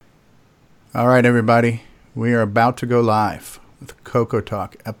All right, everybody. We are about to go live with Coco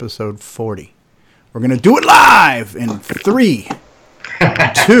Talk, episode 40. We're going to do it live in 3,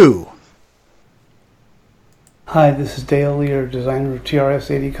 2. Hi, this is Dale Lear, designer of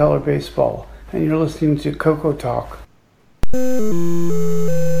TRS-80 Color Baseball, and you're listening to Coco Talk.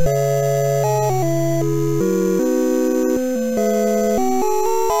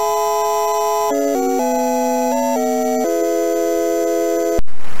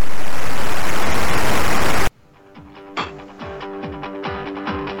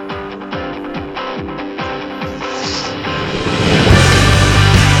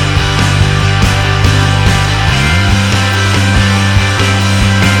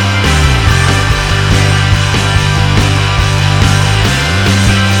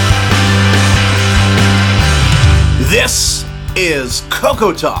 This is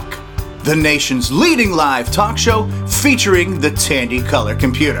Coco Talk, the nation's leading live talk show featuring the Tandy Color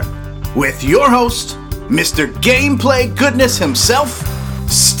computer. With your host, Mr. Gameplay Goodness himself,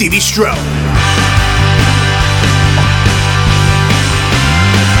 Stevie Stroh.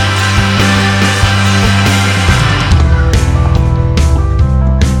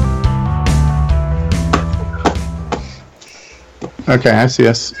 Okay, I see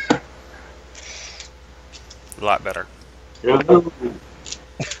us. A lot better. Yeah,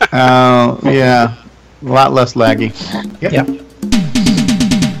 a lot less laggy. Yep.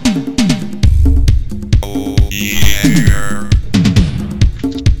 Oh yeah.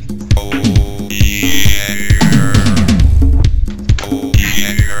 Oh yeah. Oh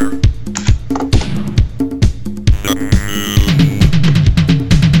yeah. The moon.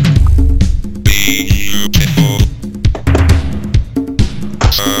 Beautiful.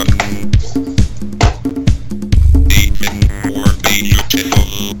 Even more beautiful.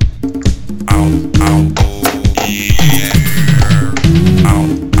 Ow, ow, oh yeah. Ow,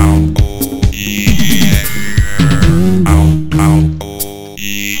 ow, oh yeah. Ow, ow, oh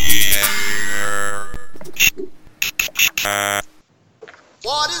yeah.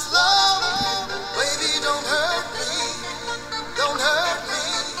 What is love? Baby, don't hurt me. Don't hurt me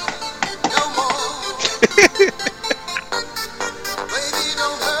no more. Baby,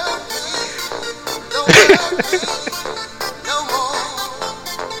 don't hurt me. Don't hurt me no more.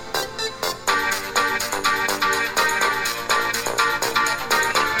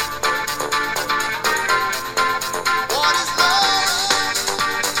 What is love?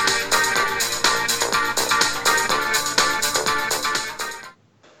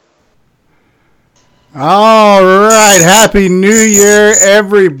 All right. Happy New Year,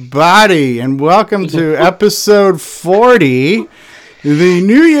 everybody, and welcome to episode 40, the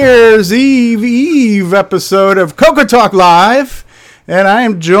New Year's Eve episode of Coco Talk Live. And I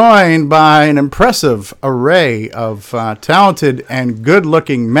am joined by an impressive array of talented and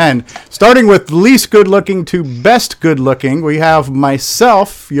good-looking men. Starting with least good-looking to best good-looking, we have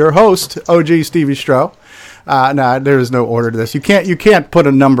myself, your host, OG Stevie Stroh. No, there is no order to this. You can't put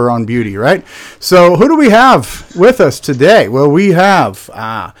a number on beauty, right? So who do we have with us today? Well, we have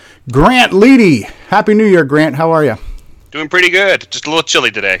Grant Leedy. Happy New Year, Grant. How are you? Doing pretty good. Just a little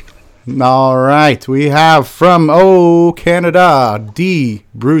chilly today. All right. We have from Canada, D.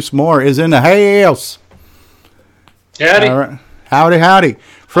 Bruce Moore is in the house. Howdy. All right. Howdy.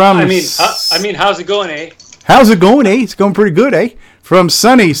 From I mean, how's it going, eh? how's it going, eh? It's going pretty good, eh? From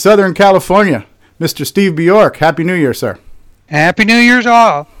sunny Southern California, Mr. Steve Bjork. Happy New Year, sir. Happy New Year's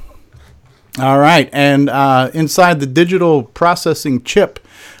all. All right, and inside the digital processing chip,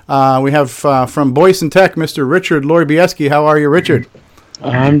 we have from Boyson Tech, Mr. Richard Lorbieski. How are you, Richard?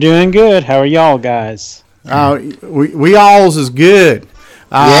 I'm doing good. How are y'all guys? We alls is good.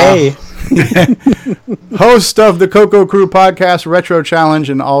 Yay. Host of the Coco Crew podcast, Retro Challenge,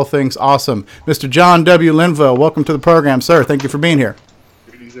 and all things awesome, Mr. John W. Linville. Welcome to the program, sir. Thank you for being here.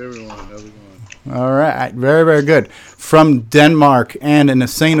 Greetings, everyone. How's it going? All right, very, very good. From Denmark and an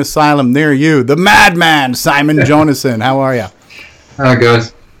insane asylum near you, the madman, Simon Jonassen. How are you? How it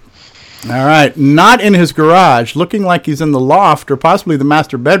goes? All right, not in his garage, looking like he's in the loft or possibly the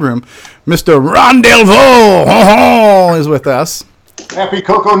master bedroom, Mr. Ron Delvaux is with us. Happy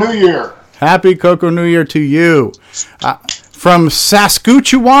Coco New Year. Happy Coco New Year to you. From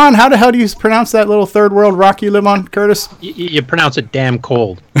Saskatchewan, how the hell do you pronounce that little third world rock you live on, Curtis? You pronounce it damn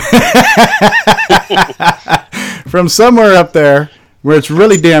cold. From somewhere up there where it's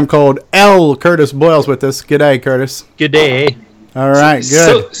really damn cold, L. Curtis Boyle's with us. G'day, Curtis. Good day. All right,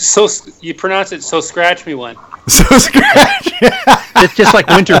 good. So you pronounce it, so scratch me one. So scratch. It's just like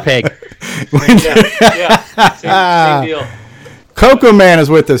Winter Peg. Yeah. Same deal. Coco Man is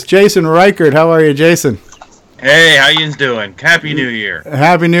with us. Jason Reichert. How are you, Jason? Hey, how you doing? Happy New Year.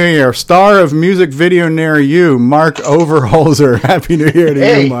 Happy New Year. Star of music video near you, Mark Overholzer. Happy New Year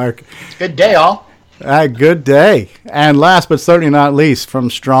to you, Mark. Good day, all. Good day. And last but certainly not least, from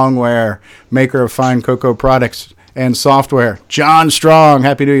Strongware, maker of fine cocoa products and software, John Strong.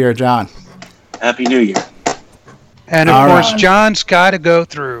 Happy New Year, John. Happy New Year. And of course, John's got to go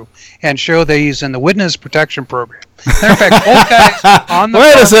through and show that he's in the Witness Protection Program. Matter of fact, both guys on the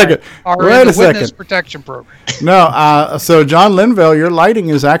Wait a second. are Wait in a the Witness second. Protection Program. No, so John Linville, your lighting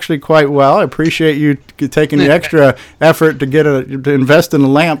is actually quite well. I appreciate you taking the extra effort to to invest in a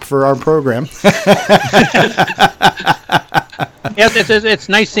lamp for our program. Yeah, it's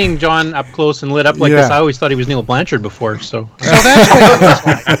nice seeing John up close and lit up like Yeah. this. I always thought he was Neil Blanchard before, so.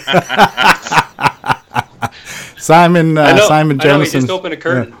 Simon I know, he Jamison. just opened a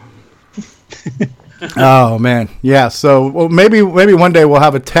curtain. Oh man, yeah. So maybe one day we'll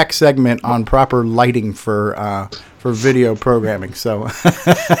have a tech segment on proper lighting for video programming. So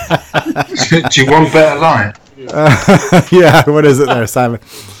Do you want better light? yeah, what is it there, Simon?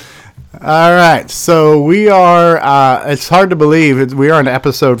 All right, so we are. It's hard to believe we are on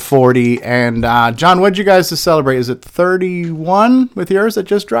episode 40, and John, what did you guys to celebrate? Is it 31 with yours that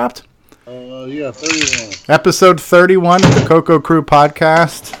just dropped? Yeah, 31. Episode 31 of the Coco Crew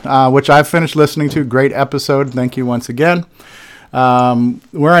podcast, which I've finished listening to. Great episode. Thank you once again.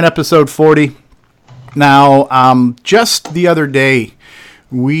 We're on episode 40. Now, just the other day,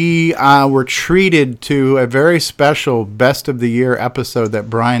 we were treated to a very special Best of the Year episode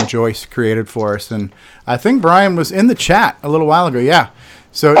that Brian Joyce created for us. And I think Brian was in the chat a little while ago. Yeah.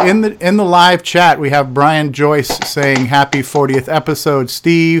 So in the live chat, we have Brian Joyce saying happy 40th episode,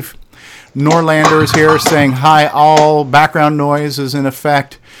 Steve. Norlander is here saying hi all. Background noise is in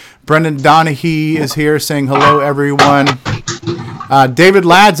effect. Brendan Donahue is here saying hello everyone. David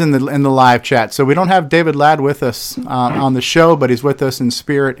Ladd's in the live chat. So we don't have David Ladd with us on the show, but he's with us in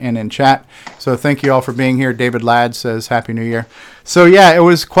spirit and in chat. So thank you all for being here. David Ladd says happy New Year. So yeah, it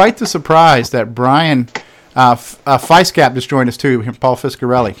was quite the surprise that Brian Feiscap just joined us too, Paul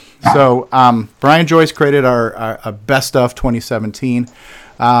Fiscarelli. So Brian Joyce created our best of 2017.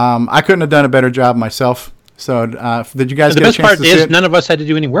 I couldn't have done a better job myself. So did you guys The get a best chance part to see is it? none of us had to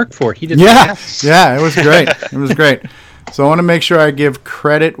do any work for it. He did. Yeah, it was great. It was great. So I want to make sure I give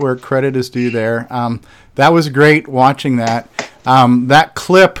credit where credit is due there. That was great watching that. That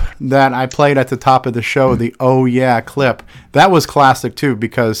clip that I played at the top of the show, the Oh Yeah clip, that was classic too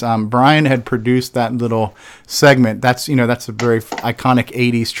because Brian had produced that little segment. That's a very iconic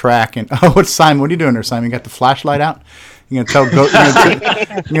 80s track. And what's Simon? What are you doing there, Simon? You got the flashlight out? You're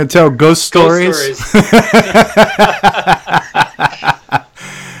gonna tell ghost stories.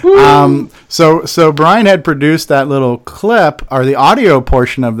 So Brian had produced that little clip or the audio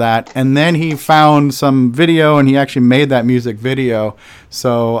portion of that, and then he found some video and he actually made that music video.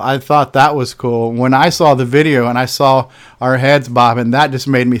 So I thought that was cool. When I saw the video and I saw our heads bobbing, that just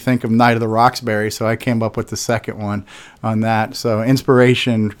made me think of Night of the Roxbury. So I came up with the second one on that. So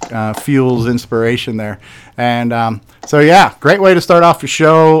inspiration fuels inspiration there. And so yeah, great way to start off the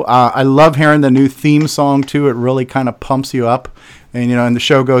show. I love hearing the new theme song too. It really kind of pumps you up. And, and the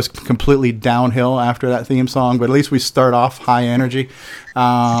show goes completely downhill after that theme song, but at least we start off high energy.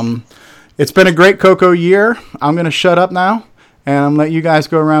 It's been a great Coco year. I'm going to shut up now, and I'm going to let you guys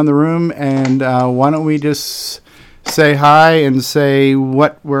go around the room, and why don't we just say hi and say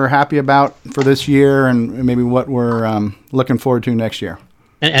what we're happy about for this year and maybe what we're looking forward to next year.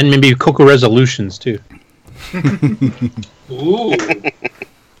 And maybe Coco resolutions, too. Ooh.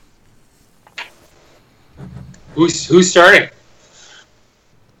 Who's starting?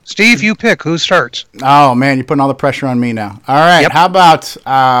 Steve, you pick. Who starts? Oh, man, you're putting all the pressure on me now. All right, How about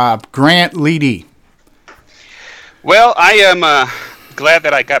Grant Leedy? Well, I am glad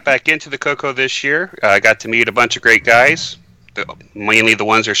that I got back into the Coco this year. I got to meet a bunch of great guys, mainly the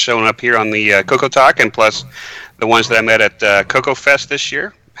ones that are showing up here on the Coco Talk, and plus the ones that I met at Coco Fest this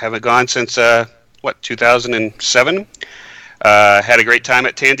year. Haven't gone since, 2007. Had a great time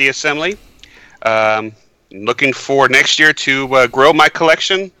at Tandy Assembly. Looking forward next year to grow my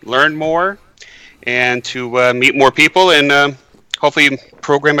collection, learn more, and to meet more people, and hopefully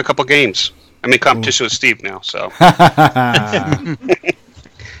program a couple games. I'm in competition with Steve now, so.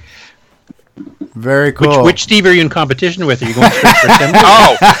 Very cool. Which Steve are you in competition with? Are you going straight for assembly?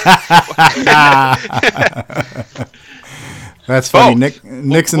 That's funny. Both.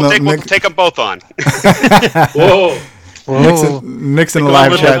 Nick's We'll take them both on. Whoa. Nick's in the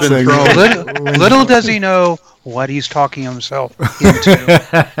live chat saying, Little does he know what he's talking himself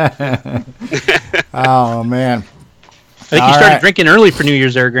into. Oh, man. think you started drinking early for New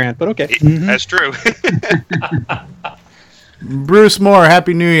Year's there, Grant, but okay. That's true. Bruce Moore,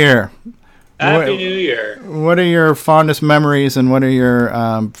 Happy New Year. Happy New Year. What are your fondest memories and what are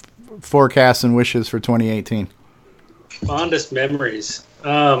your forecasts and wishes for 2018? Fondest memories.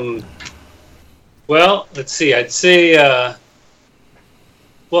 Well, let's see. I'd say, I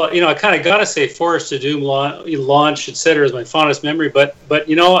kind of got to say Forest of Doom launch, etc. is my fondest memory, but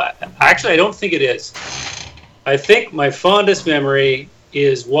actually I don't think it is. I think my fondest memory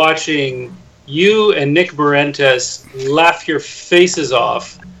is watching you and Nick Barentes laugh your faces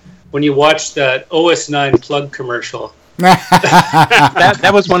off when you watched that OS9 plug commercial.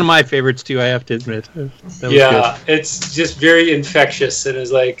 that was one of my favorites too, I have to admit. That was good. It's just very infectious, and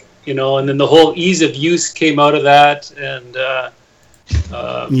it's like, and then the whole ease of use came out of that, and the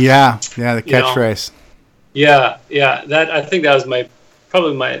catchphrase. That I think that was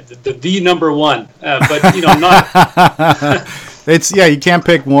probably the number one, but not. It's you can't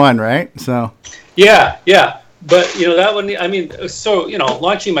pick one, right? So. Yeah. But that one. I mean, so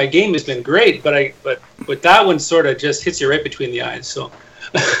launching my game has been great, but that one sort of just hits you right between the eyes. So,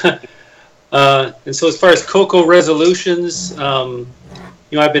 and so as far as Coco resolutions,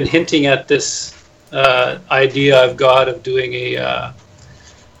 I've been hinting at this idea I've got of doing a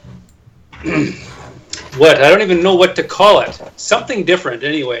what I don't even know what to call it. Something different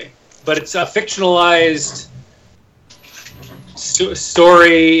anyway, but it's a fictionalized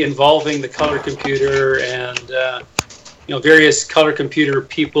story involving the color computer and various color computer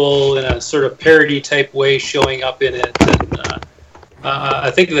people in a sort of parody type way showing up in it, and I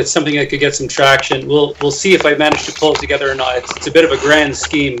think that's something that could get some traction. We'll see if I manage to pull it together or not. It's a bit of a grand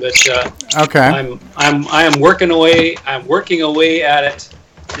scheme, but okay. I am working away. I'm working away at it,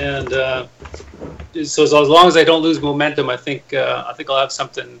 and so as long as I don't lose momentum, I think I'll have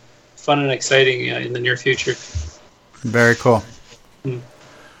something fun and exciting in the near future. Very cool.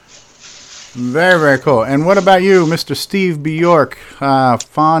 Very, very cool. And what about you, Mr. Steve Bjork?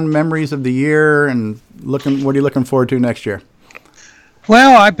 Fond memories of the year, and what are you looking forward to next year?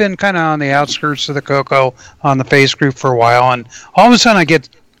 Well, I've been kind of on the outskirts of the Coco on the face group for a while, and all of a sudden I get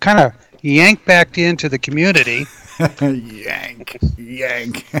kind of yanked back into the community. Yank.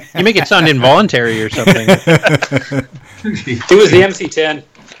 You make it sound involuntary or something. It was the MC10.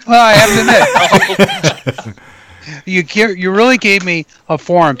 Well, I have to admit, you really gave me a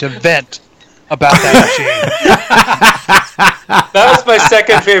forum to vent about that machine. That was my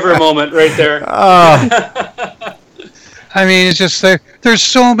second favorite moment right there. I mean, it's just there's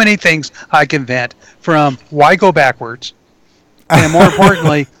so many things I can vent, from why go backwards, and more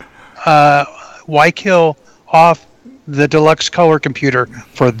importantly, why kill off the deluxe color computer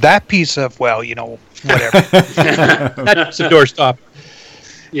for that piece of, whatever. That's a doorstop.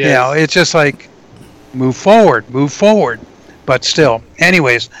 Yes. It's just like, move forward. But still,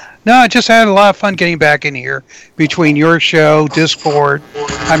 anyways, no, I just had a lot of fun getting back in here between your show, Discord.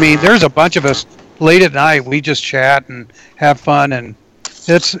 I mean, there's a bunch of us late at night. We just chat and have fun, and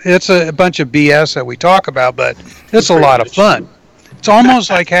it's a bunch of BS that we talk about, but it's a lot of fun. It's almost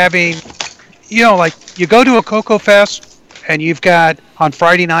like having, like you go to a Coco Fest and you've got on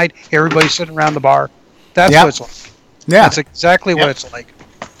Friday night everybody sitting around the bar. That's what it's like. Yeah, that's exactly what it's like.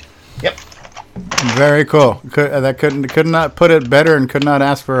 Yep. Very cool. Could not put it better, and could not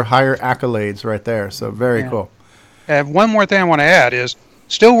ask for higher accolades right there. So very cool. And one more thing I want to add is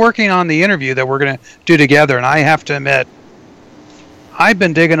still working on the interview that we're going to do together, and I have to admit, I've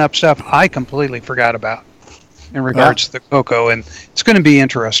been digging up stuff I completely forgot about in regards to the Coco, and it's going to be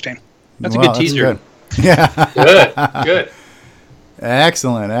interesting. That's a good teaser. Good. Yeah. Good.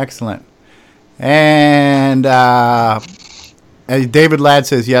 Excellent. And David Ladd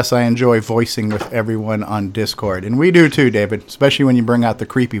says, yes, I enjoy voicing with everyone on Discord. And we do too, David, especially when you bring out the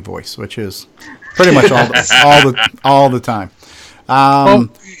creepy voice, which is pretty much all the time.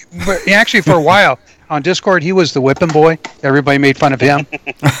 But actually, for a while, on Discord, he was the whipping boy. Everybody made fun of him.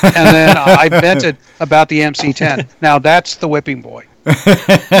 And then I vented about the MC10. Now that's the whipping boy.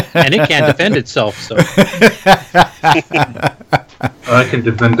 And it can't defend itself, so. I can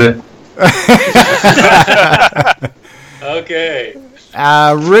defend it. Okay.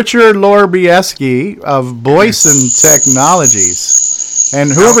 Richard Lorbieski of Boyson Technologies. And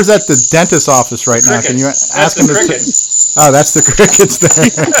whoever's at the dentist's office right now, can you ask him to... Oh, that's the crickets there.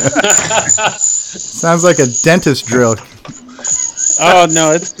 Sounds like a dentist drill. Oh,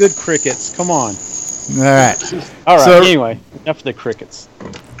 no, it's good crickets. Come on. All right. All right, anyway, enough of the crickets.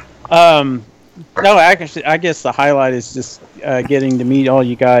 No, actually, I guess the highlight is just getting to meet all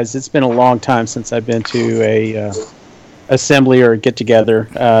you guys. It's been a long time since I've been to a assembly or get-together.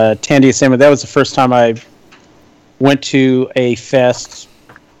 Tandy Assembly, that was the first time I went to a fest.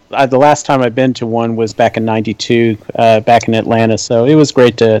 The last time I've been to one was back in '92, back in Atlanta. So it was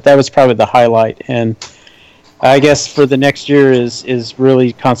great that was probably the highlight. And I guess for the next year is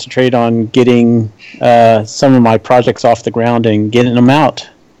really concentrate on getting some of my projects off the ground and getting them out,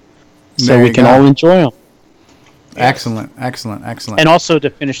 so we can all enjoy them. Excellent. And also to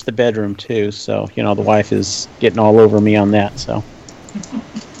finish the bedroom too. So the wife is getting all over me on that. So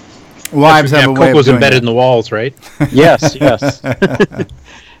wives have a way of Coco's doing embedded that. in the walls, right? Yes.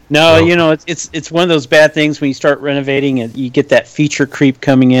 No, it's one of those bad things when you start renovating and you get that feature creep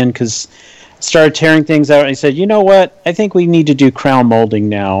coming in because. Started tearing things out, and I said, "You know what? I think we need to do crown molding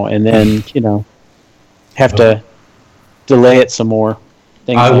now." And then, have to delay it some more.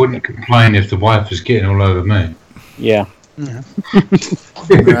 I wouldn't complain if the wife was getting all over me. Yeah.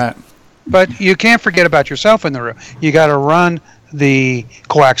 Right. But you can't forget about yourself in the room. You got to run the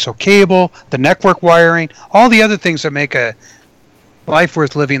coaxial cable, the network wiring, all the other things that make a life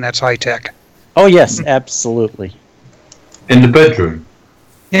worth living that's high tech. Oh yes, absolutely. In the bedroom.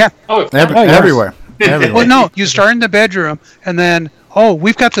 Yeah. Everywhere. Well, no, you start in the bedroom, and then,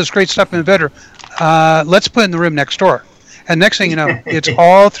 we've got this great stuff in the bedroom. Let's put it in the room next door. And next thing you know, it's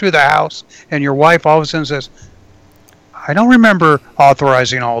all through the house, and your wife all of a sudden says, I don't remember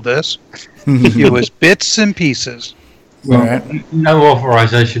authorizing all this. It was bits and pieces. Well, no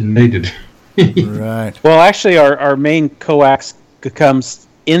authorization needed. Right. Well, actually, our main coax comes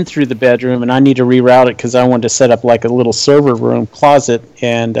in through the bedroom, and I need to reroute it because I wanted to set up like a little server room closet,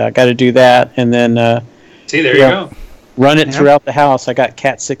 and got to do that, and then see, there you go. Run it throughout the house. I got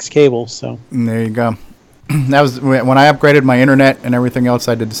Cat 6 cable, so there you go. That was when I upgraded my internet and everything else.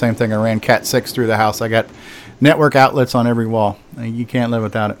 I did the same thing. I ran Cat 6 through the house. I got network outlets on every wall. You can't live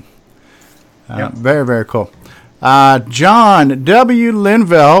without it. Very, very cool. John W.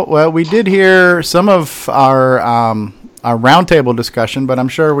 Linville. Well, we did hear some of our roundtable discussion, but I'm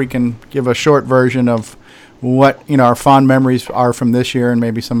sure we can give a short version of what our fond memories are from this year and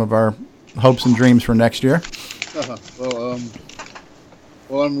maybe some of our hopes and dreams for next year.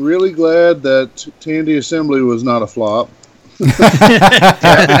 Well, I'm really glad that Tandy Assembly was not a flop. So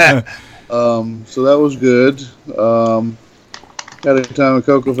that was good. Had a time at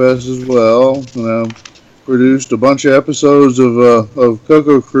Cocoa Fest as well. Produced a bunch of episodes of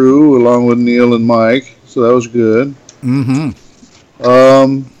Cocoa Crew along with Neil and Mike, so that was good. Mm-hmm.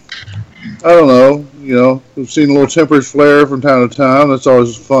 I don't know. We've seen a little temperature flare from time to time. That's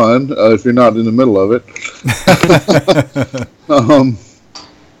always fun if you're not in the middle of it.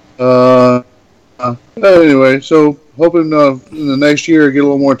 Anyway, so hoping in the next year get a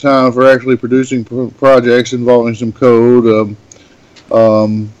little more time for actually producing projects involving some code,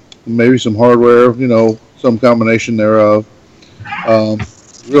 maybe some hardware, some combination thereof.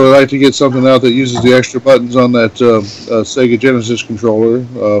 Really like to get something out that uses the extra buttons on that Sega Genesis controller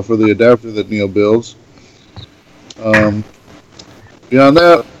for the adapter that Neil builds. Beyond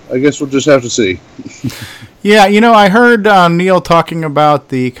that, I guess we'll just have to see. Yeah, I heard Neil talking about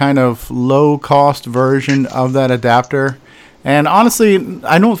the kind of low-cost version of that adapter. And honestly,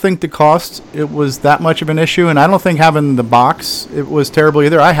 I don't think the cost, it was that much of an issue. And I don't think having the box, it was terrible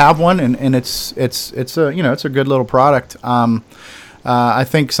either. I have one, and it's a it's a good little product. I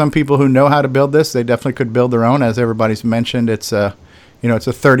think some people who know how to build this, they definitely could build their own. As everybody's mentioned, it's a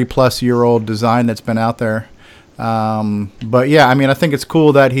 30+ year old design that's been out there. But yeah, I think it's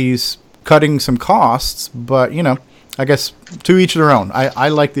cool that he's cutting some costs, but I guess to each their own. I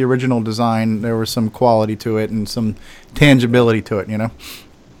like the original design. There was some quality to it and some tangibility to it,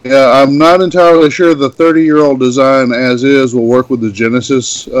 Yeah, I'm not entirely sure the 30-year-old design as is will work with the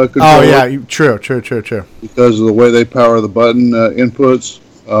Genesis controller. Oh yeah, true. Because of the way they power the button inputs,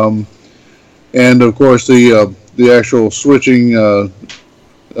 and of course the actual switching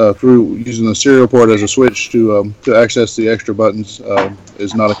through using the serial port as a switch to access the extra buttons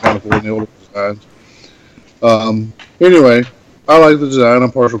is not accounted for in the older designs. Anyway, I like the design.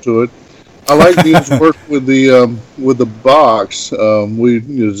 I'm partial to it. I like Neil's work with the box. We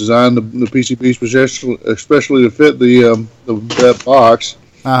designed the PCB especially to fit that box.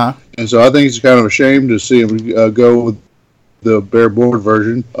 Uh-huh. And so I think it's kind of a shame to see him go with the bare board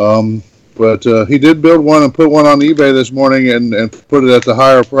version. But he did build one and put one on eBay this morning and put it at the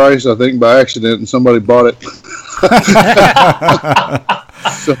higher price, I think, by accident, and somebody bought it.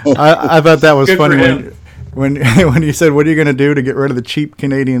 So, I thought that was funny when you said, what are you going to do to get rid of the cheap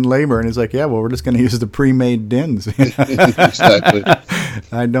Canadian labor? And he's like, yeah, well, we're just going to use the pre-made DINs. Exactly.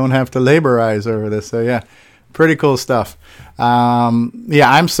 I don't have to laborize over this. So, yeah, pretty cool stuff. I'll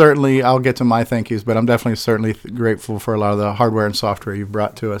get to my thank yous, but I'm definitely grateful for a lot of the hardware and software you've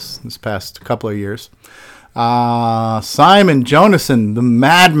brought to us this past couple of years. Simon Jonason, the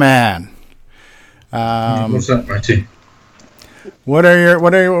Madman. What's up, Matty? What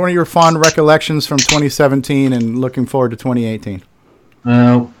are your fond recollections from 2017 and looking forward to 2018?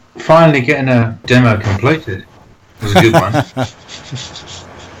 Finally getting a demo completed was a good one.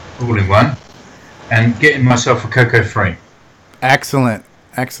 All in one. And getting myself a Coco 3. Excellent.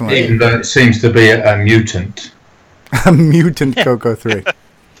 Even though it seems to be a mutant. A mutant Coco 3.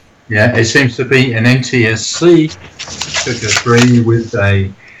 Yeah, it seems to be an NTSC Coco 3 with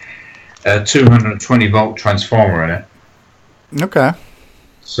a 220 volt transformer in it. Okay.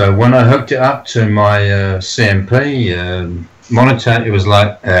 So when I hooked it up to my CMP monitor, it was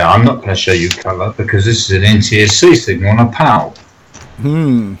like, I'm not going to show you colour because this is an NTSC signal on a PAL.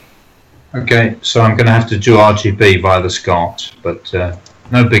 Okay, so I'm going to have to do RGB via the SCART, but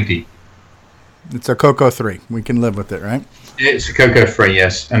no biggie. It's a Coco 3. We can live with it, right? It's a Coco 3,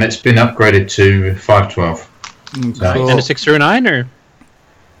 yes, and it's been upgraded to 512. Cool. And a 609 or?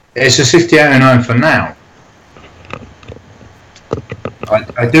 It's a 6809 for now.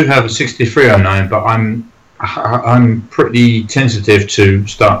 I do have a 6309, but I'm pretty tentative to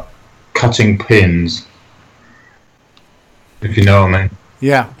start cutting pins. If you know what I mean.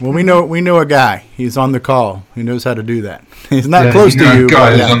 Yeah. Well, we know a guy. He's on the call. He knows how to do that. He's not close to you. A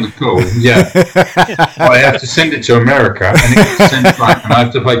guy but who's on the call. Yeah. I have to send it to America, and it gets sent back, and I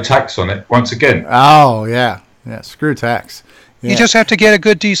have to pay tax on it once again. Oh yeah. Screw tax. Yeah. You just have to get a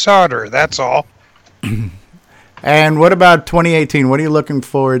good desolder. That's all. And what about 2018? What are you looking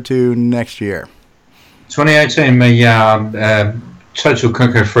forward to next year? 2018, total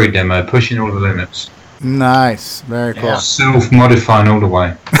Coco 3 demo, pushing all the limits. Nice. Very cool. Yeah. Self-modifying all the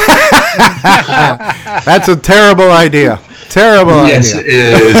way. That's a terrible idea. Terrible idea. Yes, it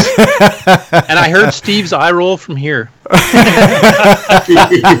is. And I heard Steve's eye roll from here.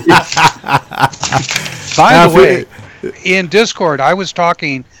 By the way, in Discord, I was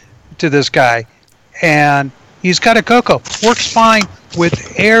talking to this guy, and he's got a Coco. Works fine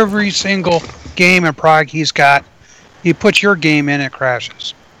with every single game and product he's got. He puts your game in, it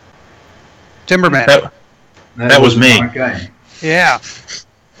crashes. Timberman. That was me. My game. Yeah.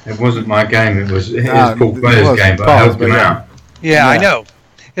 It wasn't my game. It was Paul Blair's game, but I helped him out. Yeah, I know.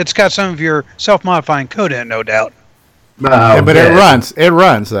 It's got some of your self-modifying code in it, no doubt. Yeah, but it runs. It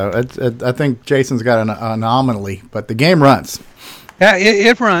runs, though. I think Jason's got an anomaly, but the game runs. Yeah,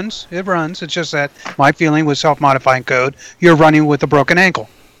 it runs. It runs. It's just that my feeling with self-modifying code, you're running with a broken ankle.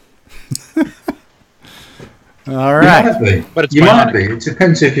 All right. You might be. But it's you might be. It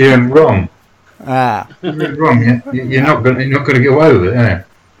depends if you're in wrong. Ah. If you're wrong, you're not going to get away with it, are you?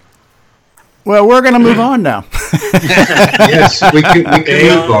 Well, we're going to move on now. Yes, we can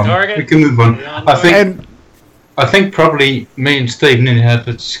move on. Target. We can move on. I think probably me and Steve Nin had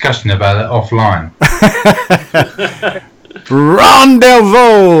a discussion about it offline. Ron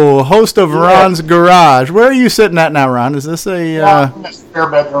Delvaux, host of Ron's Garage. Where are you sitting at now, Ron? Is this a... I'm in a spare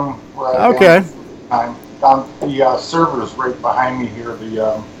bedroom. Where okay. The server's right behind me here,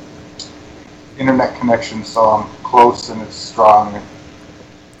 the internet connection, so I'm close and it's strong.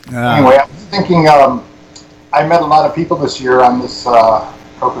 Anyway, I was thinking, I met a lot of people this year on this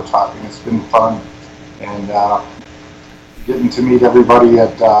Coco Talking. It's been fun. And getting to meet everybody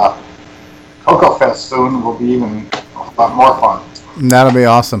at Coco Fest soon will be even a lot more fun. That'll be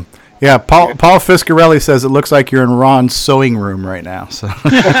awesome. Yeah, Paul Fiscarelli says it looks like you're in Ron's sewing room right now. So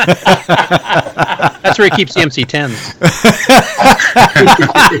that's where he keeps the MC10s.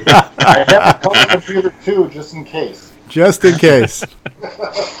 I have a Coco computer too, just in case. Just in case.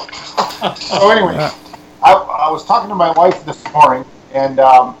 So anyway, I was talking to my wife this morning, and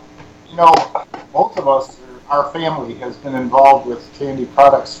both of us, our family has been involved with Tandy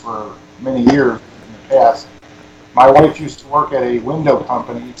products for many years in the past. My wife used to work at a window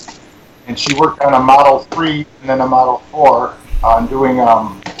company, and she worked on a Model 3 and then a Model 4 on doing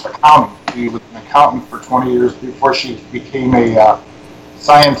accounting. She was an accountant for 20 years before she became a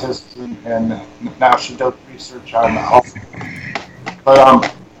scientist, and now she does research on health.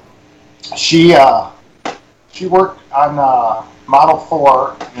 But she worked on Model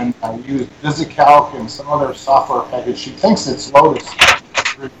 4 and used VisiCalc and some other software package. She thinks it's Lotus.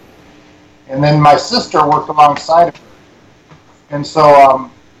 And then my sister worked alongside of her. And so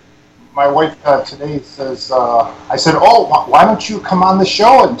my wife today says, I said, why don't you come on the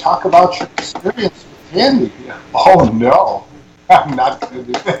show and talk about your experience with Tandy? Oh, no. I'm not going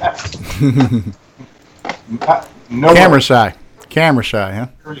to do that. No Camera shy, huh?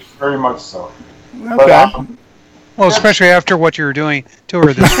 Very, very much so. Okay. But, well, especially after what you were doing to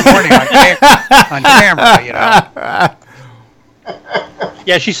her this morning on camera, you know.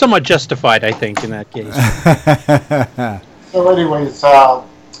 Yeah, she's somewhat justified, I think, in that case. So, anyways,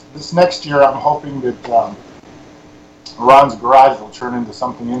 this next year, I'm hoping that Ron's Garage will turn into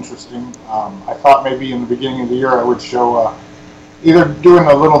something interesting. I thought maybe in the beginning of the year I would show either doing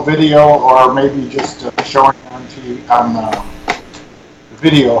a little video or maybe just showing on the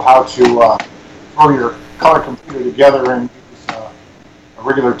video how to throw your color computer together and use a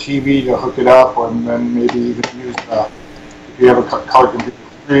regular TV to hook it up, and then maybe even use if you have a color computer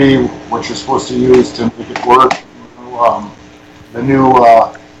 3, what you're supposed to use to make it work. The new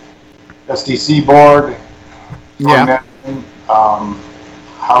SDC board. Yeah.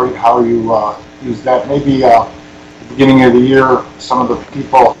 How you use that. Maybe at the beginning of the year, some of the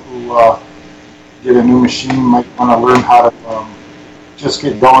people who get a new machine might want to learn how to just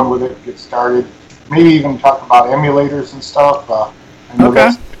get going with it, get started. Maybe even talk about emulators and stuff. I know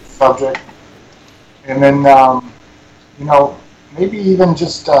that's the subject. And then, maybe even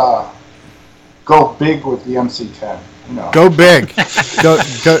just go big with the MC10. Go big.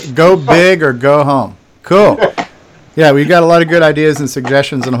 go big or go home. Cool. Yeah, we got a lot of good ideas and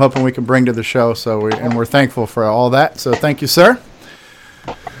suggestions, and I'm hoping we can bring to the show. We're thankful for all that. So thank you, sir.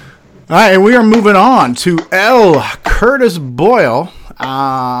 All right, and we are moving on to L. Curtis Boyle.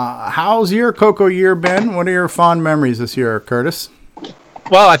 How's your Coco year been? What are your fond memories this year, Curtis?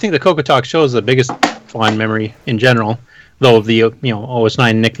 Well, I think the Coco Talk show is the biggest fond memory in general. Though the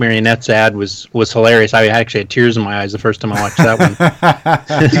OS9 Nick Marionette's ad was hilarious. I actually had tears in my eyes the first time I watched that one.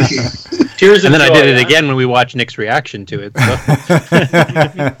 Tears and then of I joy, did it again when we watched Nick's reaction to it. So.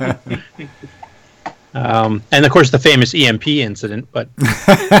 And of course the famous EMP incident, but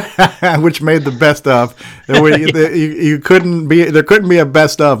which made the best of. You couldn't be there. Couldn't be a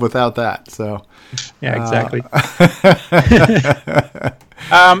best of without that. So. Yeah, exactly.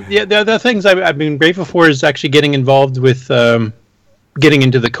 The other things I've been grateful for is actually getting involved with getting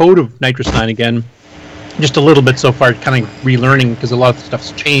into the code of Nitrous 9 again. Just a little bit so far, kind of relearning because a lot of the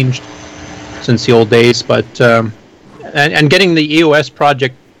stuff's changed since the old days. But and getting the EOS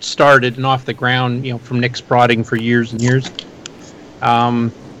project started and off the ground, from Nick's prodding for years and years.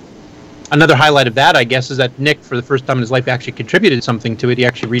 Another highlight of that, I guess, is that Nick, for the first time in his life, actually contributed something to it. He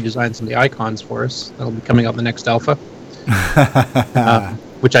actually redesigned some of the icons for us. That'll be coming out in the next alpha.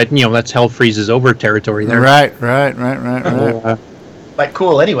 Which that's Hell Freezes Over territory there. Right. But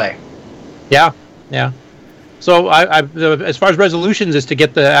cool anyway. Yeah. So I as far as resolutions is to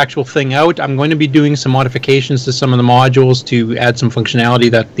get the actual thing out, I'm going to be doing some modifications to some of the modules to add some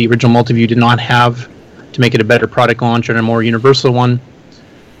functionality that the original Multiview did not have to make it a better product launch and a more universal one.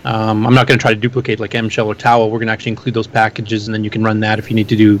 I'm not going to try to duplicate like MShell or Towel. We're going to actually include those packages, and then you can run that if you need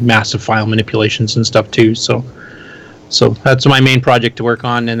to do massive file manipulations and stuff too. So that's my main project to work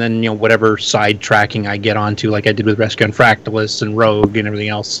on, and then whatever side tracking I get onto, like I did with Rescue on Fractalus and Rogue and everything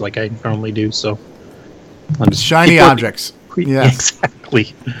else, like I normally do. So shiny objects. Yeah,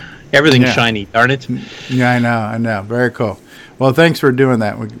 exactly. Everything's shiny. Darn it. Yeah, I know. Very cool. Well, thanks for doing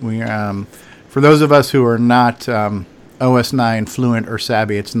that. We for those of us who are not OS9 fluent or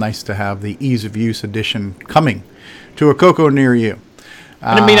savvy, it's nice to have the ease of use edition coming to a Coco near you.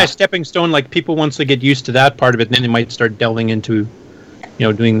 And I mean, a stepping stone, like people, once they get used to that part of it, then they might start delving into,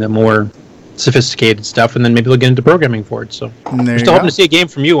 doing the more sophisticated stuff, and then maybe they'll get into programming for it. So we're still hoping to see a game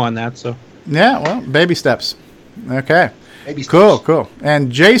from you on that. So yeah, well, baby steps. Okay, cool.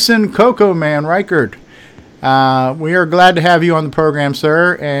 And Jason Coco Man Reichard, we are glad to have you on the program,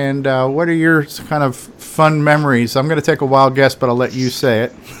 sir. And what are your kind of fun memories? I'm going to take a wild guess, but I'll let you say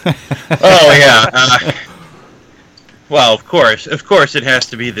it. Oh yeah. Well, of course, it has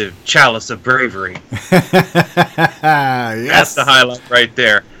to be the Chalice of Bravery. Yes. That's the highlight right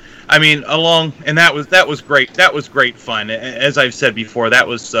there. I mean, and that was great. That was great fun. As I've said before,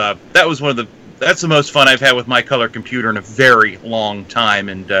 that's the most fun I've had with my color computer in a very long time,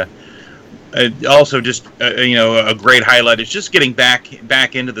 and also just a great highlight is just getting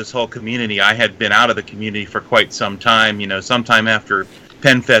back into this whole community. I had been out of the community for quite some time. Sometime after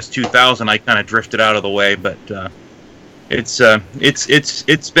PenFest 2000, I kind of drifted out of the way, but. It's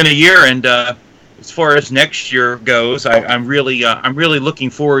been a year, and as far as next year goes, I'm really looking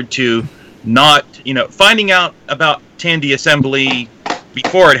forward to finding out about Tandy Assembly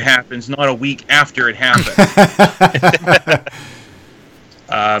before it happens, not a week after it happens.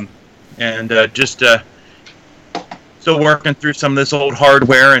 Still working through some of this old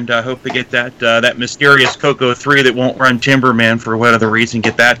hardware, and hope to get that mysterious Coco 3 that won't run Timberman for whatever reason,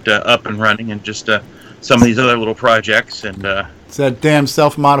 get that up and running, and just. Some of these other little projects, and it's that damn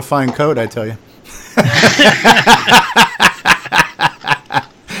self-modifying code, I tell you.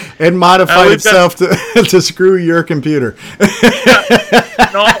 It modified itself to screw your computer.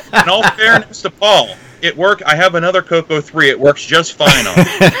 in all fairness to Paul, it worked. I have another Coco 3. It works just fine on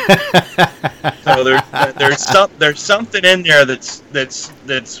it. So there's something in there that's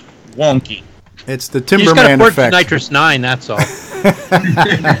wonky. It's the You just got to Timberman port effect. Nitrous 9, that's all.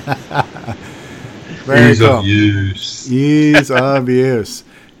 Very Ease cool. of use. Ease of use.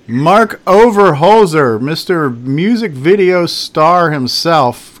 Mark Overholzer, Mr. Music Video Star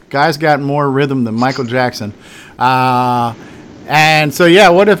himself. Guy's got more rhythm than Michael Jackson. And so, yeah,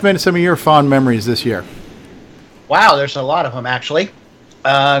 what have been some of your fond memories this year? Wow, there's a lot of them, actually.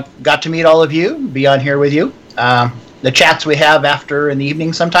 Got to meet all of you, be on here with you. The chats we have after in the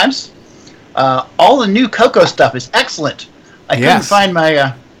evening sometimes. All the new Coco stuff is excellent. I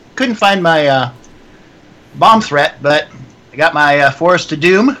couldn't find my bomb threat, but I got my Forest of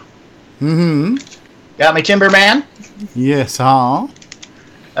Doom. Mm-hmm. Got my Timberman. Yes, huh?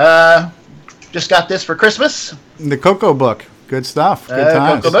 Just got this for Christmas. The Coco book. Good stuff. Good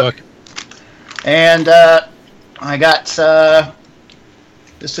times. Coco book. And I got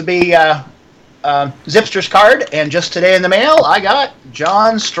this would be Zipster's card, and just today in the mail I got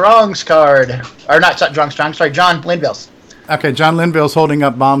John Strong's card. Or not John Strong, sorry, John Linville's. Okay, John Linville's holding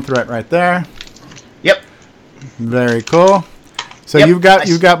up bomb threat right there. Yep. Very cool. So Yep,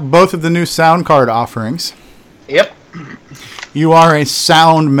 you've got both of the new sound card offerings. Yep. You are a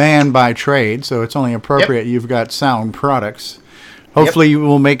sound man by trade, so it's only appropriate you've got sound products. Hopefully you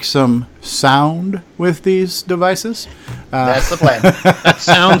will make some sound with these devices. That's the plan. That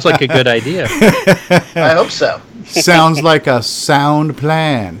sounds like a good idea. I hope so. Sounds like a sound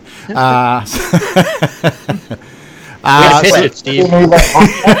plan. Hit it, Steve.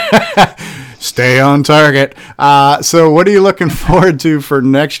 Stay on target. So what are you looking forward to for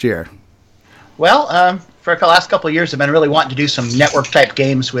next year? Well, for the last couple of years, I've been really wanting to do some network-type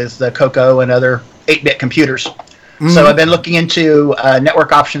games with the Coco and other 8-bit computers. Mm-hmm. So I've been looking into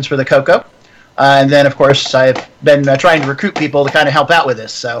network options for the Coco. And then, of course, I've been trying to recruit people to kind of help out with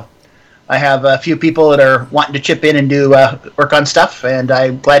this. So I have a few people that are wanting to chip in and do work on stuff. And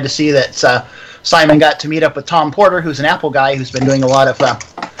I'm glad to see that Simon got to meet up with Tom Porter, who's an Apple guy who's been doing a lot of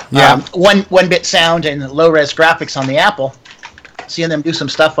one-bit sound and low-res graphics on the Apple. Seeing them do some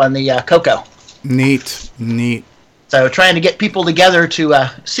stuff on the Coco. Neat. So trying to get people together to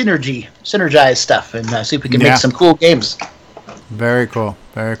synergize stuff and see if we can make some cool games. Very cool.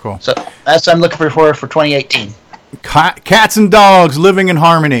 So that's what I'm looking for 2018. Cats and dogs living in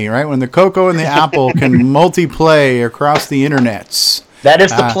harmony, right? When the Coco and the Apple can multiplay across the internets. That is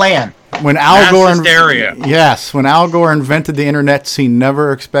the plan. When Al Gore, Mass when Al Gore invented the internet, he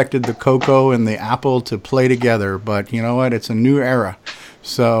never expected the Coco and the Apple to play together. But you know what? It's a new era.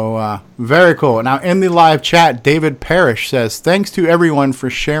 So, very cool. Now, in the live chat, David Parrish says, thanks to everyone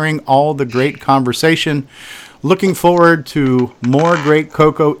for sharing all the great conversation. Looking forward to more great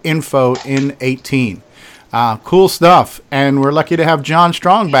Coco info in 18. Cool stuff. And we're lucky to have John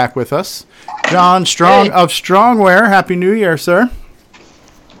Strong back with us. John Strong of Strongware. Happy New Year, sir.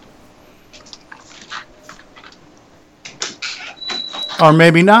 Or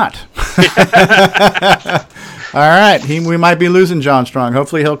maybe not. All right, we might be losing John Strong.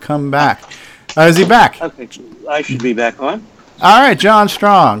 Hopefully he'll come back. Is he back? Okay, I should be back on. All right, John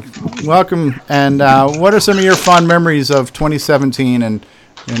Strong, welcome. And what are some of your fond memories of 2017 and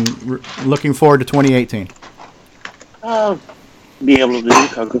looking forward to 2018? Be able to do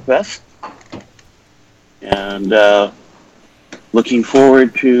Coco Fest. And looking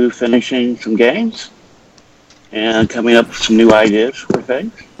forward to finishing some games and coming up with some new ideas for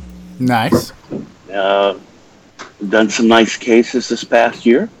things. Nice. Done some nice cases this past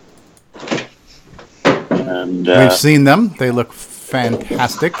year. And we've seen them. They look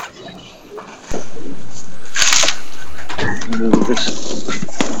fantastic.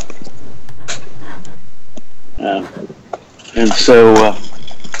 And so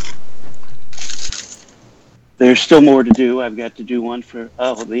there's still more to do. I've got to do one for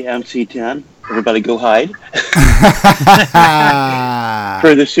the MC10. Everybody go hide.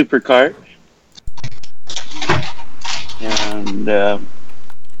 For the supercart. And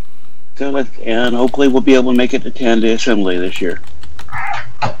and hopefully we'll be able to make it to Tandy Assembly this year.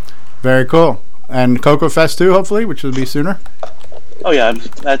 Very cool. And Coco Fest too, hopefully, which will be sooner. Oh yeah,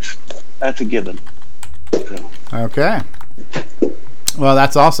 that's a given. So. Okay. Well,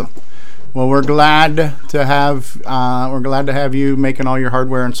 that's awesome. Well, we're glad to have you making all your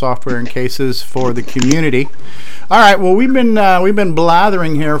hardware and software and cases for the community. All right. Well, we've been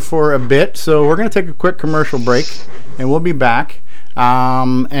blathering here for a bit, so we're going to take a quick commercial break, and we'll be back.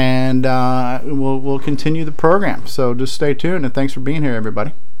 And we'll continue the program. So just stay tuned, and thanks for being here,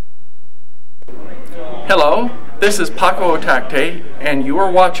 everybody. Hello, This is Paco Otacte, and you are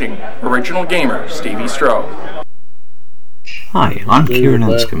watching Original Gamer Stevie Stroh. Hi, I'm Kieran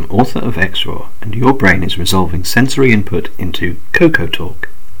Anscombe, author of XRAW, and your brain is resolving sensory input into Coco Talk.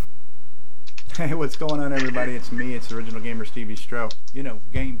 Hey, what's going on, everybody? It's me, it's Original Gamer Stevie Stroh. You know,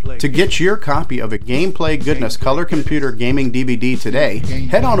 gameplay. To get your copy of a Gameplay Goodness Color Computer Gaming DVD today,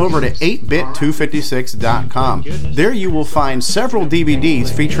 head on over to 8bit256.com. There you will find several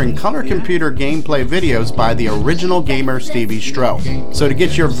DVDs featuring color computer gameplay videos by the Original Gamer Stevie Stroh. So to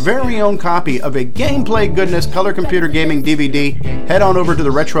get your very own copy of a Gameplay Goodness Color Computer Gaming DVD, head on over to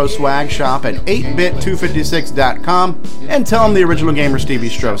the Retro Swag Shop at 8bit256.com and tell them the Original Gamer Stevie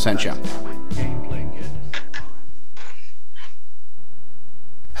Stroh sent you.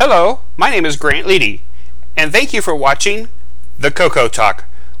 Hello, my name is Grant Leedy, and thank you for watching The Coco Talk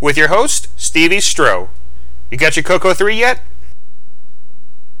with your host, Stevie Stroh. You got your Coco 3 yet?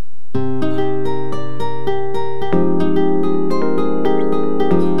 Where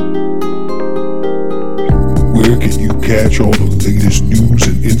can you catch all the latest news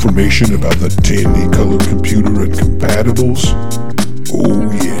and information about the Tandy Color Computer and Compatibles?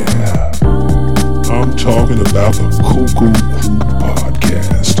 Oh yeah, I'm talking about the Coco Crew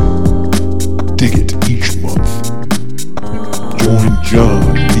Podcast. Dig it each month. Join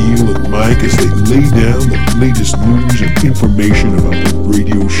John, Neil, and Mike as they lay down the latest news and information about the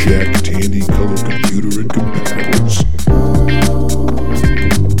Radio Shack Tandy Color Computer and Compatibles.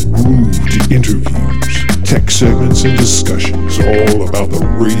 Groove to interviews, tech segments, and discussions all about the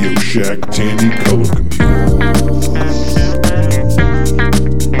Radio Shack Tandy Color Computer.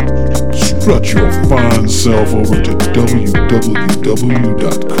 Strut your fine self over to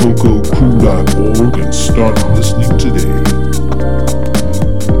www.cococrew.org and start listening today.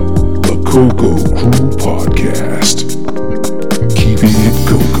 The Coco Crew Podcast. Keeping it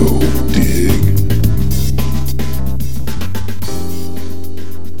Coco, dig?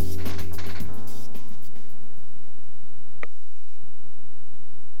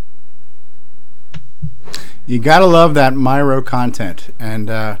 You gotta love that Myro content, and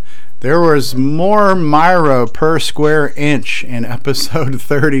there was more Myro per square inch in episode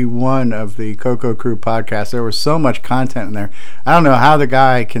 31 of the Coco Crew Podcast. There was so much content in there. I don't know how the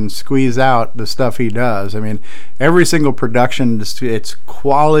guy can squeeze out the stuff he does. I mean, every single production, it's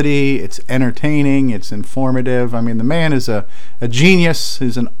quality, it's entertaining, it's informative. I mean, the man is a genius.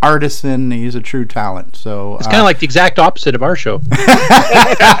 He's an artisan. He's a true talent. So it's kind of like the exact opposite of our show.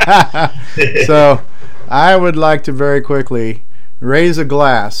 So I would like to very quickly raise a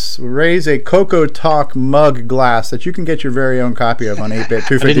Coco Talk mug glass that you can get your very own copy of on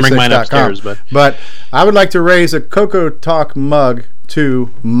 8bit256.com. But I would like to raise a Coco Talk mug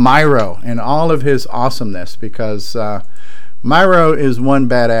to Myro and all of his awesomeness, because Myro is one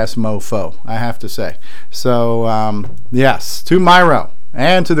badass mofo, I have to say. So yes, to Myro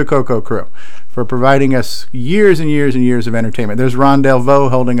and to the Coco Crew for providing us years and years and years of entertainment. There's Ron Delvaux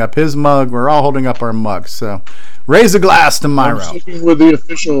holding up his mug. We're all holding up our mugs. So raise a glass to Myro. I'm sticking with the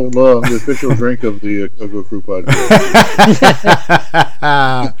official drink of the Coco Crew Podcast.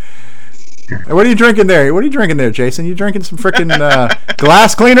 What are you drinking there? What are you drinking there, Jason? You drinking some freaking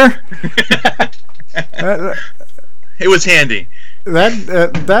glass cleaner? It was handy.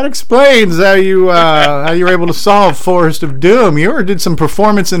 That explains how you were able to solve Forest of Doom. You did some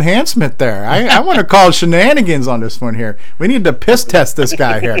performance enhancement there. I want to call shenanigans on this one here. We need to piss test this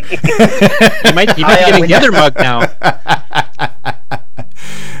guy here. You might get the other mug now.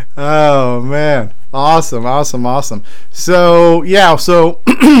 Oh man, awesome. So yeah,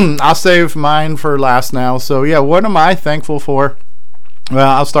 I'll save mine for last now. So yeah, what am I thankful for? Well,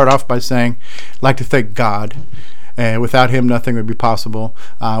 I'll start off by saying I'd like to thank God. And without him, nothing would be possible.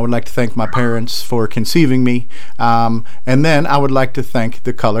 I would like to thank my parents for conceiving me. And then I would like to thank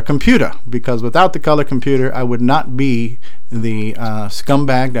the color computer, because without the color computer, I would not be the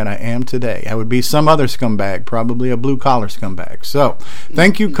scumbag that I am today. I would be some other scumbag, probably a blue-collar scumbag. So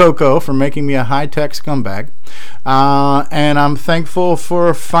thank you, Coco, for making me a high-tech scumbag. And I'm thankful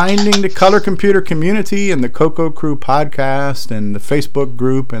for finding the color computer community and the Coco Crew podcast and the Facebook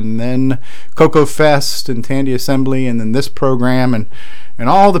group, and then Coco Fest and Tandy Assembly, and then this program, and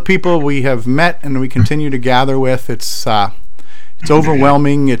all the people we have met and we continue to gather with. It's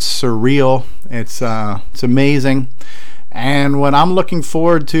overwhelming. It's surreal. It's amazing. And what I'm looking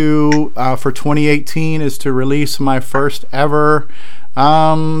forward to for 2018 is to release my first ever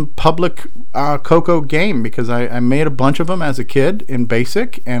public Coco game, because I made a bunch of them as a kid in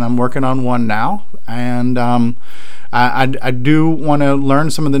BASIC, and I'm working on one now. And I do want to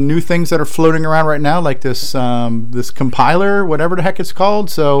learn some of the new things that are floating around right now, like this compiler, whatever the heck it's called.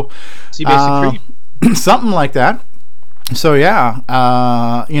 So CBasic 3. something like that. So yeah,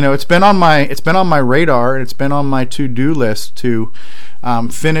 it's been on my radar, and it's been on my to-do list to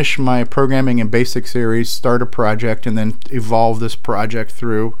finish my programming in BASIC series, start a project, and then evolve this project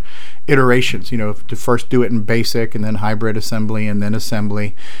through iterations. To first do it in BASIC, and then hybrid assembly, and then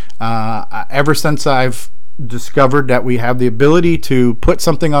assembly. Ever since I've discovered that we have the ability to put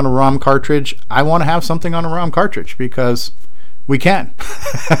something on a ROM cartridge, I want to have something on a ROM cartridge because we can.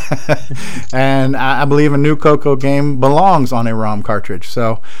 And I believe a new Coco game belongs on a ROM cartridge.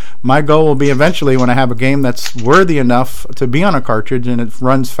 So my goal will be eventually, when I have a game that's worthy enough to be on a cartridge and it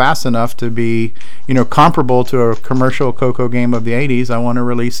runs fast enough to be, comparable to a commercial Coco game of the 80s, I want to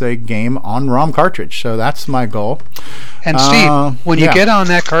release a game on ROM cartridge. So that's my goal. And Steve, when you get on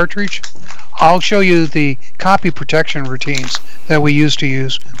that cartridge, I'll show you the copy protection routines that we used to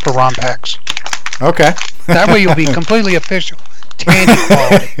use for ROM packs. Okay. That way you'll be completely official. Tandy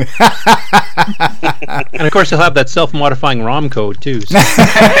quality. And of course, you'll have that self-modifying ROM code too.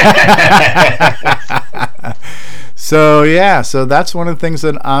 So that's one of the things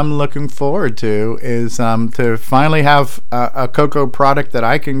that I'm looking forward to is to finally have a Coco product that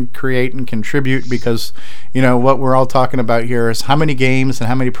I can create and contribute, because what we're all talking about here is how many games and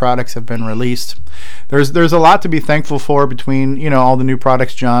how many products have been released. There's a lot to be thankful for between all the new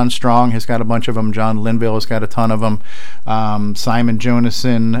products. John Strong has got a bunch of them. John Linville has got a ton of them. Simon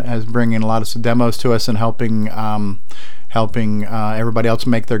Jonason is bringing a lot of demos to us and helping everybody else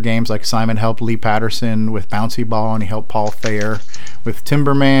make their games. Like Simon helped Lee Patterson with Bouncy Ball, and he helped Paul Thayer with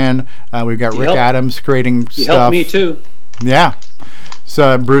Timberman. We've got Rick Adams creating stuff. He helped me too. Yeah.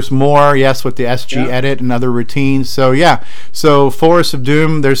 So Bruce Moore, yes, with the SG edit and other routines. So so Forest of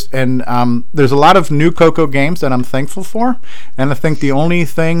Doom. There's a lot of new Coco games that I'm thankful for, and I think the only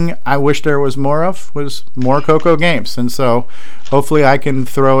thing I wish there was more of was more Coco games. And so hopefully I can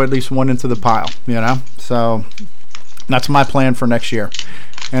throw at least one into the pile. So that's my plan for next year.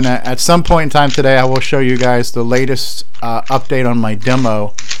 And at some point in time today, I will show you guys the latest update on my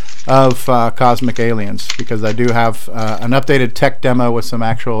demo of Cosmic Aliens, because I do have an updated tech demo with some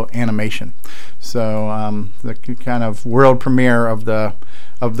actual animation. So the kind of world premiere of the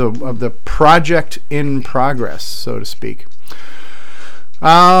project in progress, so to speak.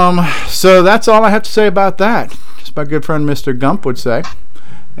 So that's all I have to say about that. Just my good friend Mr. Gump would say.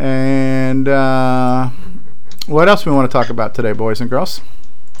 And what else we want to talk about today, boys and girls?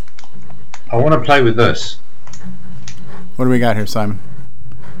 I want to play with this. What do we got here, Simon?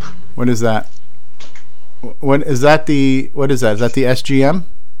 What is that? What is that? Is that the SGM?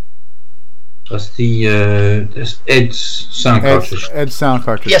 That's the Ed's sound cartridge. Ed's sound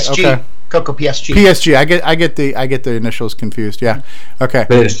cartridge. PSG. Okay. Coco PSG. PSG. I get the initials confused. Yeah. Okay.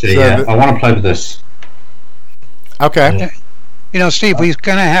 PSG. So I want to play with this. Okay. Steve, we're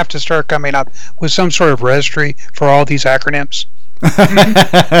going to have to start coming up with some sort of registry for all these acronyms.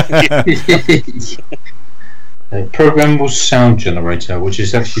 A programmable sound generator, which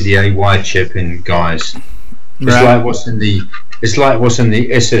is actually the AY chip in Guys. It's like what's in the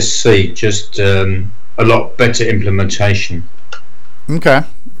SSC, just a lot better implementation. Okay.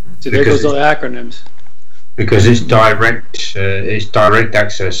 So there goes all the acronyms. Because it's direct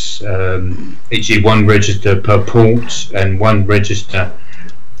access, e.g. one register per port and one register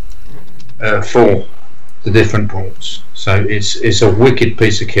for the different ports. So it's a wicked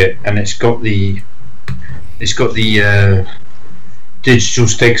piece of kit, and it's got the digital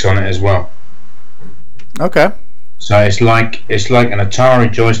sticks on it as well. Okay. So it's like an Atari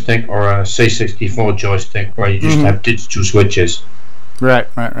joystick or a C64 joystick, where you just have digital switches. Right.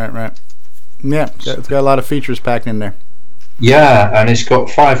 Yeah, it's got a lot of features packed in there. Yeah, and it's got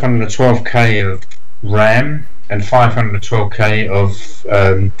 512K of RAM and 512K of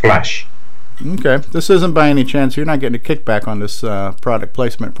flash. Okay, this isn't by any chance you're not getting a kickback on this product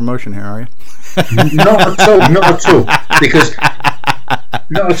placement promotion here, are you? Not at all.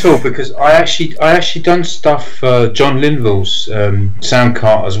 Because I actually done stuff for John Linville's sound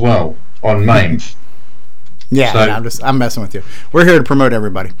cart as well on MAME. Yeah, so, I'm messing with you. We're here to promote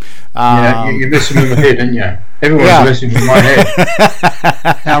everybody. Yeah, you're messing with my head, aren't you? Everyone's messing with my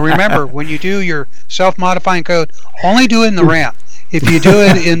head. Now remember, when you do your self-modifying code, only do it in the RAM. If you do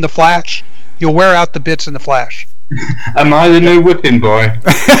it in the flash, you'll wear out the bits in the flash. Am I the new whipping boy?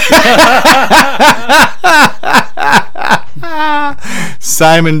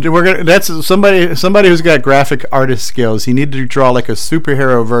 Simon, that's somebody who's got graphic artist skills. You need to draw like a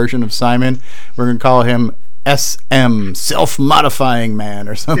superhero version of Simon. We're gonna call him SM, self-modifying man,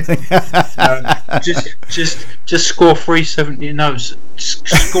 or something. Just score 370. No,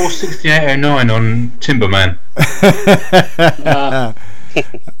 score 6809 on Timberman.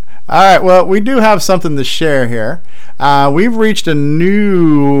 All right, well, we do have something to share here. We've reached a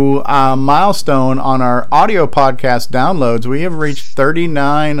new milestone on our audio podcast downloads. We have reached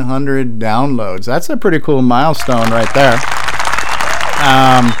 3,900 downloads. That's a pretty cool milestone right there.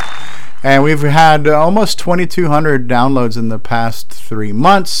 And we've had almost 2,200 downloads in the past 3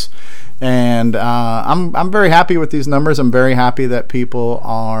 months. And I'm very happy with these numbers. I'm very happy that people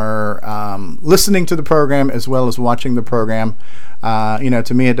are listening to the program as well as watching the program.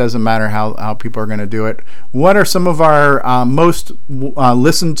 To me, it doesn't matter how people are going to do it. What are some of our most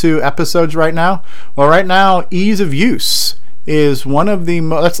listened to episodes right now? Well, right now, ease of use is one of the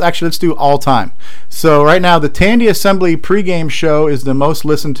let's do all time. So right now, the Tandy Assembly pregame show is the most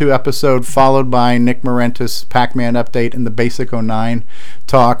listened to episode, followed by Nick Morentis' Pac-Man update and the Basic 09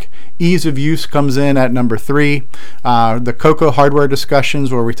 talk. Ease of use comes in at number 3. The Coco hardware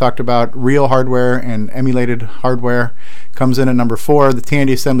discussions, where we talked about real hardware and emulated hardware, comes in at number 4. The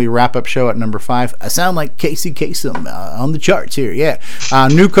Tandy Assembly wrap-up show at number 5. I sound like Casey Kasem on the charts here, yeah.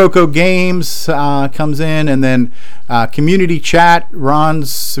 New Coco Games comes in, and then Community Chat,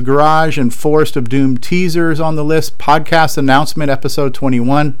 Ron's Garage, and Forest of Doom teasers on the list. Podcast Announcement, episode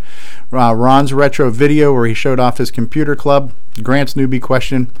 21. Ron's Retro Video, where he showed off his computer club. Grant's Newbie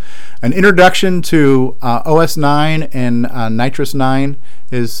Question. An introduction to OS 9 and Nitrous 9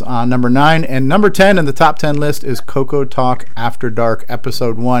 is number 9. And number 10 in the top 10 list is Coco Talk After Dark,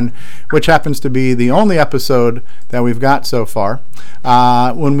 episode 1, which happens to be the only episode that we've got so far.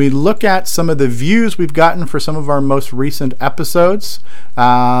 When we look at some of the views we've gotten for some of our most recent episodes,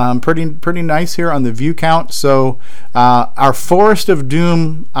 pretty nice here on the view count. So our Forest of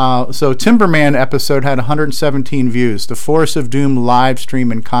Doom, so Timberman episode had 117 views. The Forest of Doom live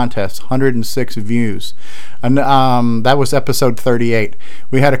stream and contest, 106 views. And that was episode 38.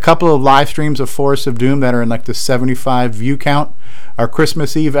 We had a couple of live streams of Forest of Doom that are in like the 75 view count. Our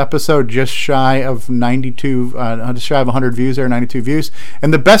Christmas Eve episode just shy of 92, just shy of 100 views there, 92 views.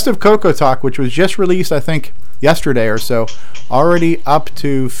 And the Best of Coco Talk, which was just released, I think, yesterday or so, already up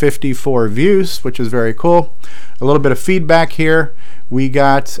to 54 views, which is very cool. A little bit of feedback here. We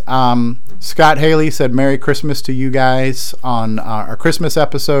got Scott Haley said Merry Christmas to you guys on our Christmas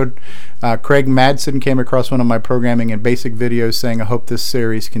episode. Craig Madsen came across one of my programming and basic videos saying, I hope this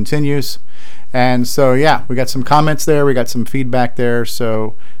series continues. And so, yeah, we got some comments there. We got some feedback there.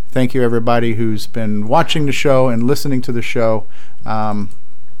 So thank you, everybody who's been watching the show and listening to the show. I'm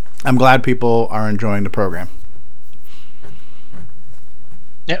glad people are enjoying the program.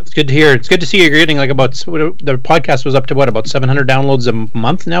 Yeah, it's good to hear. It's good to see you're getting like about, the podcast was up to about 700 downloads a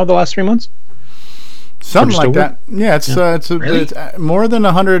month now the last 3 months? Something like that. Yeah, it's more than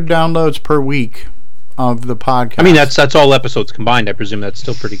 100 downloads per week of the podcast. I mean, that's all episodes combined. I presume that's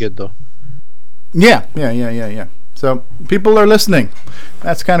still pretty good, though. Yeah. So people are listening.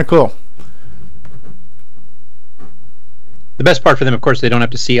 That's kind of cool. The best part for them, of course, they don't have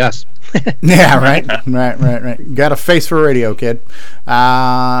to see us. Yeah, right. Got a face for radio, kid.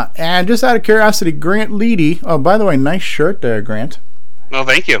 And just out of curiosity, Grant Leedy. Oh, by the way, nice shirt there, Grant. Well,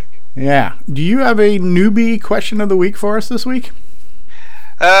 thank you. Yeah. Do you have a newbie question of the week for us this week?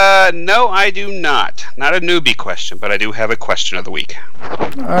 No, I do not. Not a newbie question, but I do have a question of the week.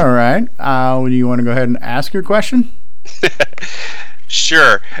 All right. Do you want to go ahead and ask your question?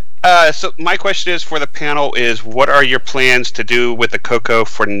 Sure. So my question is for the panel is, what are your plans to do with the Coco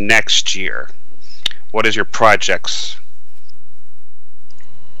for next year? What is your projects?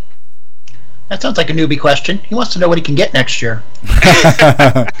 That sounds like a newbie question. He wants to know what he can get next year.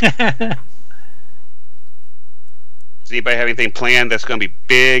 Does anybody have anything planned that's going to be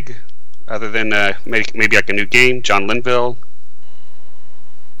big, other than maybe like a new game, John Linville?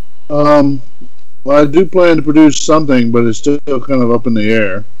 Well, I do plan to produce something, but it's still kind of up in the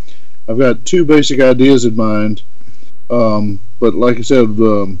air. I've got 2 basic ideas in mind, but like I said,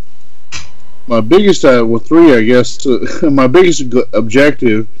 my biggest, 3, I guess. My biggest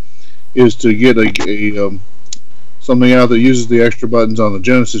objective is to get a something out that uses the extra buttons on the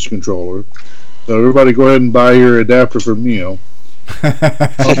Genesis controller. So everybody, go ahead and buy your adapter from Neo. But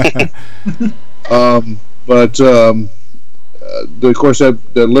of course, that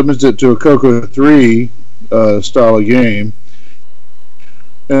limits it to a Coco 3 style of game,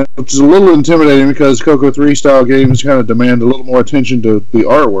 which is a little intimidating because Coco 3 style games kind of demand a little more attention to the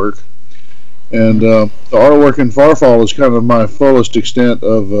artwork. And the artwork in Farfall is kind of my fullest extent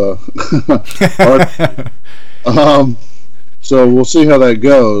of art. So we'll see how that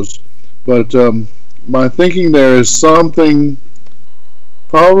goes. But my thinking there is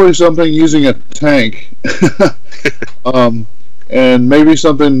probably something using a tank, and maybe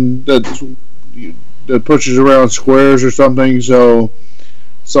something that pushes around squares or something. So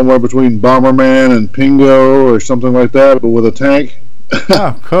somewhere between Bomberman and Pingo or something like that, but with a tank.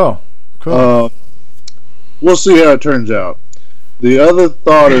 Oh, cool. We'll see how it turns out. The other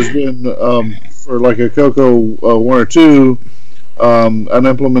thought has been for like a Coco 1 or 2, an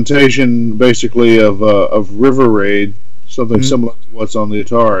implementation basically of River Raid, something similar to what's on the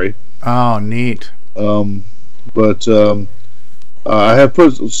Atari. Oh, neat. But I have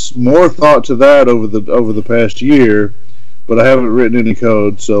put more thought to that over the past year, but I haven't written any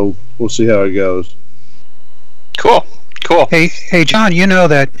code, so we'll see how it goes. Cool. Hey, John, you know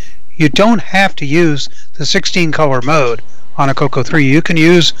that you don't have to use the 16-color mode on a Coco 3. You can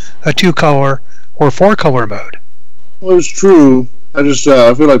use a 2-color or 4-color mode. Well, it's true. I just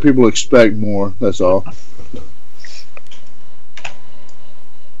I feel like people expect more. That's all.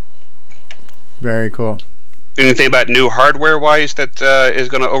 Very cool. Anything about new hardware-wise that is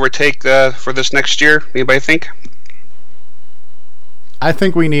going to overtake for this next year? Anybody think? I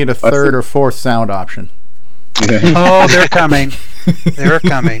think we need a third or fourth sound option. Yeah. Oh, they're coming. They're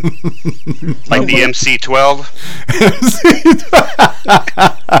coming. Like the MC-12?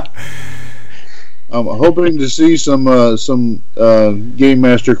 I'm hoping to see some Game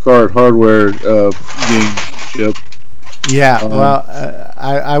Master Card hardware being shipped. Yeah, well,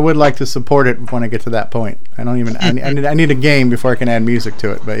 I would like to support it when I get to that point. I don't even. I need a game before I can add music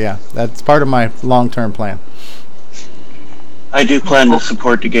to it. But yeah, that's part of my long-term plan. I do plan to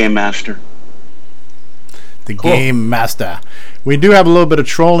support the Game Master. The Game Master. We do have a little bit of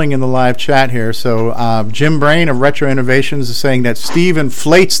trolling in the live chat here. So Jim Brain of Retro Innovations is saying that Steve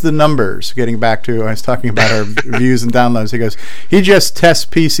inflates the numbers. Getting back to, I was talking about our views and downloads. He goes, he just tests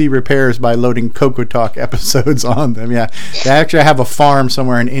PC repairs by loading Coco Talk episodes on them. Yeah, they actually have a farm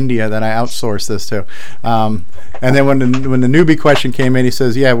somewhere in India that I outsource this to. And then when the newbie question came in, he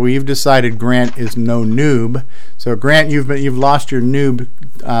says, "Yeah, we've decided Grant is no noob. So Grant, you've lost your noob."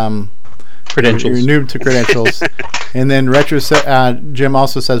 Credentials. You're noob to credentials. And then Jim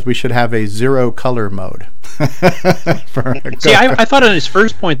also says we should have a 0-color mode. See, I thought on his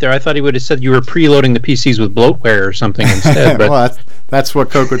first point there, I thought he would have said you were preloading the PCs with bloatware or something instead. But well, that's what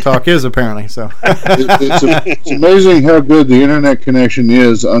Coco Talk is apparently. So it's amazing how good the internet connection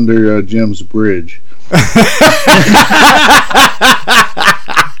is under Jim's bridge.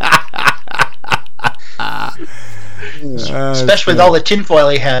 Especially with all the tinfoil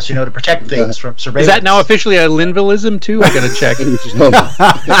he has, to protect things from surveillance. Is that now officially a Linvillism too? I gotta check. I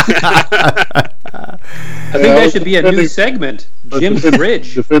think that should be a new segment. Jim's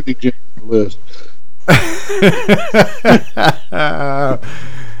Bridge. Defending Jim's list. I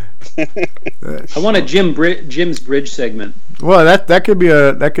want a Jim's Bridge segment. Well, that could be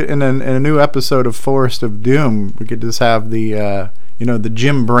in a new episode of Forest of Doom. We could just have the the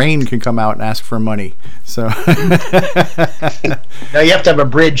Jim Brain can come out and ask for money. So now you have to have a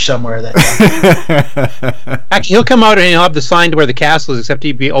bridge somewhere. Actually, he'll come out and he'll have the sign to where the castle is, except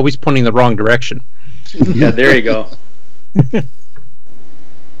he'd be always pointing the wrong direction. Yeah, there you go.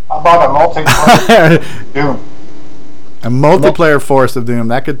 How about a multiplayer Doom? A multiplayer Forest of Doom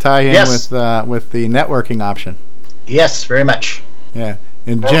that could tie in with the networking option. Yes, very much. Yeah.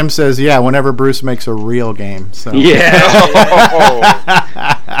 And Jim says, yeah, whenever Bruce makes a real game. So. Yeah.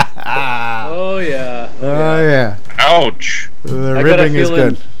 Oh, yeah. Oh, yeah. Ouch. The ribbing is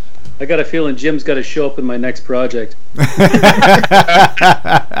good. I got a feeling Jim's got to show up in my next project.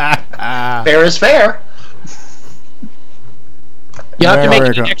 Fair is fair. You have to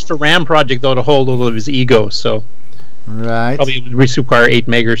make an extra RAM project, though, to hold all of his ego, so... Right. Probably require 8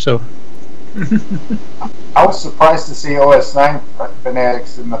 meg or so. I was surprised to see OS9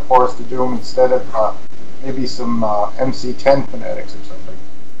 fanatics in the Forest of Doom instead of maybe some MC10 fanatics or something.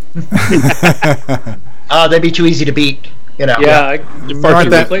 They'd be too easy to beat. Yeah,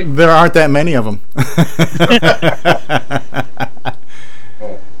 there aren't that many of them.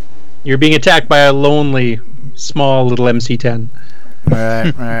 You're being attacked by a lonely, small little MC10.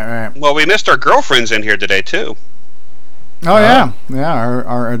 Right. Well, we missed our girlfriends in here today, too. Oh, yeah.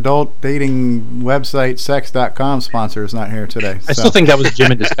 Our adult dating website, sex.com sponsor is not here today. I still think that was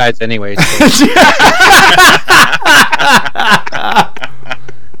Jim in disguise anyway. So.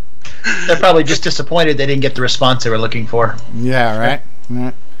 They're probably just disappointed they didn't get the response they were looking for. Yeah,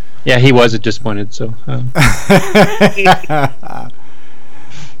 right? Yeah, he was disappointed, so... All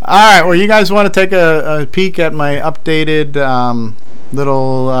right, well, you guys want to take a peek at my updated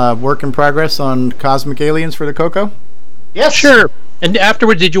little work in progress on Cosmic Aliens for the Coco? Yes. Sure. And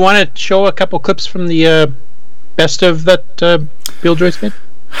afterwards, did you want to show a couple clips from the best of that Bill Joyce made?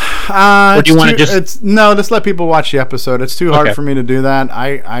 Or do you want to just... No, just let people watch the episode. It's too hard for me to do that.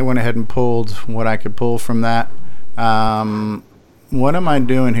 I went ahead and pulled what I could pull from that. What am I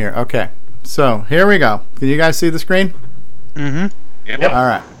doing here? Okay, so here we go. Can you guys see the screen? Mm-hmm. Yep. All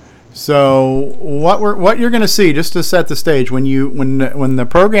right. So what you're going to see, just to set the stage, when the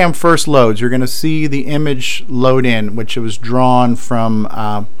program first loads, you're going to see the image load in, which was drawn from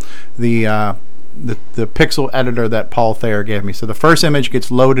the pixel editor that Paul Thayer gave me. So the first image gets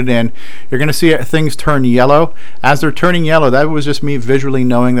loaded in. You're going to see things turn yellow. As they're turning yellow, that was just me visually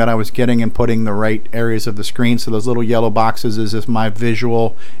knowing that I was getting and putting the right areas of the screen. So those little yellow boxes is just my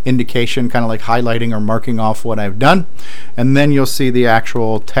visual indication, kind of like highlighting or marking off what I've done. And then you'll see the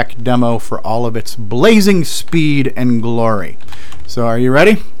actual tech demo for all of its blazing speed and glory. So are you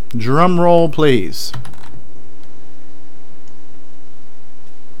ready? Drum roll, please.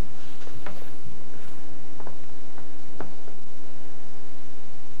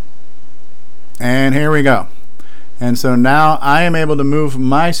 And here we go. And so now I am able to move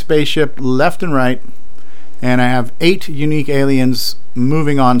my spaceship left and right, and I have 8 unique aliens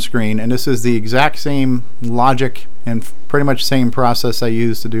moving on screen, and this is the exact same logic and pretty much same process I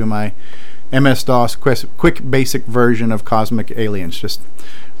use to do my MS-DOS quick basic version of Cosmic Aliens. Just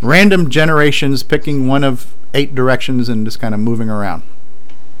random generations, picking one of 8 directions and just kind of moving around.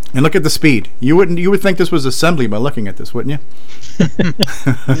 And look at the speed. You would think this was assembly by looking at this, wouldn't you?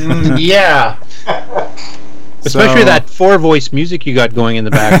 Yeah. Especially that 4-voice music you got going in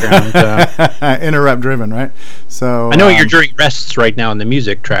the background. Interrupt driven, right? So I know you're during rests right now in the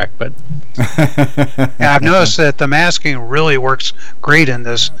music track, but yeah, I've noticed that the masking really works great in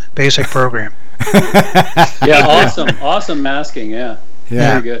this basic program. Yeah, awesome masking. Yeah,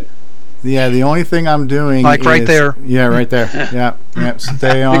 very good. Yeah, the only thing I'm doing like right is, there. Yeah, right there. Yeah,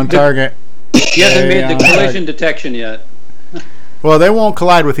 stay on target. You haven't made the collision detection yet. Well, they won't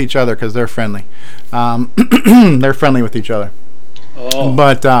collide with each other because they're friendly. They're friendly with each other. Oh.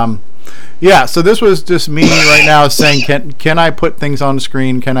 But yeah, so this was just me right now saying, can I put things on the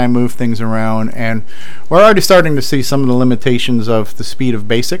screen? Can I move things around? And we're already starting to see some of the limitations of the speed of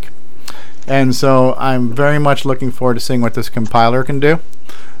BASIC. And so I'm very much looking forward to seeing what this compiler can do.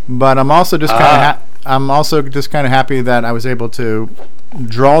 But I'm also just kind of happy that I was able to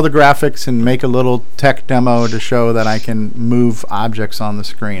draw the graphics and make a little tech demo to show that I can move objects on the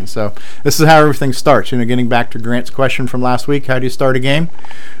screen. So this is how everything starts. Getting back to Grant's question from last week, how do you start a game?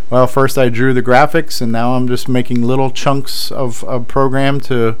 Well, first I drew the graphics, and now I'm just making little chunks of a program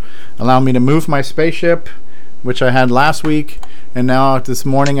to allow me to move my spaceship, which I had last week. And now this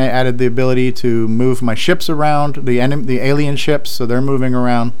morning I added the ability to move my ships around, the alien ships, so they're moving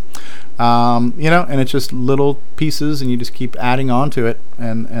around. And it's just little pieces, and you just keep adding on to it,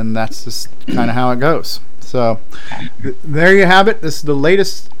 and that's just kind of how it goes. So there you have it. This is the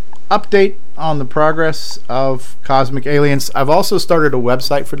latest update on the progress of Cosmic Aliens. I've also started a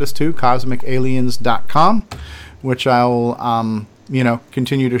website for this too, cosmicaliens.com, which I'll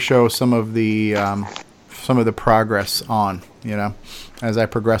continue to show some of the progress on, as I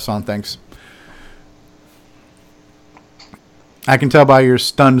progress on things. I can tell by your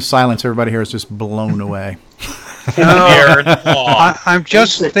stunned silence, everybody here is just blown away. I'm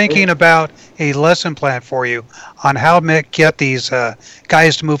just thinking about a lesson plan for you on how to get these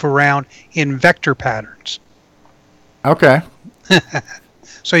guys to move around in vector patterns. Okay.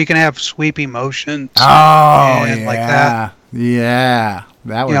 So you can have sweeping motions. Oh, and like that. Yeah.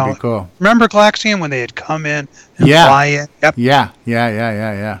 That would be cool. Remember Galaxian when they had come in and fly in? Yep.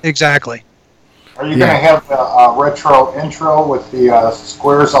 Yeah. Exactly. Are you going to have a retro intro with the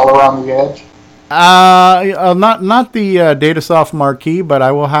squares all around the edge? Not the Datasoft marquee, but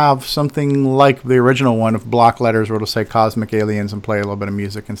I will have something like the original one of block letters where it'll say Cosmic Aliens and play a little bit of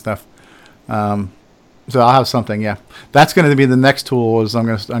music and stuff. So I'll have something. Yeah, that's going to be the next tool. Is I'm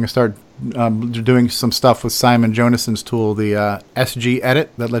going to start doing some stuff with Simon Jonassen's tool, the SG Edit,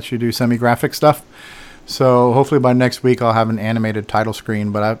 that lets you do semi-graphic stuff. So hopefully by next week I'll have an animated title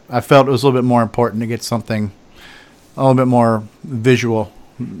screen. But I felt it was a little bit more important to get something a little bit more visual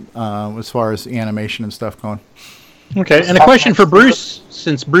as far as the animation and stuff going. Okay, and a question for Bruce,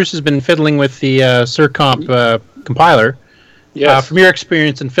 since Bruce has been fiddling with the SIRComp compiler. Yes. From your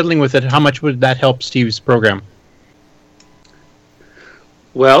experience in fiddling with it, how much would that help Steve's program?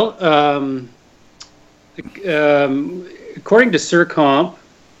 Well, according to SIRComp,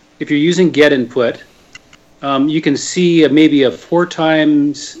 if you're using get input, you can see maybe a 4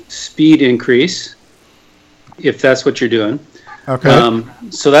 times speed increase if that's what you're doing. Okay.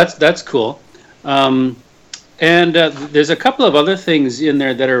 So that's cool. And there's a couple of other things in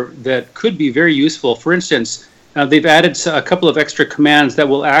there that could be very useful. For instance, they've added a couple of extra commands that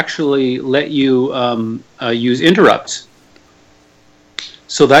will actually let you use interrupts.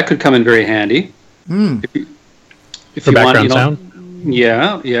 So that could come in very handy. For If you background want, sound?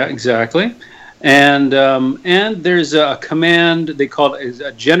 Yeah, exactly. And there's a command, they call it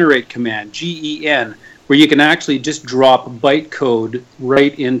a generate command, GEN, where you can actually just drop bytecode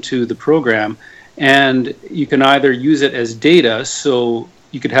right into the program, and you can either use it as data, so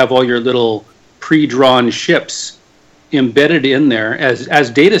you could have all your little pre-drawn ships embedded in there as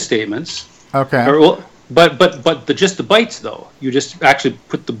data statements. Okay. But just the bytes though. You just actually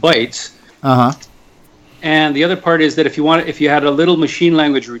put the bytes. Uh-huh. And the other part is that if you had a little machine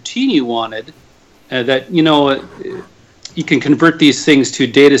language routine you wanted, that you can convert these things to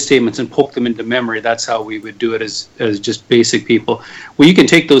data statements and poke them into memory. That's how we would do it as just basic people. Well, you can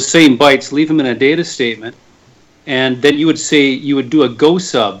take those same bytes, leave them in a data statement, and then you would do a go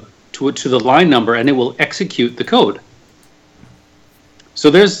sub to the line number, and it will execute the code. So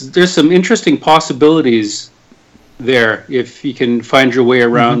there's some interesting possibilities there if you can find your way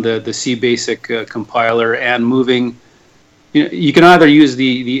around the CBasic compiler and moving. You can either use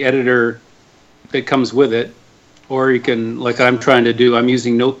the editor that comes with it, or you can, like I'm trying to do, I'm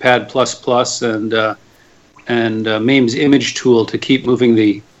using Notepad++ and MAME's image tool to keep moving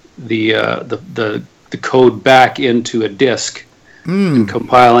the code back into a disk and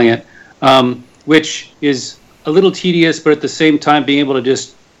compiling it, which is a little tedious, but at the same time being able to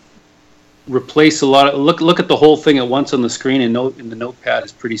just replace a lot of look at the whole thing at once on the screen and in the Notepad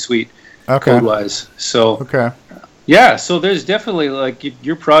is pretty sweet code wise. So yeah, so there's definitely like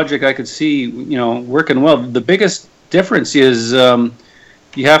your project I could see working well. The biggest difference is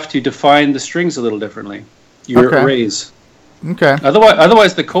you have to define the strings a little differently, your arrays. Okay.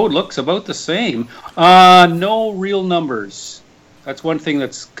 Otherwise the code looks about the same. No real numbers. That's one thing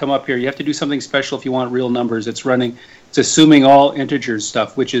that's come up here. You have to do something special if you want real numbers. It's assuming all integers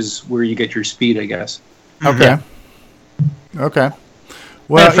stuff, which is where you get your speed, I guess. Okay. Okay.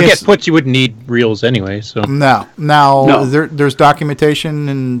 Well, forget puts, you wouldn't need reals anyway. So no. There's documentation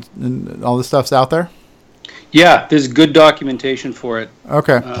and all this stuff's out there. Yeah, there's good documentation for it.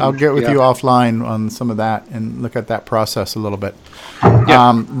 Okay, I'll get with you offline on some of that and look at that process a little bit.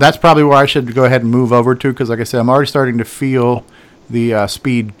 That's probably where I should go ahead and move over to, because like I said, I'm already starting to feel the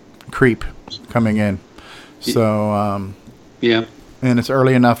speed creep coming in. So and it's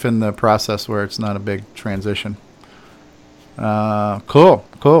early enough in the process where it's not a big transition.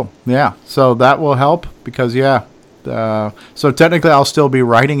 Cool. Yeah, so that will help because so technically I'll still be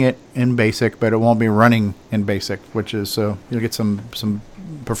writing it in BASIC, but it won't be running in BASIC, which is so you'll get some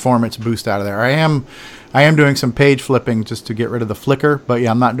performance boost out of there. I am doing some page flipping just to get rid of the flicker, but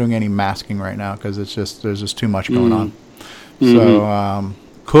I'm not doing any masking right now because there's just too much going on. So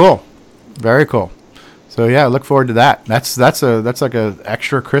cool, very cool. So yeah, I look forward to that. That's like a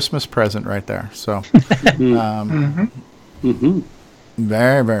extra Christmas present right there. So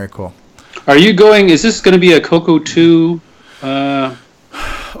very, very cool. Are you going? Is this going to be a Cocoa 2?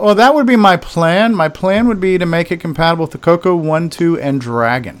 Well, that would be my plan. My plan would be to make it compatible with the Cocoa 1, 2, and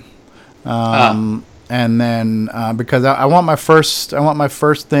Dragon. And then because I want my first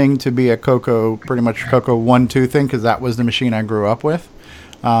thing to be a Cocoa, pretty much Cocoa 1, 2 thing, because that was the machine I grew up with.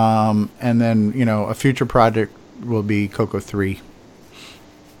 And then a future project will be Cocoa 3.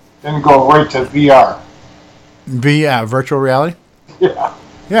 Then go right to VR. Virtual reality. Yeah.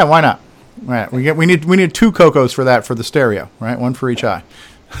 Yeah, why not? Right, we need 2 Cocos for that for the stereo, right? One for each eye.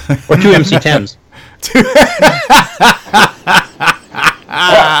 Or 2 MC10s.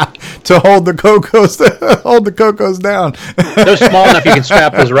 To hold the Cocos down. They're small enough you can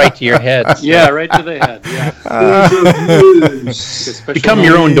strap those right to your head. So. Yeah, right to the head. Yeah. Become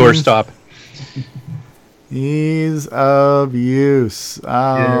your own doorstop. Ease of use.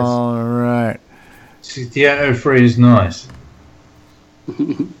 All right. Theater 3 is nice.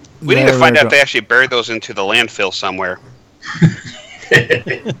 We need to find out if they actually bury those into the landfill somewhere.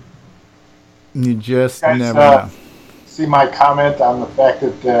 You just never know. See my comment on the fact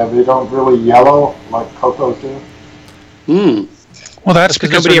that they don't really yellow like Cocos do? Well, that's because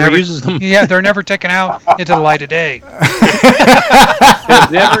nobody ever uses them. Yeah, they're never taken out into the light of day.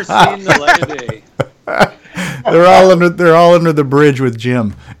 They've never seen the light of day. They're all under the bridge with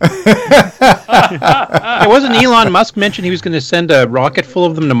Jim. Wasn't Elon Musk mentioned he was going to send a rocket full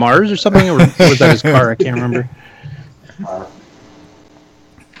of them to Mars or something, or was that his car? I can't remember.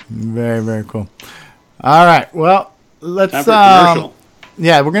 Very, very cool. All right, well, let's. Time for a commercial.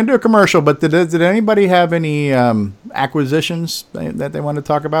 Yeah, we're going to do a commercial. But did anybody have any acquisitions that they want to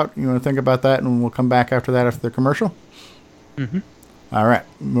talk about? You want to think about that, and we'll come back after that after the commercial. Mm-hmm. All right,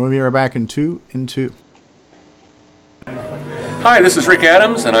 we'll be right back in 2. Hi, this is Rick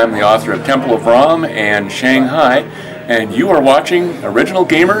Adams, and I'm the author of Temple of Ram and Shanghai, and you are watching Original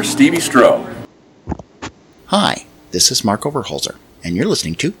Gamer Stevie Stroh. Hi, this is Mark Overholzer. and you're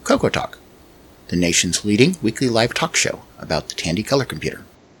listening to Coco Talk, the nation's leading weekly live talk show about the Tandy color computer.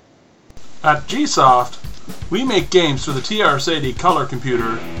 At GSoft, we make games for the TRS-80 color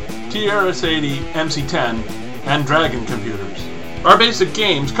computer, TRS-80 MC10, and Dragon computers. Our basic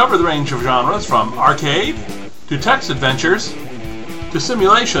games cover the range of genres from arcade, to text adventures, to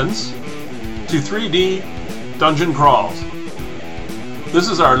simulations, to 3D dungeon crawls. This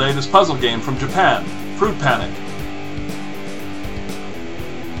is our latest puzzle game from Japan, Fruit Panic.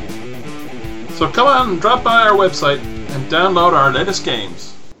 So come on and drop by our website and download our latest games.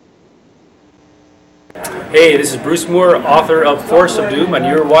 Hey, this is Bruce Moore, author of Force of Doom, and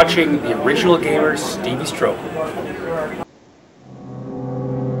you're watching The Original Gamer, Stevie Stroke.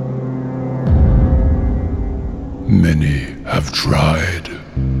 Many have tried.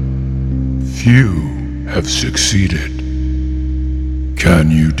 Few have succeeded.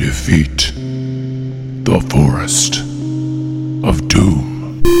 Can you defeat the Forest of Doom?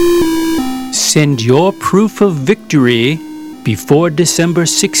 Send your proof of victory before December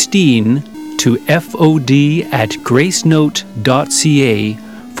 16 to fod@gracenote.ca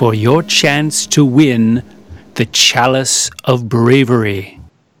for your chance to win the Chalice of Bravery.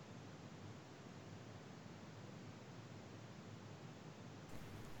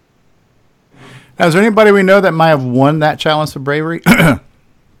 Now, is there anybody we know that might have won that Chalice of Bravery?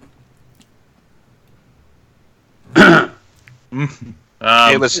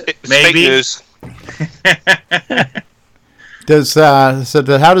 It was fake news.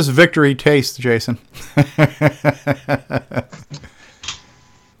 How does victory taste, Jason?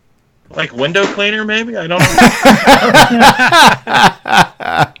 Like window cleaner, maybe? I don't know.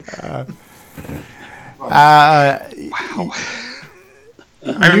 Wow.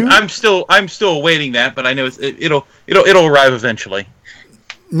 I'm still awaiting that, but I know it'll arrive eventually.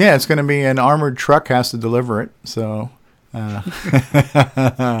 Yeah, it's going to be an armored truck has to deliver it. So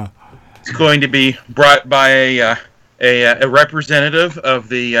it's going to be brought by a representative of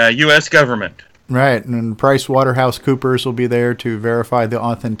the U.S. government. Right, and PricewaterhouseCoopers will be there to verify the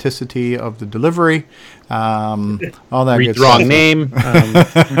authenticity of the delivery. All that Read good the wrong stuff.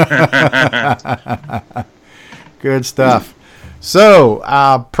 name. Good stuff. So,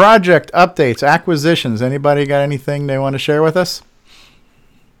 project updates, acquisitions. Anybody got anything they want to share with us?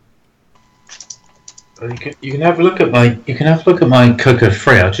 You can have a look at my Coco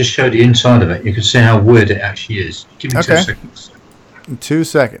 3. I'll just show the inside of it. You can see how weird it actually is. Give me 2 Okay. seconds. 2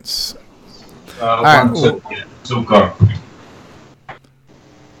 seconds. It's all gone.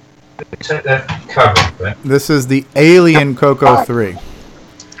 Take that cover off there. This is the Alien Coco 3.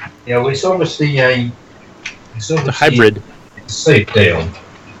 Yeah, well, it's obviously a hybrid. It's a safe deal.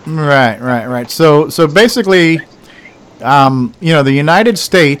 Right. So basically, the United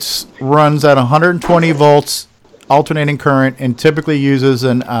States runs at 120 volts alternating current and typically uses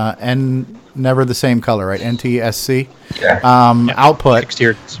an never the same color, right? NTSC output. 60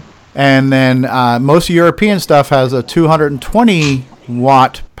 hertz. And then most European stuff has a 220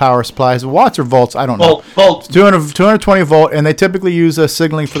 watt power supply. Is it watts or volts? I don't know. Volt. 220 volt, and they typically use a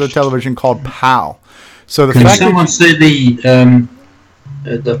signaling for the television called PAL. So the Can fact someone see the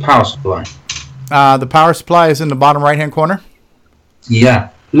power supply? the power supply is in the bottom right hand corner. Yeah.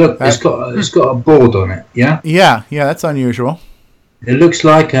 Look, it's got a board on it. Yeah. Yeah, that's unusual. It looks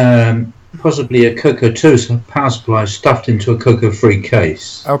like possibly a Coco 2 power supply stuffed into a Coco 3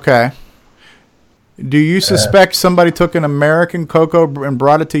 case. Okay. Do you suspect somebody took an American Coco and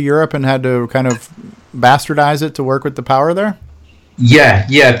brought it to Europe and had to kind of bastardize it to work with the power there?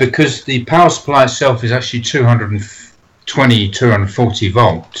 Yeah, because the power supply itself is actually 240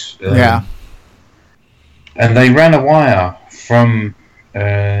 volts. Yeah. And they ran a wire from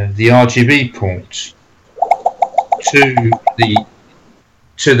the RGB port to the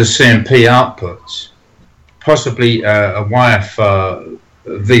CMP output, possibly a wire for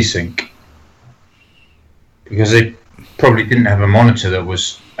VSync, because they probably didn't have a monitor that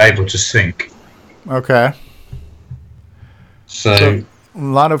was able to sync. Okay. So a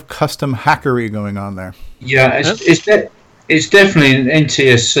lot of custom hackery going on there. yeah, it's definitely an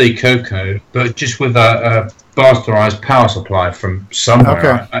NTSC Coco, but just with a bastardized power supply from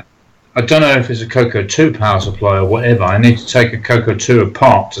somewhere. Okay. I don't know if it's a Coco 2 power supply or whatever. I need to take a Coco 2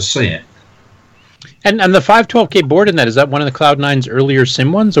 apart to see it. And the 512K board in that, is that one of the Cloud9's earlier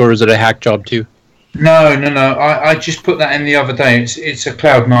sim ones, or is it a hack job too? No. I just put that in the other day. It's a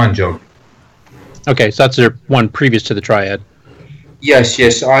Cloud9 job. Okay, so that's their one previous to the Triad. Yes.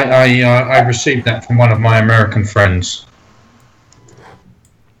 I received that from one of my American friends.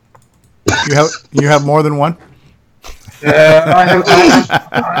 You have more than one? I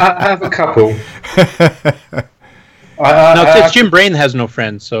have a couple. It's Jim Brain that has no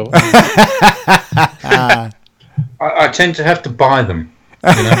friends, so I tend to have to buy them.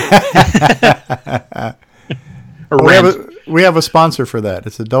 You know? We have a sponsor for that.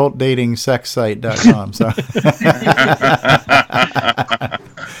 It's adultdatingsexsite.com. So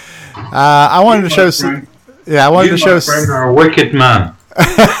I wanted to show some. Yeah, I wanted to show. Friend, are a wicked man.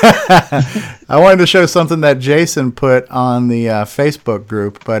 I wanted to show something that Jason put on the Facebook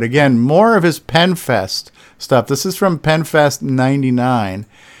group, but again, more of his PenFest stuff. This is from PenFest '99,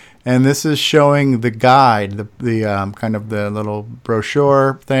 and this is showing the guide, the kind of the little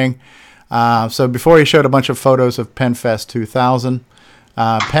brochure thing. So before he showed a bunch of photos of PenFest 2000,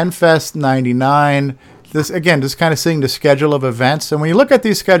 PenFest '99. This again, just kind of seeing the schedule of events. And when you look at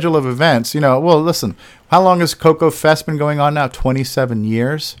these schedule of events, well, listen, how long has Cocoa Fest been going on now? 27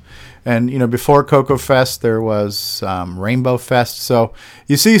 years. And, before Cocoa Fest, there was Rainbow Fest. So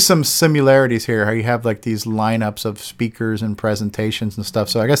you see some similarities here, how you have like these lineups of speakers and presentations and stuff.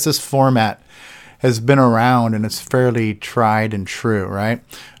 So I guess this format has been around and it's fairly tried and true, right?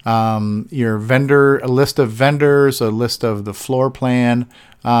 Your vendor, a list of vendors, a list of the floor plan.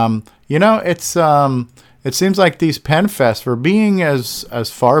 It seems like these PenFest, for being as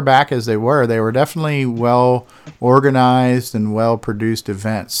far back as they were definitely well organized and well produced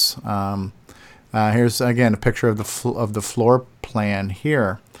events. Here's again a picture of the floor plan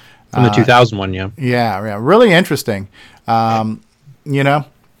here from the 2001. Yeah, really interesting. So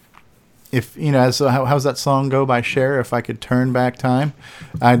how's that song go by Cher? If I could turn back time,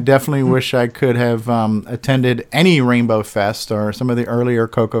 I definitely wish I could have attended any Rainbow Fest or some of the earlier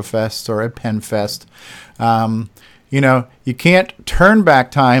Cocoa Fests or a PenFest. You can't turn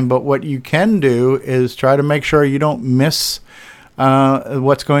back time, but what you can do is try to make sure you don't miss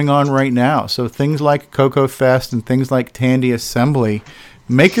what's going on right now. So things like Cocoa Fest and things like Tandy Assembly,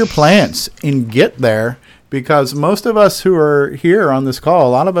 make your plans and get there. Because most of us who are here on this call,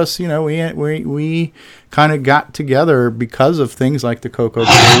 a lot of us, we kind of got together because of things like the Cocoa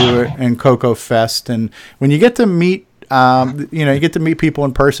Brew and Cocoa Fest. And when you get to meet, you get to meet people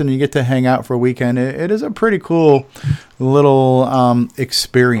in person, and you get to hang out for a weekend. It is a pretty cool little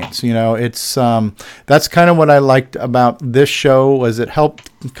experience. It's that's kind of what I liked about this show, was it helped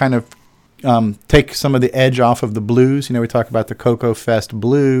kind of take some of the edge off of the blues. We talk about the Cocoa Fest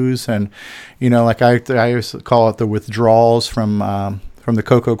blues, and like I used to call it the withdrawals from the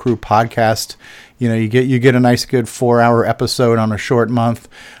Cocoa Crew podcast. You get a nice good 4-hour episode on a short month.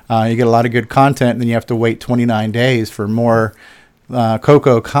 You get a lot of good content, and then you have to wait 29 days for more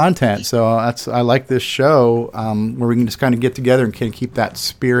Cocoa content. So I like this show where we can just kind of get together and can keep that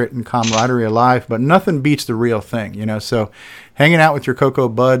spirit and camaraderie alive. But nothing beats the real thing, So hanging out with your Cocoa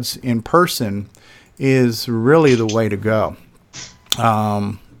buds in person is really the way to go.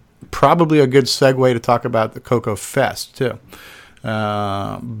 Probably a good segue to talk about the Cocoa Fest too.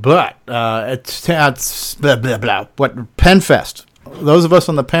 But it's blah, blah, blah. What PenFest? Those of us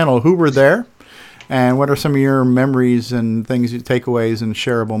on the panel who were there, and what are some of your memories and things, takeaways, and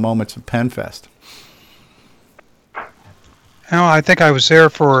shareable moments of PenFest? Well, I think I was there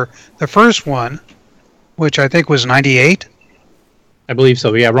for the first one, which I think was '98. I believe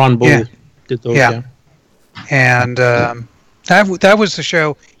so. Yeah, Ron Bull did those. Yeah. And that was the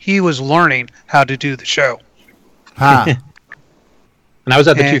show. He was learning how to do the show. Huh. And I was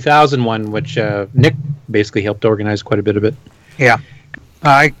at the 2001, which Nick basically helped organize quite a bit of it. Yeah.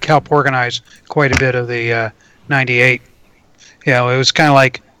 I helped organize quite a bit of the 98. It was kind of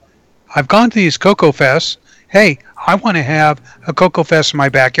like, I've gone to these Cocoa Fests. Hey, I want to have a Cocoa Fest in my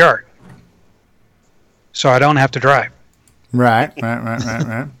backyard, so I don't have to drive. Right.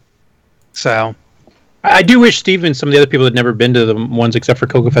 So, I do wish Steve and some of the other people that had never been to the ones except for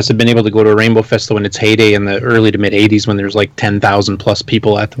Cocoa Fest had been able to go to a Rainbow Festival in its heyday in the early to mid 80s when there was like 10,000 plus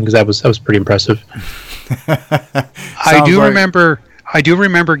people at them, because that was pretty impressive. I do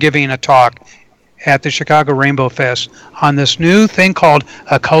remember giving a talk at the Chicago Rainbow Fest on this new thing called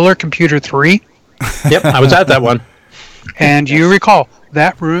a Color Computer 3. Yep, I was at that one. And you recall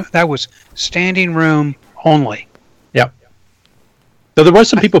that room, that was standing room only. Yep. So there was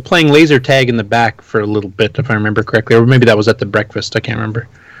some people playing laser tag in the back for a little bit, if I remember correctly, or maybe that was at the breakfast. I can't remember.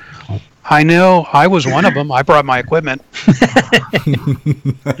 I know I was one of them. I brought my equipment. I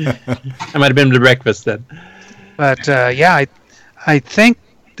might have been to breakfast then. But I think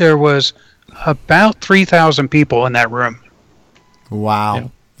there was about 3,000 people in that room. Wow. Yeah.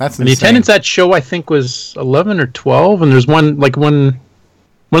 That's insane. The attendance at that show, I think, was 11 or 12, and there's one of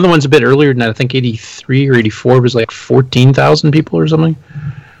the ones a bit earlier than that. I think 83 or 84 was like 14,000 people or something.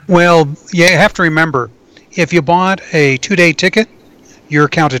 Well, you have to remember, if you bought a 2-day ticket, you're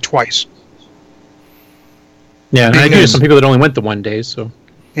counted twice. Yeah, and I knew some people that only went the one day, so.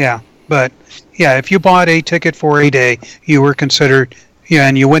 Yeah, but yeah, if you bought a ticket for a day, you were considered,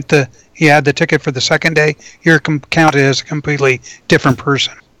 and you had the ticket for the second day, you're counted as a completely different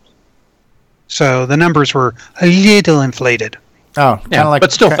person. So the numbers were a little inflated. Oh, kind of like,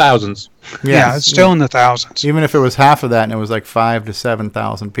 but still thousands. Yeah, it's still in the thousands. Even if it was half of that and it was like 5,000 to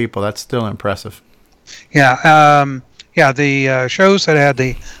 7,000 people, that's still impressive. Yeah, the shows that had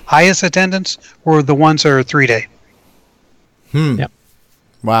the highest attendance were the ones that are 3-day. Yep.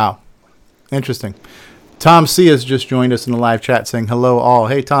 Wow. Interesting. Tom C. has just joined us in the live chat saying hello all.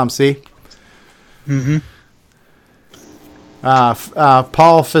 Hey, Tom C. Mm-hmm.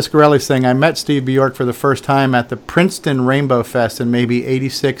 Paul Fiscarelli saying, I met Steve Bjork for the first time at the Princeton Rainbow Fest in maybe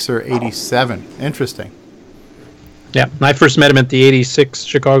 86 or 87. Interesting. Yeah, I first met him at the 86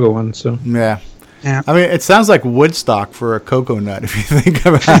 Chicago one, so. Yeah. Yeah. I mean, it sounds like Woodstock for a cocoa nut, if you think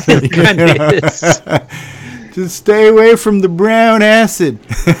about it. It kind of is. Just stay away from the brown acid.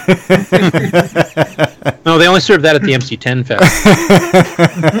 No, they only serve that at the MC10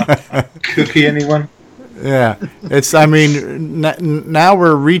 Fest. Cookie, anyone? Yeah, I mean, now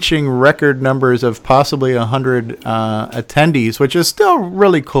we're reaching record numbers of possibly 100 attendees, which is still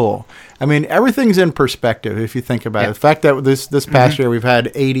really cool. I mean, everything's in perspective if you think about it. The fact that this past year we've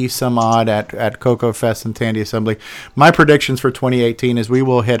had 80 some odd at Cocoa Fest and Tandy Assembly. My predictions for 2018 is we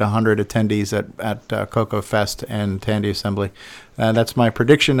will hit 100 attendees at Cocoa Fest and Tandy Assembly. That's my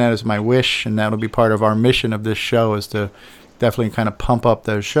prediction. That is my wish, and that'll be part of our mission of this show is to definitely kind of pump up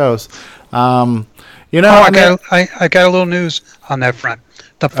those shows. I got a little news on that front.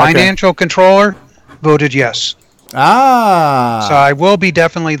 The financial controller voted yes. So I will be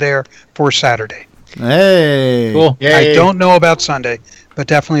definitely there for Saturday. Hey. Cool. I don't know about Sunday, but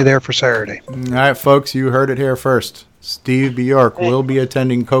definitely there for Saturday. All right, folks, you heard it here first. Steve Bjork will be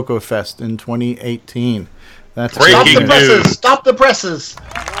attending Cocoa Fest in 2018. That's breaking news. Stop the presses.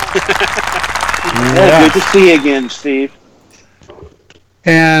 Good to see you again, Steve.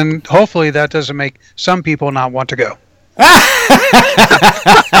 And hopefully that doesn't make some people not want to go.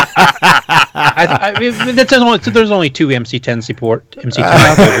 I mean, there's only two MC10 support. MC10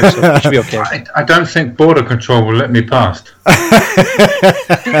 out there, so it should be okay. I don't think border control will let me past.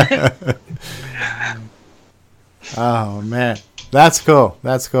 Oh man, that's cool.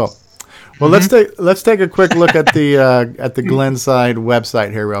 That's cool. Well, let's take a quick look at the Glenside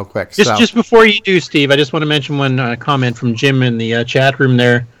website here, real quick. Just before you do, Steve, I just want to mention one comment from Jim in the chat room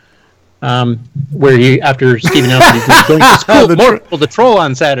there, where he after Steve announced he's going to school the troll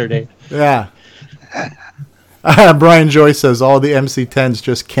on Saturday. Yeah. Brian Joyce says all the MC10s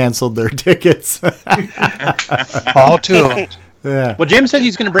just canceled their tickets. All two of them. Yeah. Well, Jim said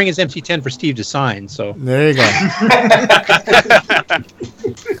he's going to bring his MC10 for Steve to sign. So there you go.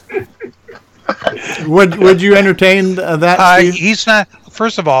 Would you entertain that? Steve? He's not.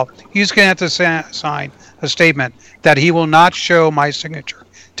 First of all, he's going to have to sign a statement that he will not show my signature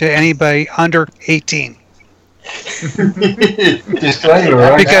to anybody under 18. Disclaimer,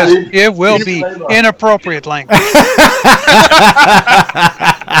 right? Because it will be inappropriate language.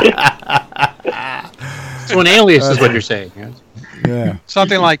 So an alias is what you're saying. Yeah.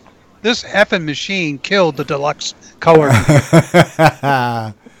 Something like, this effing machine killed the deluxe color.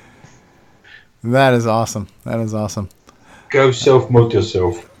 That is awesome. That is awesome. Go self-mold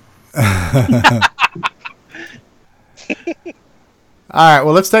yourself. All right,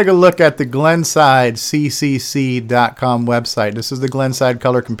 well, let's take a look at the GlensideCCC.com website. This is the Glenside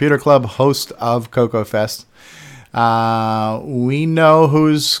Color Computer Club, host of Cocoa Fest. We know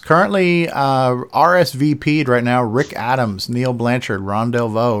who's currently RSVP'd right now: Rick Adams, Neil Blanchard, Ron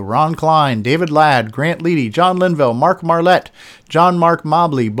Delvaux, Ron Klein, David Ladd, Grant Leedy, John Linville, Mark Marlette, John Mark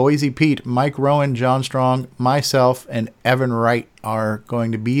Mobley, Boise Pete, Mike Rowan, John Strong, myself, and Evan Wright are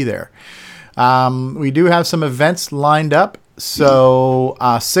going to be there. We do have some events lined up. So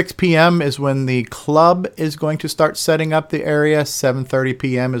 6 p.m. is when the club is going to start setting up the area. 7:30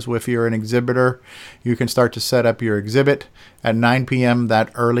 p.m. is if you're an exhibitor. You can start to set up your exhibit. At 9 p.m.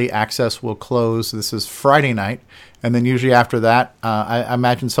 that early access will close. This is Friday night. And then usually after that, I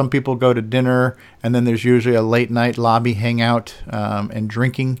imagine some people go to dinner, and then there's usually a late night lobby hangout and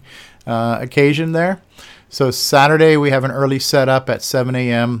drinking occasion there. So Saturday we have an early setup at 7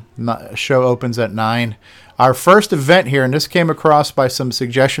 a.m. Show opens at 9. Our first event here, and this came across by some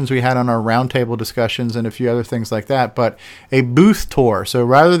suggestions we had on our roundtable discussions and a few other things like that, but a booth tour. So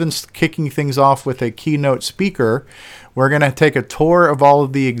rather than kicking things off with a keynote speaker, we're going to take a tour of all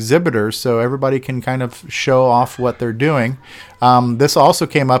of the exhibitors so everybody can kind of show off what they're doing. This also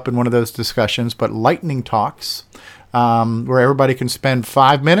came up in one of those discussions, but lightning talks. where everybody can spend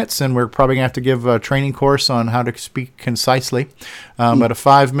 5 minutes, and we're probably going to have to give a training course on how to speak concisely. But a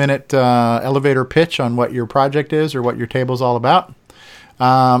 5-minute elevator pitch on what your project is or what your table's all about.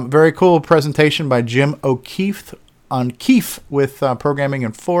 Very cool presentation by Jim O'Keefe on Keefe with Programming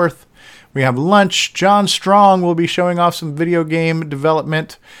in Fourth. We have lunch. John Strong will be showing off some video game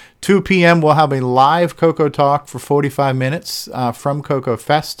development. 2 p.m. we'll have a live Coco Talk for 45 minutes from Coco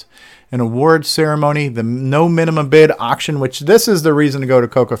Fest. An award ceremony, the no minimum bid auction, which this is the reason to go to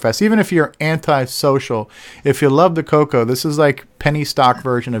Coco Fest. Even if you're anti-social, if you love the Coco, this is like penny stock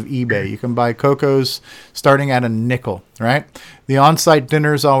version of eBay. You can buy Cocos starting at a nickel, right? The on-site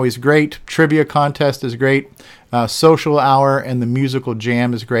dinner is always great. Trivia contest is great. Social hour and the musical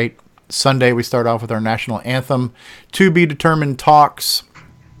jam is great. Sunday, we start off with our national anthem. To be determined talks.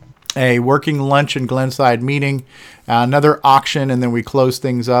 A working lunch and Glenside meeting, another auction, and then we close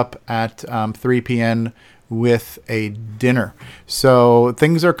things up at 3 p.m. with a dinner. So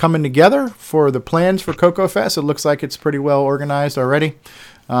things are coming together for the plans for Coco Fest. It looks like it's pretty well organized already.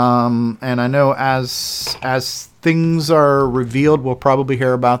 And I know as things are revealed, we'll probably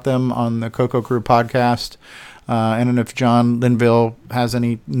hear about them on the Coco Crew podcast. And if John Linville has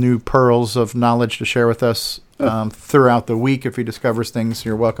any new pearls of knowledge to share with us throughout the week, if he discovers things,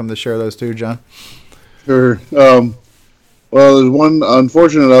 you're welcome to share those too, John. Sure. Well, there's one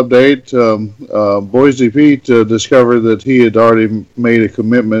unfortunate update. Boise Pete discovered that he had already made a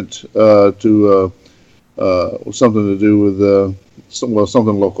commitment to something to do with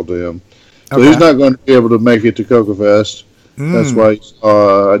something local to him. So he's not going to be able to make it to Coco Fest. That's why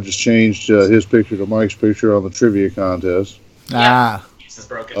I just changed his picture to Mike's picture on the trivia contest.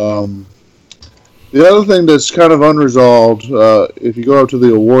 The other thing that's kind of unresolved, if you go up to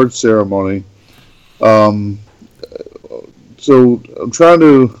the award ceremony, so I'm trying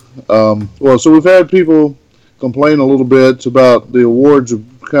to, so we've had people complain a little bit about the awards are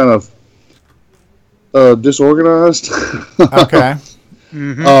kind of disorganized. Okay.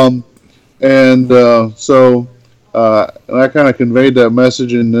 So I kind of conveyed that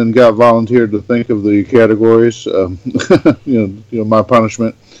message and then got volunteered to think of the categories, my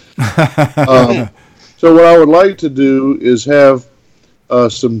punishment. So what I would like to do is have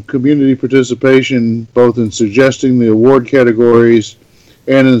some community participation, both in suggesting the award categories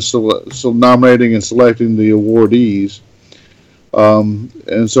and in nominating and selecting the awardees.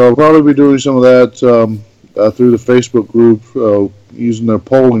 And so I'll probably be doing some of that through the Facebook group using their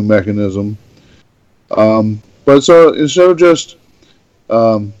polling mechanism. But so instead of just,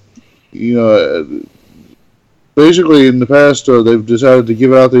 basically in the past they've decided to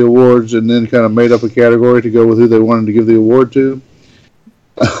give out the awards and then kind of made up a category to go with who they wanted to give the award to.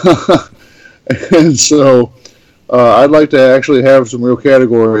 And so I'd like to actually have some real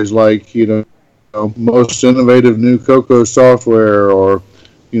categories like, most innovative new Coco software or,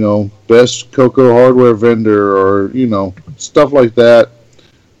 best Coco hardware vendor or, stuff like that.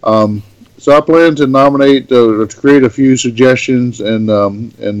 So I plan to nominate, to create a few suggestions and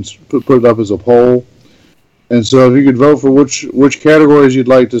put it up as a poll. And so if you could vote for which categories you'd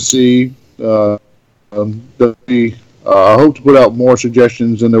like to see, I hope to put out more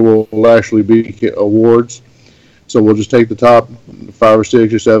suggestions than there will actually be awards. So we'll just take the top 5 or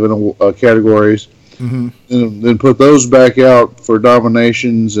 6 or 7 categories and then put those back out for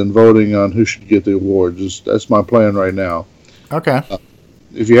nominations and voting on who should get the awards. That's my plan right now. Okay.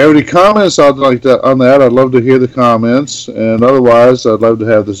 If you have any comments on that, I'd love to hear the comments. And otherwise, I'd love to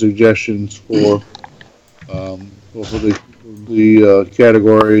have the suggestions for the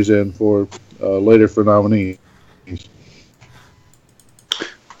categories and for later for nominees.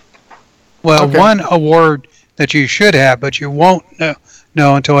 Well, one award that you should have, but you won't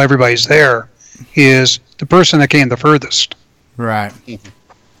know until everybody's there, is the person that came the furthest. Right.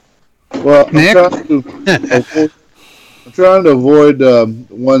 Well, Nick? I'm trying to avoid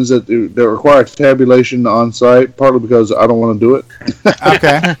ones that require tabulation on site, partly because I don't want to do it.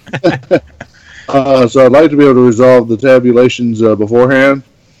 Okay. So I'd like to be able to resolve the tabulations beforehand.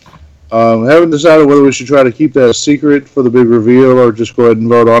 Haven't decided whether we should try to keep that a secret for the big reveal or just go ahead and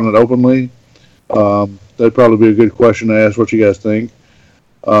vote on it openly. That'd probably be a good question to ask what you guys think.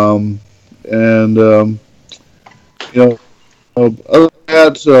 Other than that,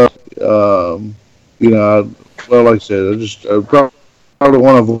 well, like I said, I probably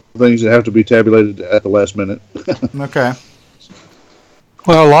one of the things that have to be tabulated at the last minute. Okay.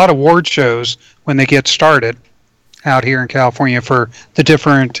 Well, a lot of award shows, when they get started out here in California for the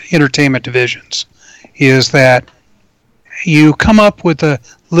different entertainment divisions, is that you come up with a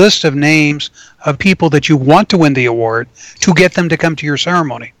list of names of people that you want to win the award to get them to come to your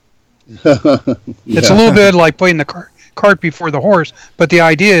ceremony. It's a little bit like putting the cart before the horse, but the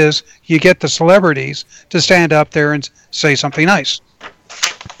idea is you get the celebrities to stand up there and say something nice.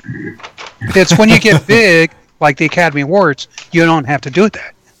 It's when you get big, like the Academy Awards, you don't have to do it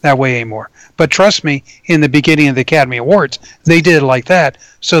that way anymore. But trust me, in the beginning of the Academy Awards, they did it like that,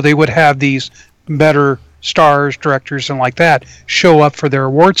 so they would have these better stars, directors, and like that show up for their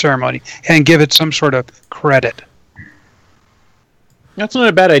award ceremony and give it some sort of credit. That's not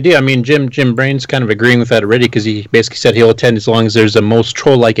a bad idea. I mean, Jim Brain's kind of agreeing with that already because he basically said he'll attend as long as there's a most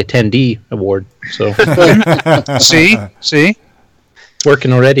troll-like attendee award. So, see,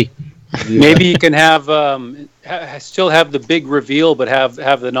 working already. Maybe you can have still have the big reveal, but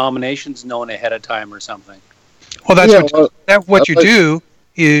have the nominations known ahead of time or something. Well, that's what you do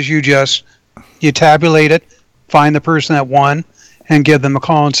is you tabulate it, find the person that won, and give them a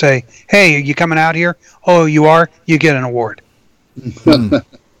call and say, "Hey, are you coming out here? Oh, you are. You get an award."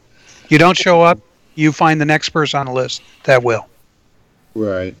 You don't show up, you find the next person on the list that will.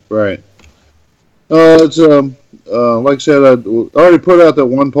 Right. It's like I said, I already put out that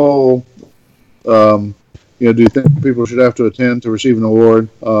one poll. Do you think people should have to attend to receive an award?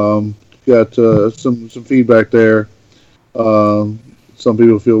 Got some feedback there. Some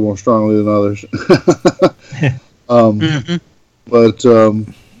people feel more strongly than others. But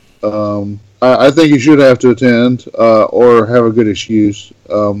I think you should have to attend or have a good excuse.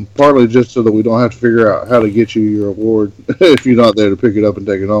 Partly just so that we don't have to figure out how to get you your award if you're not there to pick it up and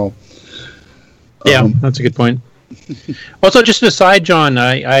take it home. Yeah, that's a good point. Also, just an aside, John,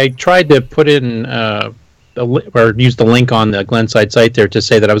 I tried to put in or use the link on the Glenside site there to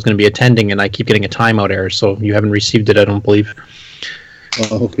say that I was going to be attending, and I keep getting a timeout error, so you haven't received it, I don't believe.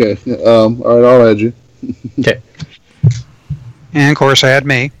 Okay. All right, I'll add you. Okay. And, of course, add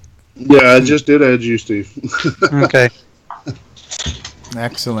me. Yeah, I just did add you, Steve. Okay.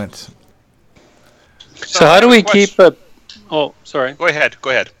 Excellent. So how do we keep a... Oh, sorry. Go ahead.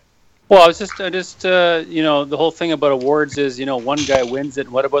 Well, I was just the whole thing about awards is, one guy wins it.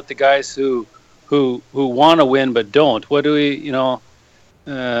 What about the guys who want to win but don't? What do we, what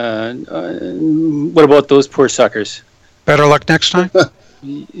about those poor suckers? Better luck next time?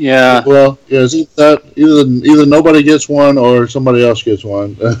 Yeah. Well, either nobody gets one or somebody else gets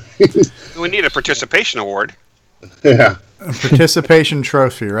one. We need a participation award. Yeah. A participation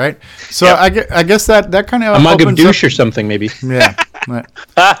trophy, right? So yep. I guess that kind of a mug of douche or something, maybe. Yeah.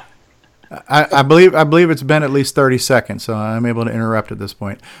 I believe it's been at least 30 seconds, so I'm able to interrupt at this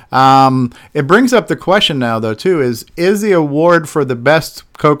point. It brings up the question now, though, too, is the award for the best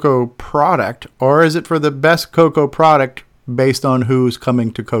cocoa product, or is it for the best cocoa product based on who's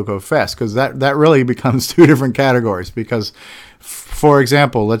coming to Cocoa Fest? Because that really becomes two different categories. Because, for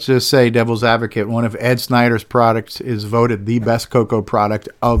example, let's just say, devil's advocate, one of Ed Snyder's products is voted the best cocoa product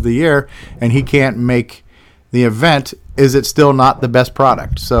of the year, and he can't make the event. Is it still not the best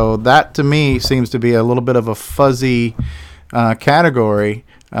product? So that, to me, seems to be a little bit of a fuzzy category.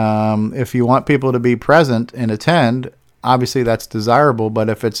 If you want people to be present and attend, obviously that's desirable. But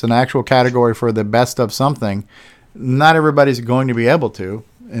if it's an actual category for the best of something, not everybody's going to be able to.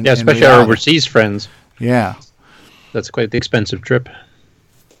 Especially our overseas friends. Yeah. That's quite the expensive trip.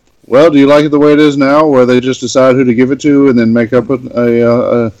 Well, do you like it the way it is now, where they just decide who to give it to and then make up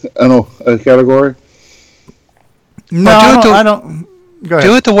a category? No, I don't. Go ahead.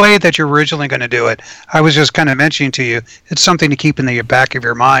 Do it the way that you're originally going to do it. I was just kind of mentioning to you, it's something to keep in the back of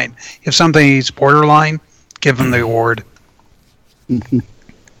your mind. If somebody's borderline, give them the award.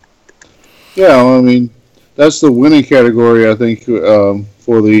 Yeah, I mean, that's the winning category, I think,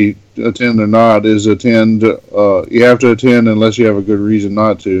 for the attend or not, is attend. You have to attend unless you have a good reason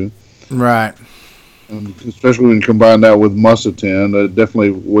not to. Right. And especially when you combine that with must attend, it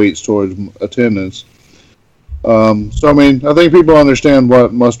definitely weights towards attendance. So, I mean, I think people understand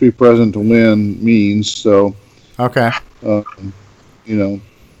what must be present to win means. So, okay.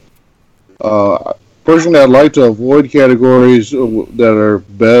 Personally, I'd like to avoid categories that are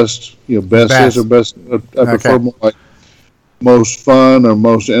best. Best. Or best. I prefer more like most fun or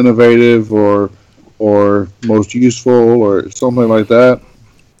most innovative or most useful or something like that.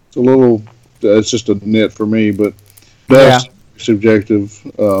 It's a little. It's just a nit for me, but best subjective.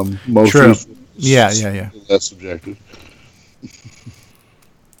 Most True. useful. Yeah. That's subjective.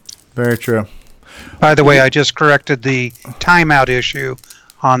 Very true. By the way, I just corrected the timeout issue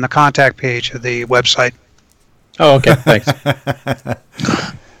on the contact page of the website. Oh, okay. Thanks.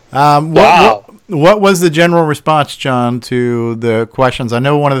 Wow. What was the general response, John, to the questions? I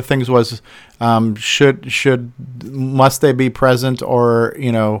know one of the things was must they be present, or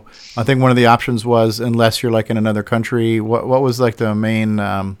I think one of the options was unless you're like in another country. What was like the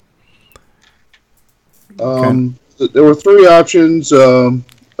main There were three options.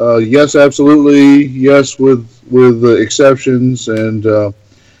 Yes, absolutely. Yes, with exceptions, and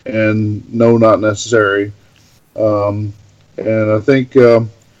no, not necessary. And I think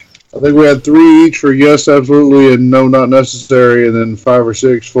we had three each for yes, absolutely, and no, not necessary, and then 5 or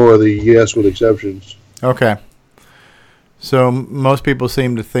 6 for the yes with exceptions. Okay. So most people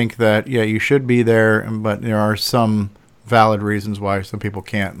seem to think that, yeah, you should be there, but there are some valid reasons why some people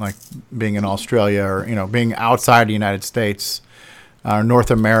can't, like being in Australia or, being outside the United States, or North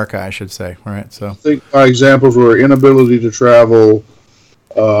America, I should say, right? So I think my examples were inability to travel,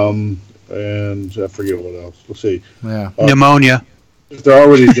 and I forget what else. Let's see. Yeah. Pneumonia. If they're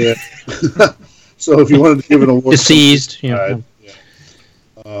already dead. So if you wanted to give an award. Deceased.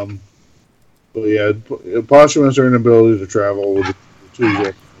 But yeah, posthumous or inability to travel were the two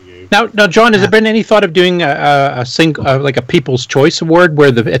examples I gave. Now, John, has there been any thought of doing like a People's Choice Award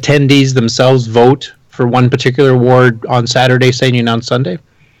where the attendees themselves vote for one particular award on Saturday, saying on Sunday?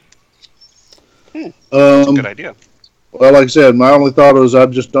 That's a good idea. Well, like I said, my only thought was I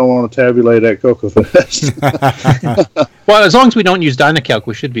just don't want to tabulate at Cocoa Fest. Well, as long as we don't use Dynacalc,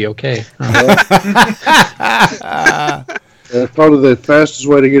 we should be okay. That's probably the fastest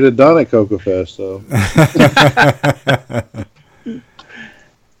way to get it done at Cocoa Fest, though.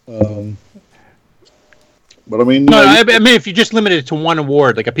 But I mean, I mean, if you just limit it to one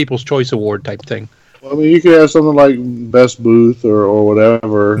award, like a People's Choice Award type thing. Well, I mean, you could have something like Best Booth or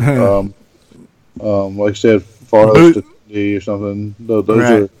whatever. Like I said, Farthest attendee or something. Those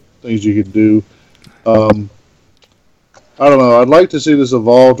are things you could do. I don't know. I'd like to see this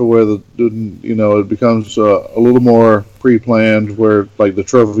evolve to where it becomes a little more pre-planned, where like the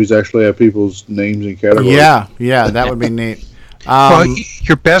trophies actually have people's names and categories. Yeah, that would be neat. Well,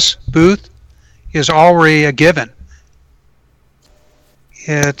 your best booth is already a given.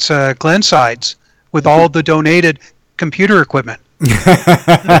 It's Glenside's with all the donated computer equipment.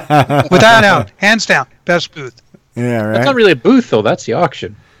 Without out, hands down, best booth. Yeah, right. That's not really a booth, though. That's the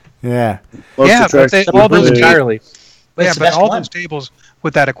auction. Yeah. Yeah, but they all those entirely. Yeah, but all those tables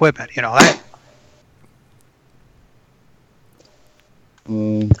with that equipment, that.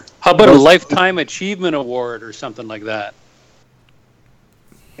 How about a Lifetime Achievement Award or something like that?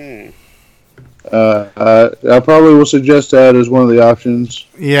 I probably will suggest that as one of the options.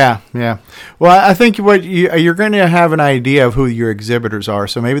 Yeah. Well, I think what you're going to have an idea of who your exhibitors are.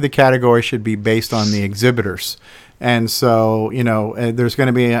 So maybe the category should be based on the exhibitors. And so, there's going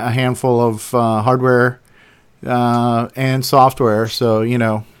to be a handful of hardware and software. So,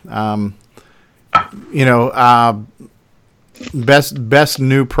 best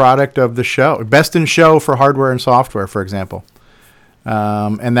new product of the show, best in show for hardware and software, for example.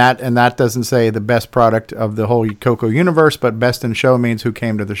 And that doesn't say the best product of the whole Coco universe, but best in show means who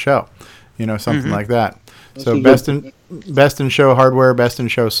came to the show, something like that. So best in show hardware, best in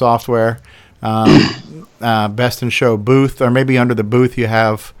show software, best in show booth, or maybe under the booth you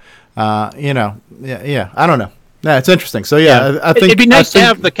have, I don't know. Yeah, it's interesting. So I think it'd be nice to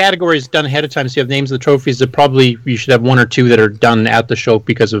have the categories done ahead of time, so you have names of the trophies. That probably you should have one or two that are done at the show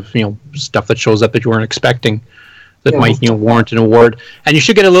because of stuff that shows up that you weren't expecting. That might warrant an award, and you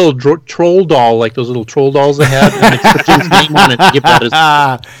should get a little troll doll, like those little troll dolls they had, and put Jim's name on it to give that as.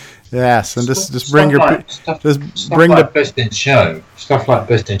 Yes, and just bring the best in show. Stuff like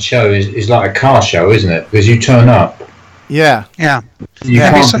best in show is like a car show, isn't it? Because you turn up. Yeah.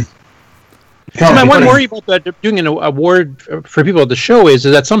 My one worry about doing an award for people at the show is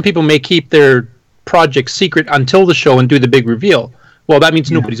that some people may keep their project secret until the show and do the big reveal. Well, that means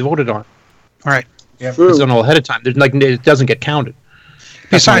nobody's voted on. All right. It's done all ahead of time. There's it doesn't get counted.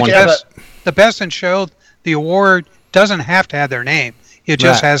 Besides, the best in show, the award doesn't have to have their name. It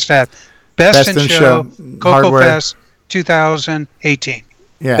just has to have best in show Coco Fest 2018.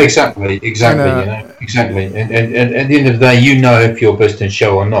 Yeah, exactly. Exactly. And at the end of the day, if you're best in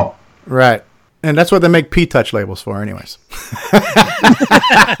show or not. Right. And that's what they make P-Touch labels for, anyways.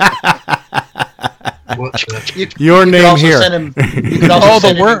 Your name here.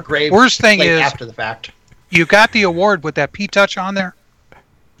 The worst thing is after the fact. You got the award with that P-Touch on there.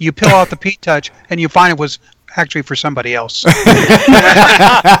 You peel out the P-Touch, and you find it was actually for somebody else. But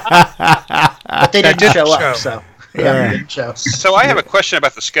they didn't show up, so they didn't show. So I have a question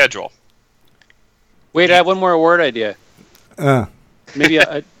about the schedule. Wait, I have one more award idea. Maybe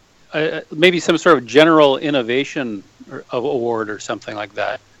maybe some sort of general innovation award or something like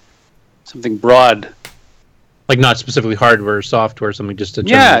that. Something broad. Like not specifically hardware or software, something just to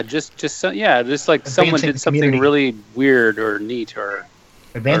just like someone did something really weird or neat or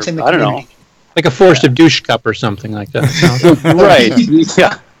advancing the I don't community. know. Like a Forest of Douche cup or something like that. Right.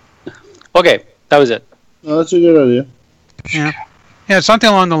 Yeah. Okay, that was it. No, that's a good idea. Yeah, something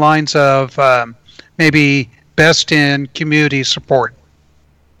along the lines of maybe best in community support.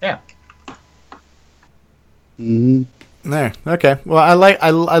 Yeah. Mm-hmm. There. Okay. Well,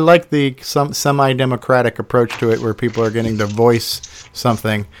 I like the semi-democratic approach to it, where people are getting to voice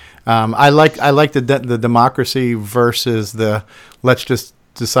something. I like the democracy versus the let's just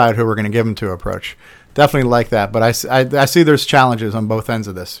decide who we're going to give them to approach. Definitely like that, but I see there's challenges on both ends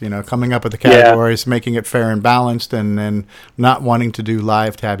of this. You know, coming up with the categories, making it fair and balanced, and not wanting to do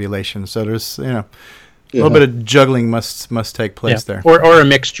live tabulation. So there's a little bit of juggling must take place there, or a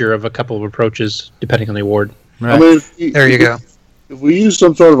mixture of a couple of approaches depending on the award. Right. I mean, there you go. If we use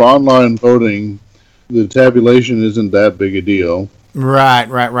some sort of online voting, the tabulation isn't that big a deal. Right.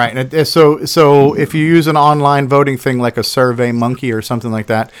 And so if you use an online voting thing like a Survey Monkey or something like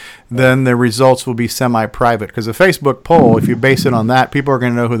that, then the results will be semi-private. Because a Facebook poll, if you base it on that, people are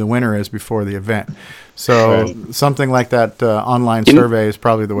going to know who the winner is before the event. So something like that online survey is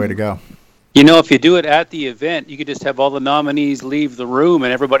probably the way to go. You know, if you do it at the event, you could just have all the nominees leave the room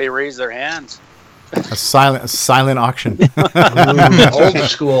and everybody raise their hands. A silent auction. Old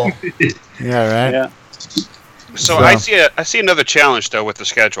school. Yeah, right. Yeah. So I see another challenge though with the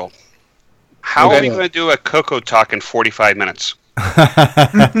schedule. How are we going to do a Coco Talk in 45 minutes?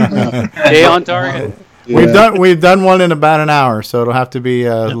 Stay on target. We've done one in about an hour, so it'll have to be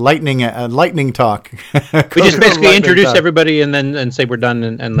lightning talk. We just basically introduce everybody and then say we're done,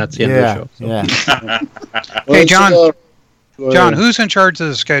 and that's the end of the show. So. Yeah. Hey, John, who's in charge of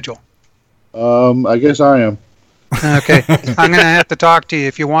the schedule? I guess I am. Okay, I'm going to have to talk to you.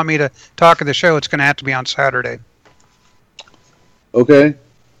 If you want me to talk at the show, it's going to have to be on Saturday. Okay.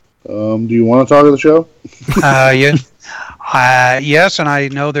 Do you want to talk at the show? Yes, and I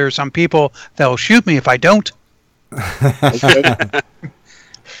know there's some people that will shoot me if I don't. Okay.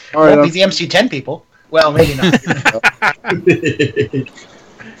 All Won't be the MC10 people. Well, maybe not.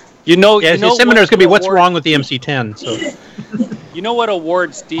 The seminar is going to be what's wrong with the MC10. So, you know what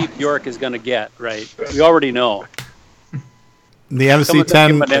award Steve York is going to get, right? We already know. The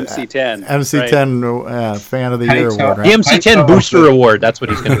MC10, MC10 Fan of the Year award. Right? The MC10 Booster Award. That's what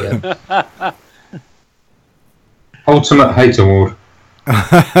he's going to get. Ultimate Hate Award.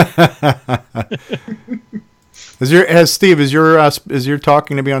 Steve, is your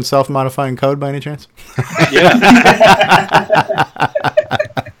talking to be on self-modifying code by any chance? Yeah.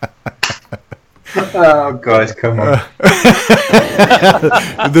 Oh, guys, come on.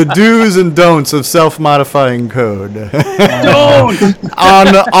 The do's and don'ts of self-modifying code. Don't!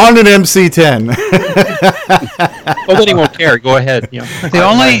 on an MC10. Well, then he won't care. Go ahead. You know.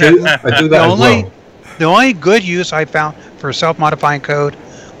 The only good use I found for self-modifying code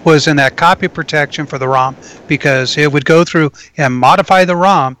was in that copy protection for the ROM, because it would go through and modify the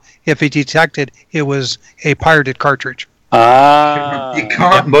ROM if it detected it was a pirated cartridge. You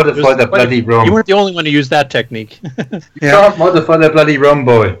can't modify the bloody ROM. You weren't the only one to use that technique. You can't modify the bloody ROM,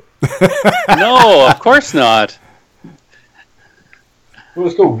 boy. No, of course not. Well,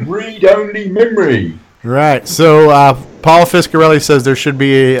 it's called read-only memory. Right. So Paul Fiscarelli says there should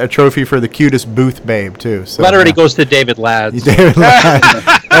be a trophy for the cutest booth babe too. So that already goes to David Ladd. David Ladd.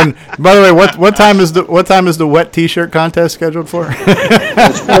 And by the way, what time is the wet T-shirt contest scheduled for?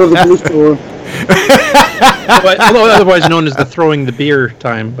 It's part of the booth tour. Otherwise known as the throwing the beer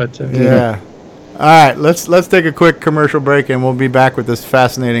time. But yeah. All right. Let's take a quick commercial break, and we'll be back with this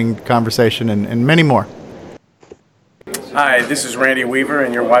fascinating conversation and many more. Hi, this is Randy Weaver,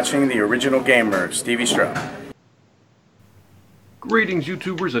 and you're watching The Original Gamer, Stevie Stroh. Greetings,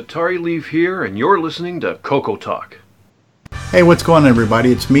 YouTubers. Atari Leaf here, and you're listening to Coco Talk. Hey, what's going on,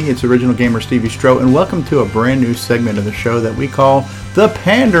 everybody? It's me, it's Original Gamer Stevie Stroh, and welcome to a brand new segment of the show that we call the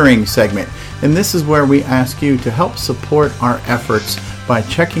Pandering segment. And this is where we ask you to help support our efforts by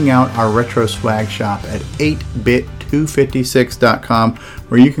checking out our retro swag shop at 8bit256.com,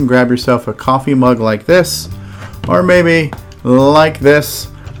 where you can grab yourself a coffee mug like this, or maybe like this,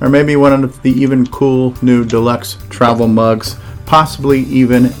 or maybe one of the even cool new deluxe travel mugs, possibly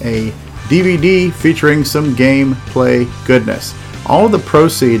even a DVD featuring some gameplay goodness. All of the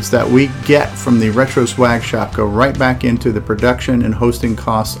proceeds that we get from the Retro Swag Shop go right back into the production and hosting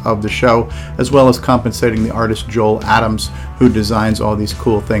costs of the show, as well as compensating the artist Joel Adams, who designs all these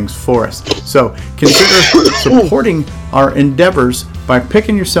cool things for us. So consider supporting our endeavors by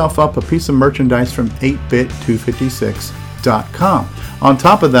picking yourself up a piece of merchandise from 8bit256 cocotalk.com. On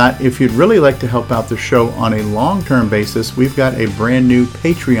top of that, if you'd really like to help out the show on a long-term basis, we've got a brand new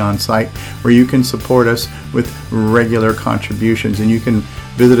Patreon site where you can support us with regular contributions, and you can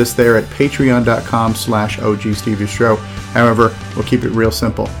visit us there at patreon.com/OGStevieShow. However, we'll keep it real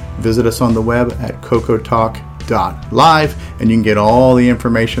simple. Visit us on the web at cocotalk.live, and you can get all the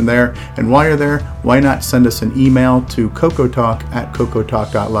information there. And while you're there, why not send us an email to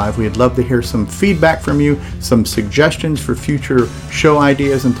cocotalk@cocotalk.live. We'd love to hear some feedback from you, some suggestions for future show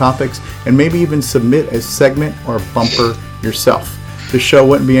ideas and topics, and maybe even submit a segment or bumper yourself. The show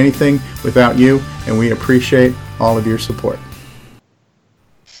wouldn't be anything without you, and we appreciate all of your support.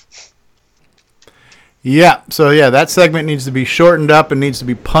 Yeah, so that segment needs to be shortened up and needs to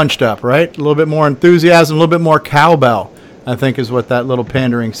be punched up, right? A little bit more enthusiasm, a little bit more cowbell, I think is what that little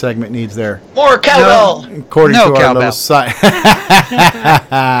pandering segment needs there. More cowbell! According to our cowbell. little site.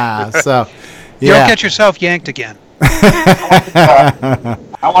 So, You'll get yourself yanked again. I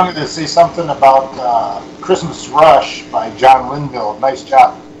wanted to say something about Christmas Rush by John Linville. Nice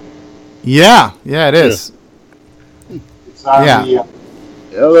job. Yeah, it is. It's on Yeah. the...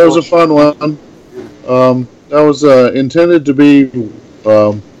 that was a fun one. That was intended to be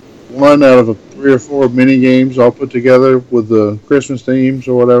one out of 3 or 4 mini games all put together with the Christmas themes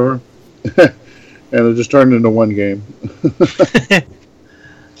or whatever, and it just turned into one game.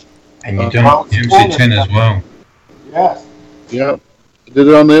 And you done it on the MC10 as well. Yes. Yep. Did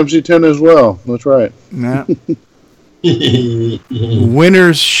it on the MC10 as well. That's right. Yeah.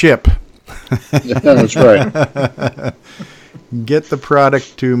 Winner's ship. Yeah, that's right. Get the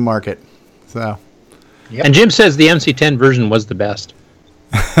product to market. So. Yep. And Jim says the MC10 version was the best.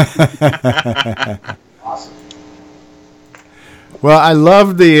 Awesome. Well, I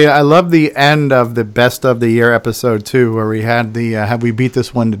love the end of the best of the year episode too, where we had the "Have We Beat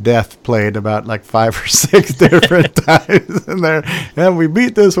This One to Death" played about like 5 or 6 different times in there. "Have we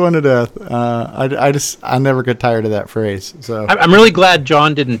beat this one to death?" I never get tired of that phrase. So I'm really glad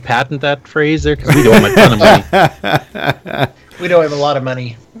John didn't patent that phrase there, because we owe him a ton of money. We don't have a lot of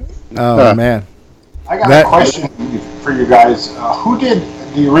money. Oh man. I got a question for you guys. Who did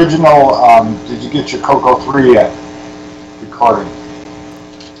the original Did You Get Your Coco 3 yet? Recording?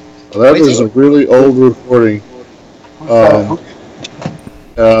 Well, that was a really old recording. I'm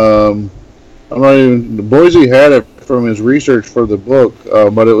not even... Boise had it from his research for the book,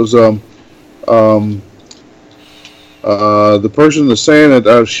 but it was the person that's saying it,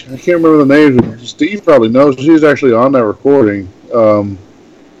 I can't remember the name. Steve probably knows. He's actually on that recording.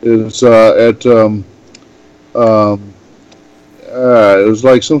 It's at it was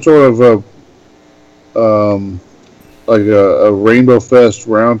like some sort of like a Rainbow Fest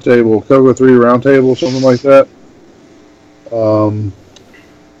roundtable, Coco 3 roundtable, something like that.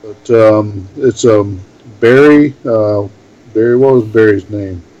 It's Barry. Barry, what was Barry's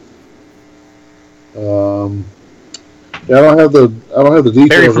name? Yeah, I don't have the details.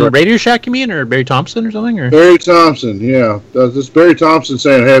 Barry from Radio Shack, you mean, or Barry Thompson or something? Or Barry Thompson, yeah. This is Barry Thompson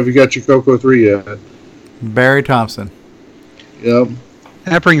saying, "Have you got your Coco 3 yet?" Barry Thompson. Yep.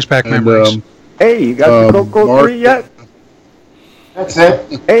 That brings back memories. Hey, you got your Coco Mark- 3 yet? That's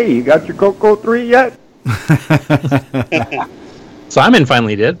it. Hey, you got your Coco 3 yet? Simon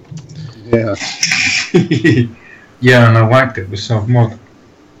finally did. Yeah. Yeah, and I whacked it with self-mod.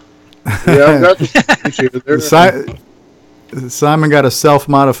 Yeah, Simon got a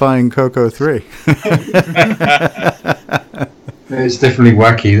self-modifying Coco 3. It's definitely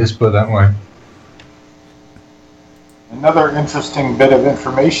wacky, let's put it that way. Another interesting bit of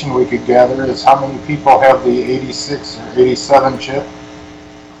information we could gather is how many people have the 86 or 87 chip.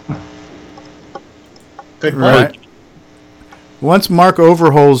 Good point. Right. Once Mark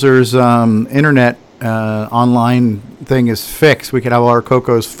Overholzer's internet online thing is fixed, we could have all our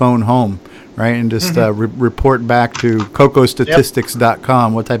Cocos phone home, right? And just report back to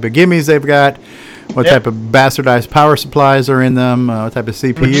cocostatistics.com what type of gimmies they've got, what type of bastardized power supplies are in them, what type of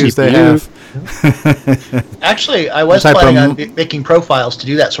CPUs they have. Actually, I was What type planning of- on making profiles to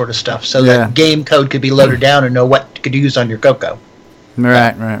do that sort of stuff, so that game code could be loaded down and know what could use on your Coco.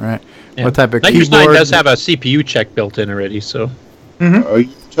 Right. Yeah. What type of 9 keyboard? does have a CPU check built in already, so. Are you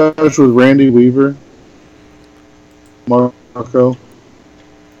in touch with Randy Weaver? Marco?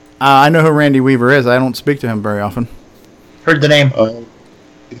 I know who Randy Weaver is. I don't speak to him very often. Heard the name.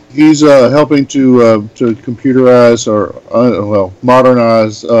 He's helping to computerize or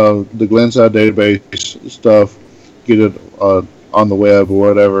modernize the Glenside database stuff, get it on the web or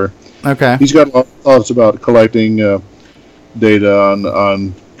whatever. Okay. He's got a lot of thoughts about collecting data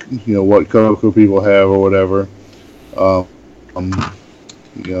on what Coco people have or whatever. So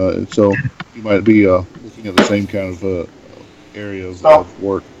you might be looking at the same kind of area of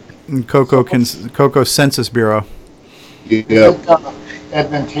work. Cocoa Census Bureau. Yeah.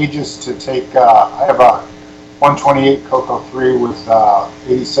 Advantageous to take. I have a 128 Cocoa 3 with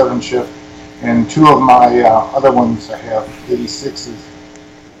 87 chip, and two of my other ones I have 86s.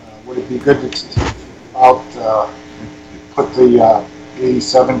 Would it be good to take out put the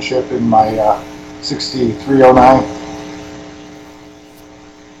 87 chip in my 6309?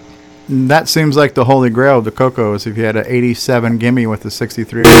 That seems like the holy grail of the Cocoa is if you had an 87 gimme with the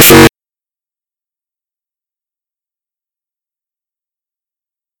 63.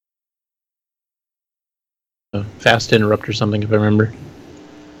 Fast interrupt or something, if I remember.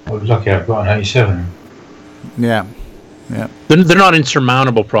 Well, lucky I've got an 87. Yeah. Yeah. They're not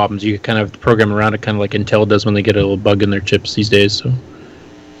insurmountable problems. You kind of program around it, kind of like Intel does when they get a little bug in their chips these days. So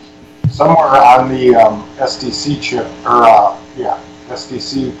somewhere on the SDC chip, or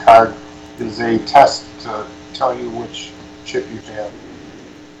SDC card, is a test to tell you which chip you have.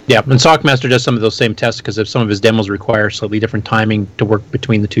 yeah, and Sockmaster does some of those same tests because some of his demos require slightly different timing to work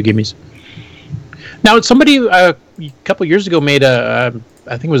between the two gimmies. Now, somebody a couple years ago made I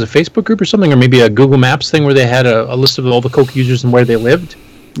think it was a Facebook group or something, or maybe a Google Maps thing where they had a list of all the Cocoa users and where they lived.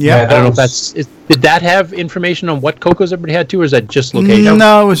 Yeah, I don't know if that's... Did that have information on what Cocos everybody had too, or is that just location?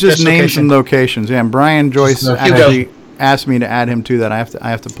 No, it was just names location. and locations. Yeah, and Brian Joyce actually asked me to add him to that. I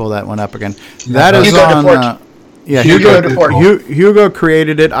have to pull that one up again. That is on... Hugo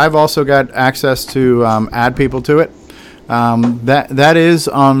created it. I've also got access to add people to it. That is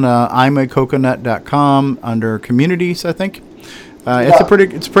on imacoconut.com under communities, I think.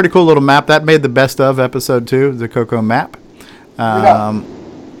 It's a pretty cool little map. That made the best of episode 2, the Cocoa map.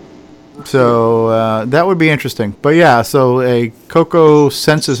 So that would be interesting. But yeah, so a Cocoa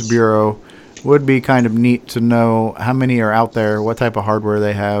Census Bureau would be kind of neat to know how many are out there, what type of hardware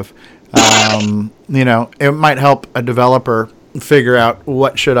they have. It might help a developer figure out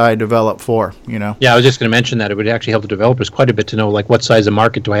what should I develop for, Yeah, I was just going to mention that. It would actually help the developers quite a bit to know, like, what size of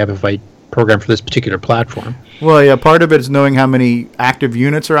market do I have if I program for this particular platform. Well, yeah, part of it is knowing how many active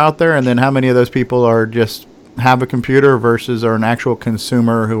units are out there and then how many of those people are just have a computer versus are an actual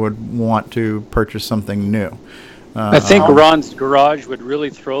consumer who would want to purchase something new. I think Ron's Garage would really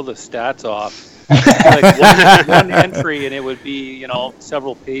throw the stats off. Like one entry and it would be,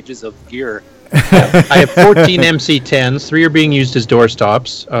 several pages of gear. I have 14 MC10s. 3 are being used as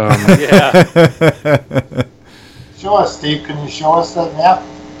doorstops. Yeah. Show us, Steve. Can you show us that map?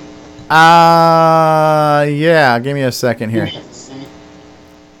 Yeah. Give me a second here.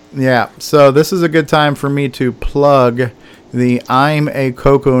 Yeah. So this is a good time for me to plug the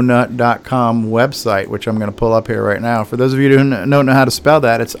imacoconut.com website, which I'm going to pull up here right now. For those of you who don't know how to spell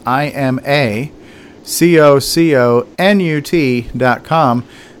that, it's imacoconut.com.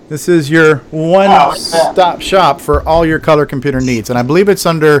 This is your one-stop shop for all your color computer needs. And I believe it's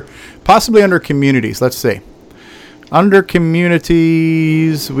possibly under communities. Let's see. Under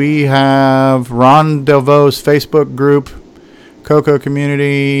communities, we have Ron Delvaux's Facebook group, Cocoa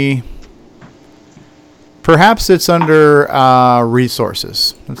Community. Perhaps it's under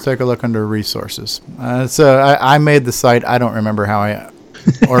resources. Let's take a look under resources. I made the site. I don't remember how I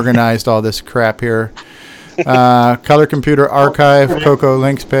organized all this crap here. Color Computer Archive, Cocoa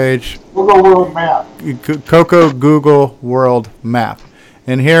Links page. Google World Map. Cocoa Google World Map.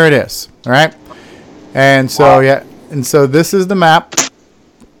 And here it is. All right. And so, and so this is the map.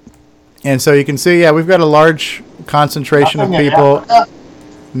 And so you can see, we've got a large concentration of people.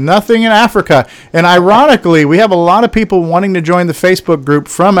 Nothing in Africa. And ironically, we have a lot of people wanting to join the Facebook group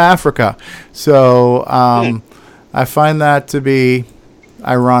from Africa. So I find that to be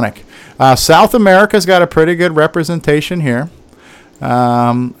ironic. South America's got a pretty good representation here.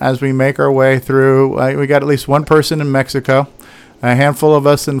 As we make our way through, we got at least one person in Mexico, a handful of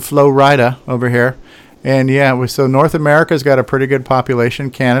us in Florida over here. And so North America's got a pretty good population.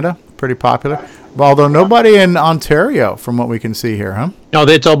 Canada, pretty popular. Although nobody in Ontario, from what we can see here, huh? No,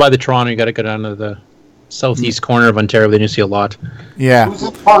 it's all by the Toronto. You got to go down to the southeast corner of Ontario. Then you see a lot. Yeah. Who's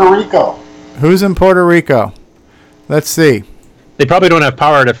in Puerto Rico? Who's in Puerto Rico? Let's see. They probably don't have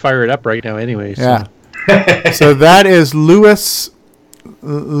power to fire it up right now anyway. So. Yeah. So that is Luis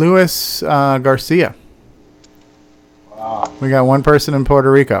Garcia. Wow. We got one person in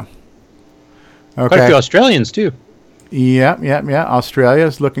Puerto Rico. Okay. Quite a few Australians too. Yeah. Australia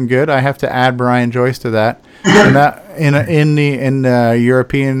is looking good. I have to add Brian Joyce to that. And that in the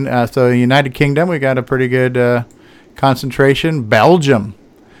European, so United Kingdom, we got a pretty good concentration. Belgium,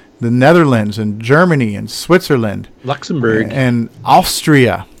 the Netherlands, and Germany, and Switzerland, Luxembourg, and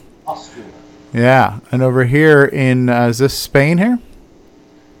Austria. Yeah, and over here in is this Spain here?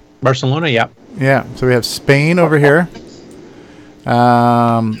 Barcelona, yeah. Yeah, so we have Spain over here.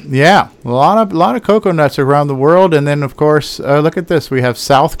 Yeah, a lot of cocoa nuts around the world, and then of course, look at this. We have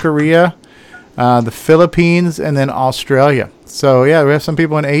South Korea, the Philippines, and then Australia. So yeah, we have some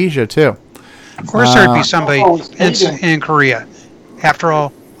people in Asia too. Of course, there'd be somebody in Korea. After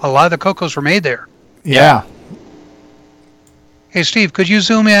all, a lot of the cocos were made there. Yeah. Hey, Steve, could you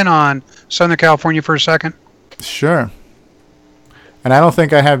zoom in on Southern California for a second? Sure. And I don't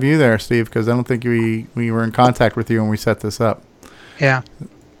think I have you there, Steve, because I don't think we were in contact with you when we set this up. Yeah.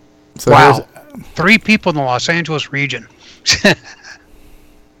 So wow. 3 people in the Los Angeles region.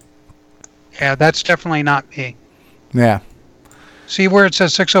 Yeah, that's definitely not me. Yeah. See where it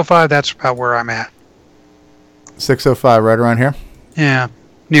says 605? That's about where I'm at. 605, right around here? Yeah,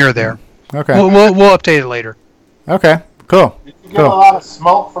 near there. Okay. We'll update it later. Okay, cool. Did you get a lot of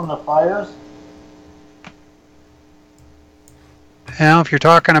smoke from the fires? Now, if you're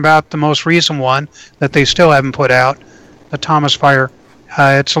talking about the most recent one that they still haven't put out, the Thomas Fire,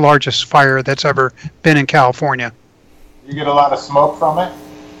 it's the largest fire that's ever been in California. You get a lot of smoke from it?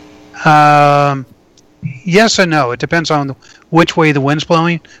 Yes and no. It depends on which way the wind's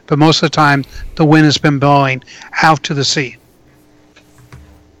blowing, but most of the time the wind has been blowing out to the sea.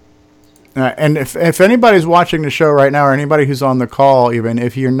 And if anybody's watching the show right now, or anybody who's on the call, even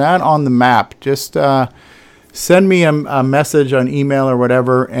if you're not on the map, just send me a message on email or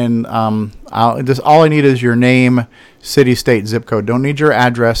whatever, and all I need is your name, city, state, zip code. Don't need your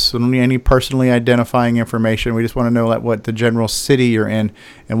address. Don't need any personally identifying information. We just want to know what the general city you're in,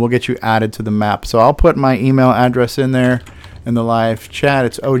 and we'll get you added to the map. So I'll put my email address in there in the live chat.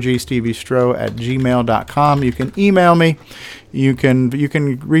 It's ogsteviestro@gmail.com. You can email me. You can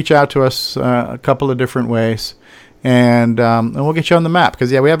reach out to us a couple of different ways, and we'll get you on the map,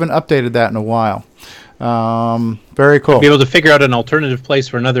 because we haven't updated that in a while. Very cool. Be able to figure out an alternative place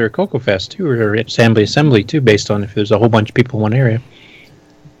for another Cocoa Fest too, or assembly too, based on if there's a whole bunch of people in one area.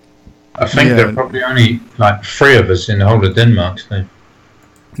 I think there are probably only like 3 of us in the whole of Denmark, Steve.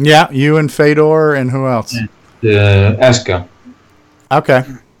 Yeah, you and Fedor, and who else? Asker. Okay.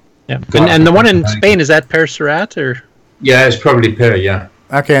 Yeah, and the one in Spain, is that Per Surat or? Yeah, it's probably Per. Yeah.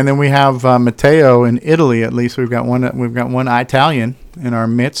 Okay, and then we have Matteo in Italy. At least we've got one Italian in our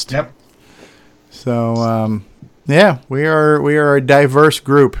midst. Yep. So we are a diverse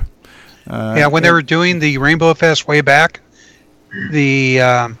group. When they were doing the Rainbow Fest way back, the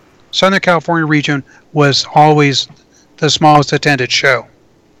Southern California region was always the smallest attended show.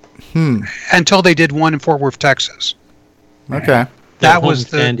 Until they did one in Fort Worth, Texas. Okay. That was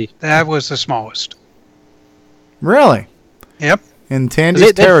the smallest. Really? Yep. In Tandy's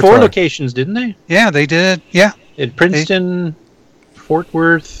they territory. had 4 locations, didn't they? Yeah, they did. Yeah. In Princeton, Fort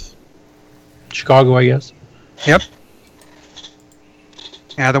Worth, Chicago, I guess. Yep.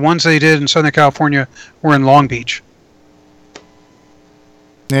 Yeah, the ones they did in Southern California were in Long Beach.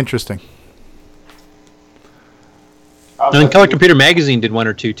 Interesting. And Color Computer Magazine did 1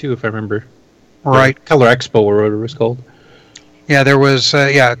 or 2 too, if I remember. Right. Color Expo, or whatever it was called. Yeah, there was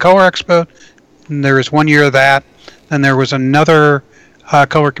Color Expo. And there was 1 year of that. Then there was another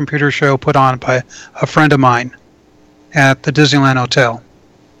color computer show put on by a friend of mine at the Disneyland Hotel.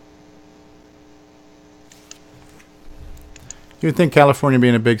 You would think California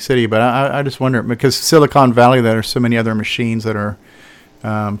being a big city, but I just wonder, because Silicon Valley, there are so many other machines that are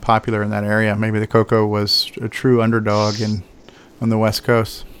popular in that area. Maybe the Cocoa was a true underdog on the West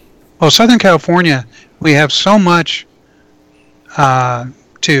Coast. Well, Southern California, we have so much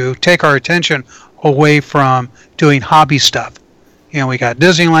to take our attention away from doing hobby stuff. We got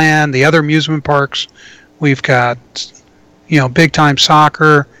Disneyland, the other amusement parks. We've got, big time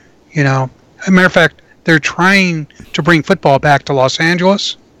soccer. As a matter of fact, they're trying to bring football back to Los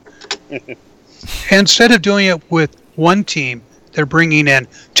Angeles. Instead of doing it with one team, they're bringing in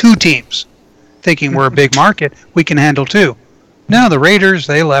 2 teams, thinking we're a big market, we can handle 2. No, the Raiders,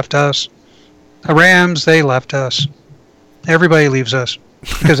 they left us. The Rams, they left us. Everybody leaves us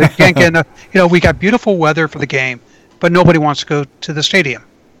because they can't get enough. We got beautiful weather for the game, but nobody wants to go to the stadium.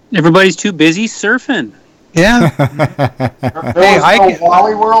 Everybody's too busy surfing. Yeah. There was no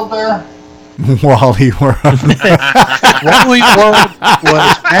Wally World there? Wally World. Wally World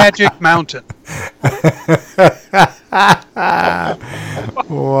was Magic Mountain.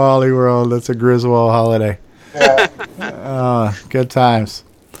 Wally World, that's a Griswold holiday. Yeah. Good times.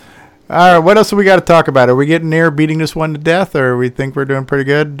 All right, what else have we got to talk about? Are we getting near beating this one to death, or we think we're doing pretty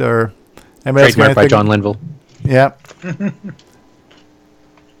good? Or Trademark by John Linville. Yep.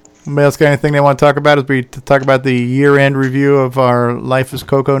 Anybody else got anything they want to talk about as we talk about the year-end review of our Life as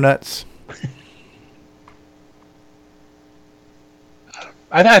Cocoa Nuts?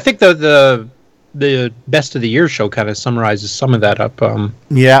 I think the the best of the year show kind of summarizes some of that up.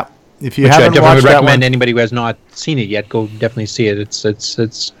 Yeah, if you which I haven't definitely watched would that recommend one, anybody who has not seen it yet, go definitely see it.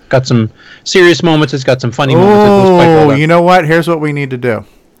 It's got some serious moments. It's got some funny moments. It was quite well oh, done. you know what? Here's what we need to do.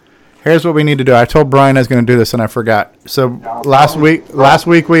 I told Brian I was going to do this, and I forgot. So last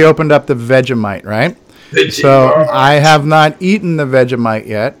week we opened up the Vegemite, right? So I have not eaten the Vegemite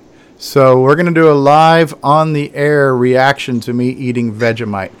yet. So we're going to do a live on the air reaction to me eating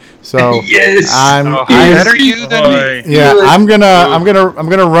Vegemite. So Yes. Better you than me. yeah, I'm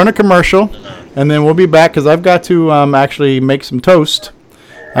gonna run a commercial, and then we'll be back because I've got to actually make some toast.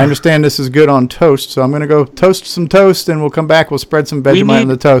 I understand this is good on toast, so I'm going to go toast some toast, and we'll come back. We'll spread some Vegemite on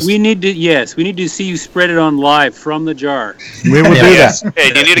the toast. We need to see you spread it on live from the jar. We will do that. Hey,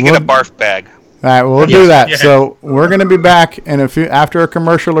 you need to get a barf bag. All right, we'll do that. Yeah. So we're going to be back after a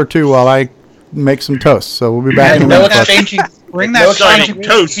commercial or two while I make some toast. So we'll be back in a No minute. exchanging. Bring no that exchanging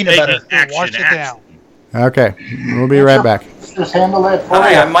toast peanut butter. making action. Wash it down. Okay, we'll be right back. Just handle that for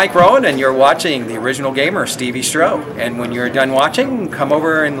Hi, you. I'm Mike Rowan, and you're watching The Original Gamer, Stevie Stroh. And when you're done watching, come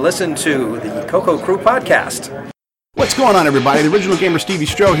over and listen to the Coco Crew podcast. What's going on, everybody? The Original Gamer Stevie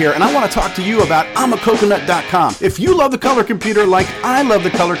Stroh here, and I want to talk to you about I'mACoconut.com. If you love the color computer like I love the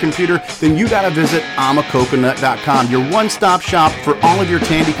color computer, then you got to visit I'mACoconut.com, your one-stop shop for all of your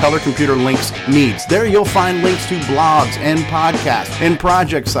Tandy color computer links needs. There you'll find links to blogs and podcasts and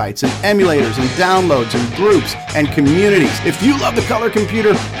project sites and emulators and downloads and groups and communities. If you love the color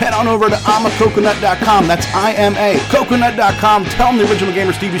computer, head on over to I'mACoconut.com. That's IMA. Coconut.com. Tell them the Original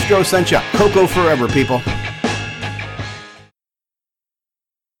Gamer Stevie Stroh sent you. Coco forever, people.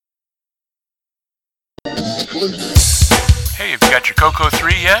 Hey, have you got your Coco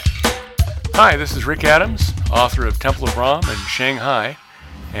 3 yet? Hi, this is Rick Adams, author of Temple of Rom and Shanghai,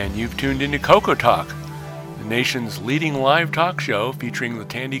 and you've tuned into Coco Talk, the nation's leading live talk show featuring the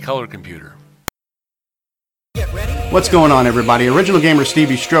Tandy color computer. What's going on, everybody? Original Gamer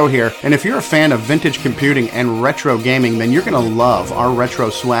Stevie Stroh here, and if you're a fan of vintage computing and retro gaming, then you're going to love our retro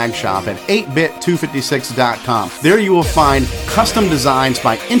swag shop at 8bit256.com. There you will find custom designs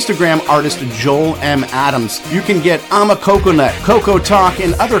by Instagram artist Joel M. Adams. You can get I'm a Coconut, Coco Talk,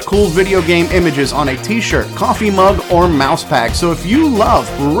 and other cool video game images on a t-shirt, coffee mug, or mouse pad. So if you love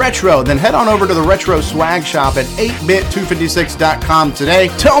retro, then head on over to the retro swag shop at 8bit256.com today.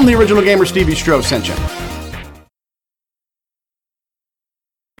 Tell them the Original Gamer Stevie Stroh sent you.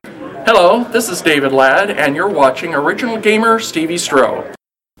 Hello, this is David Ladd, and you're watching Original Gamer Stevie Stroh.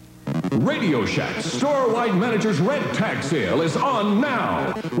 Radio Shack's store-wide manager's red tag sale is on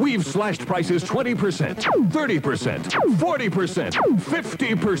now. We've slashed prices 20%, 30%, 40%,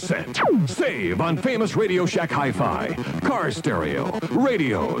 50%. Save on famous Radio Shack hi-fi, car stereo,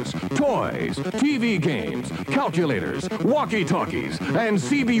 radios, toys, TV games, calculators, walkie-talkies, and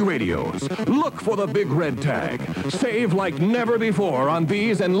CB radios. Look for the big red tag. Save like never before on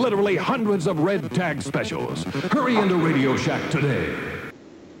these and literally hundreds of red tag specials. Hurry into Radio Shack today.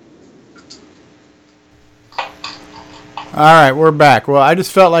 All right, we're back. Well, I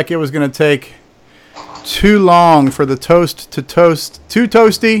just felt like it was going to take too long for the toast to toast too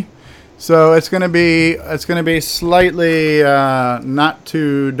toasty, so it's going to be slightly not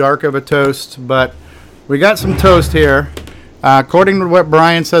too dark of a toast, but we got some toast here. According to what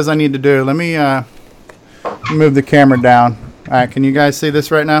Brian says I need to do, let me move the camera down. All right, can you guys see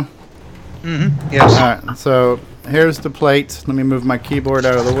this right now? Mm-hmm. Yes. All right, so here's the plate. Let me move my keyboard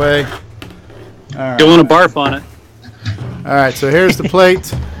out of the way. All right. Don't want to barf on it. All right, so here's the plate.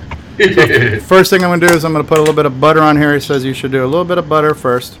 So first thing I'm going to do is I'm going to put a little bit of butter on here. He says you should do a little bit of butter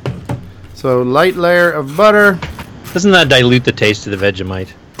first. So light layer of butter. Doesn't that dilute the taste of the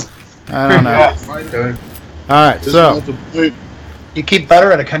Vegemite? I don't know. All right, so You keep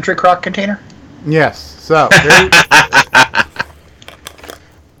butter in a country crock container? yes. So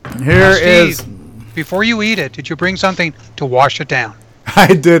here Now, is. Steve, before you eat it, did you bring something to wash it down?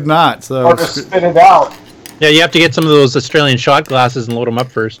 I did not. So Or to spit it out. Yeah, you have to get some of those Australian shot glasses and load them up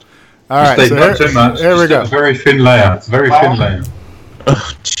first. all right, Steve, so not too much. here we Just go. a very thin layer. It's a very thin layer. The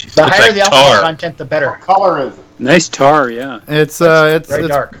higher like the alcohol tar. content, the better. What color is it? Nice tar, yeah. It's very it's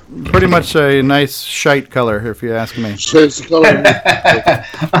dark. pretty much a nice shite color, if you ask me. Shades the color.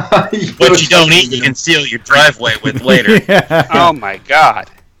 What you don't eat, you can seal your driveway with later. Yeah. Oh my God.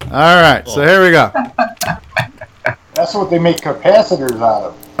 All right, so here we go. That's what they make capacitors out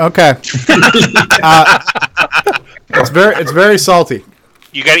of. Okay. It's very salty.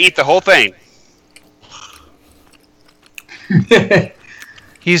 You got to eat the whole thing.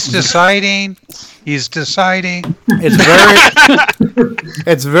 He's deciding. He's deciding. It's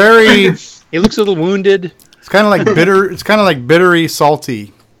very. He looks a little wounded. It's kind of like bitter. It's kind of like bittery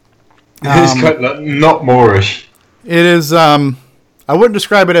salty. It's kind of not Moorish. It is. I wouldn't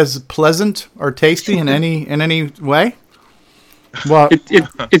describe it as pleasant or tasty in any way. Well,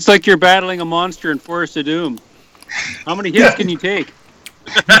 it's like you're battling a monster in Forest of Doom. How many hits can you take?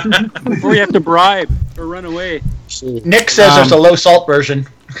 Before you have to bribe or run away. Nick says there's a low salt version.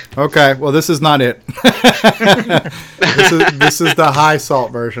 Okay, well this is not it. this is the high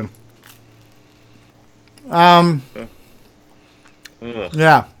salt version. Yeah.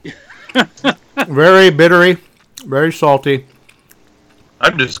 Very bittery, very salty.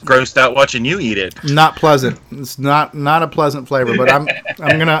 I'm just grossed out watching you eat it. Not pleasant. It's not a pleasant flavor, but I'm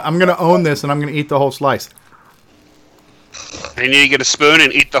gonna own this and I'm gonna eat the whole slice. And you get a spoon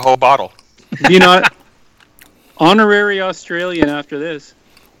and eat the whole bottle. You know, honorary Australian after this.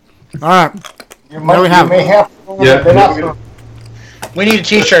 All right. There we have it. We need a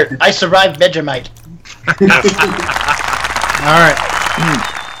T-shirt. I survived Vegemite. All right.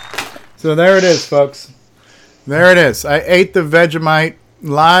 So there it is, folks. There it is. I ate the Vegemite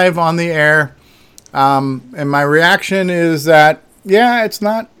live on the air, and my reaction is that it's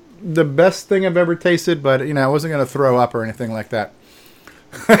not the best thing I've ever tasted, but I wasn't going to throw up or anything like that.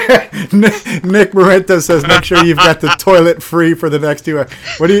 Nick Marenta says, "Make sure you've got the toilet free for the next 2 hours."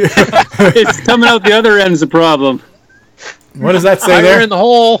 What do you? It's coming out the other end's the problem. What does that say there? Fire in the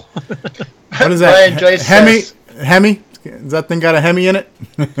hole. What is that? Hemi? Does that thing got a Hemi in it?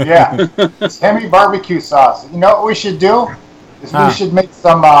 Yeah, it's Hemi barbecue sauce. You know what we should do? Is we should make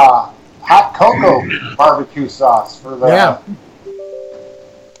some hot cocoa barbecue sauce for the. Yeah.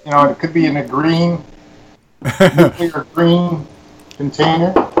 It could be in a green, nuclear green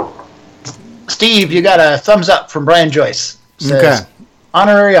container. Steve, you got a thumbs up from Brian Joyce. Says,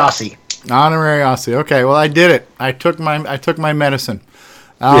 honorary Aussie. Honorary Aussie. Okay, well I did it. I took my medicine.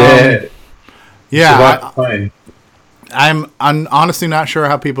 I'm honestly not sure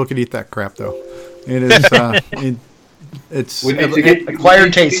how people could eat that crap though. It is it's we need to get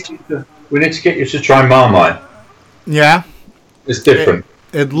acquired taste. We need to get you to try Marmite. Yeah. It's different.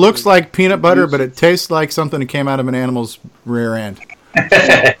 It looks like peanut butter, but it tastes like something that came out of an animal's rear end.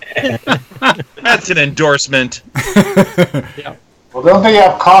 That's an endorsement. Yeah. Well, don't they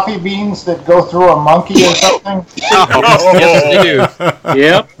have coffee beans that go through a monkey or something? Yes, they do.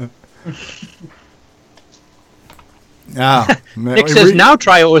 Yep. Man, Nick says, now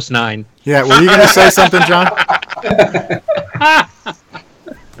try OS 9. Yeah, were you going to say something, John?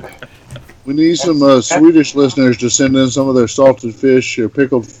 We need some Swedish listeners to send in some of their salted fish or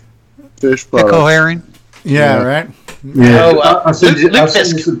pickled fish products. Pickle herring? Yeah, right? Yeah, I sent you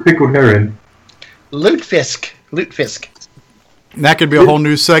some pickled herring. Lutefisk. That could be a whole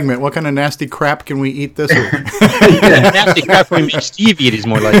new segment. What kind of nasty crap can we eat this week? Nasty crap we make Steve eat is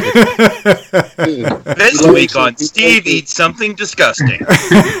more like it. This week on Steve Eats Something Disgusting.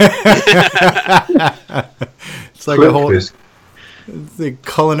 It's like a whole... the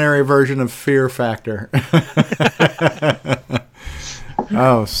culinary version of Fear Factor.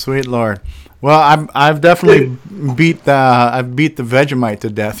 Oh, sweet Lord. Well, I've definitely beat the Vegemite to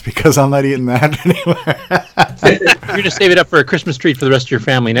death because I'm not eating that anymore. You're going to save it up for a Christmas treat for the rest of your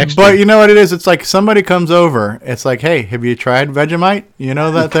family next year. But you know what it is? It's like somebody comes over. It's like, hey, have you tried Vegemite? You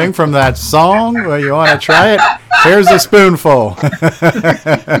know that thing from that song? Well, you want to try it? Here's a spoonful. Does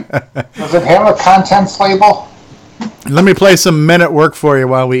it have a contents label? Let me play some Men at Work for you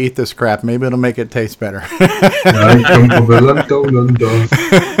while we eat this crap. Maybe it'll make it taste better.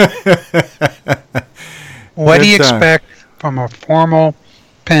 What do you expect from a formal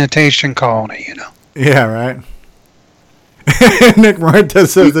penetration colony, Yeah, right. Nick Marta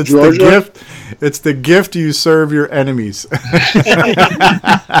says it's the gift. It's the gift you serve your enemies.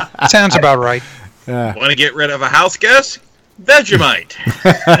 Sounds about right. Yeah. Want to get rid of a house guest? Vegemite.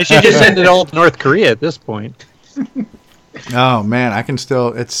 They should just send it all to North Korea at this point. Oh man, I can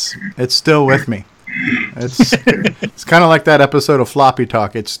still. It's still with me. It's kind of like that episode of Floppy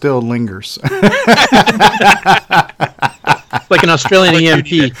Talk. It still lingers. Like an Australian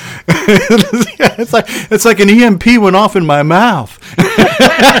EMP. It's like an EMP went off in my mouth.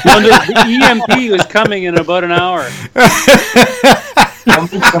 The EMP was coming in about an hour.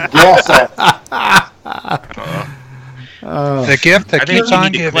 The gift that keeps on you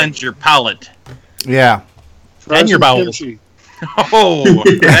need to giving. cleanse your palate. Yeah. And your bowels. Oh,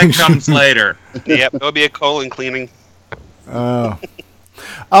 that comes later. Yep, there'll be a colon cleaning. Oh,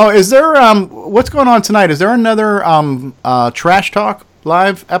 is there what's going on tonight? Is there another Trash Talk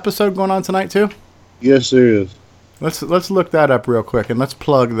live episode going on tonight too? Yes, there is. Let's look that up real quick and let's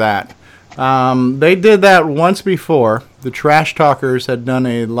plug that. They did that once before. The Trash Talkers had done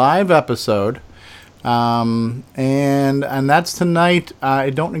a live episode And that's tonight. I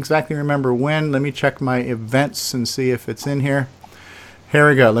don't exactly remember when. Let me check my events and see if it's in here. Here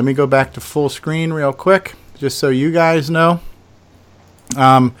we go. Let me go back to full screen real quick, just so you guys know.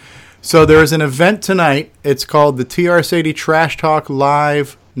 So there's an event tonight. It's called the TRS-80 Trash Talk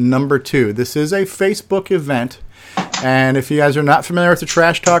Live #2. This is a Facebook event. And if you guys are not familiar with the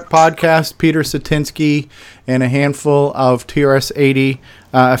Trash Talk podcast, Peter Satinsky and a handful of TRS-80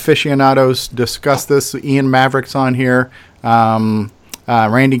 aficionados discuss this. Ian Maverick's on here.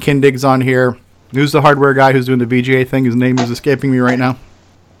 Randy Kindig's on here. Who's the hardware guy who's doing the VGA thing? His name is escaping me right now.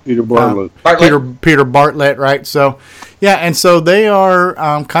 Peter Bartlett. Peter Bartlett, right? So, yeah, and so they are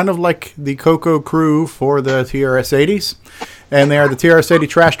kind of like the Coco crew for the TRS-80s. And they are the TRS-80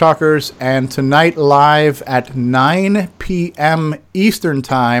 Trash Talkers. And tonight, live at 9 p.m. Eastern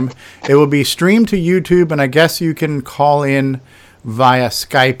Time, it will be streamed to YouTube. And I guess you can call in via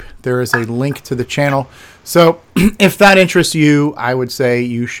Skype. There is a link to the channel. So if that interests you, I would say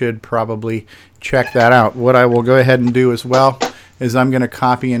you should probably check that out. What I will go ahead and do as well is I'm going to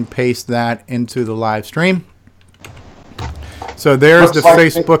copy and paste that into the live stream. So there's the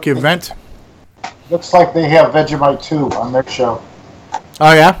Facebook event. Looks like they have Vegemite too on their show.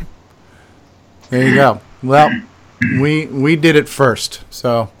 Oh yeah, there you go. Well, we did it first,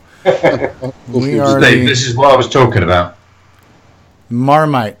 so we are. This is what I was talking about.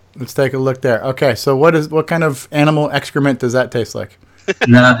 Marmite. Let's take a look there. Okay, so what kind of animal excrement does that taste like?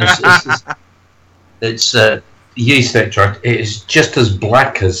 No, it's yeast extract. It is just as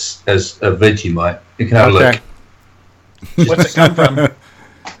black as a Vegemite. You can have a look. What's it come from?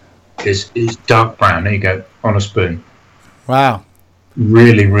 It's dark brown. There you go, on a spoon. Wow.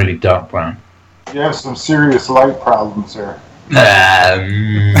 Really, really dark brown. You have some serious light problems there. Yeah.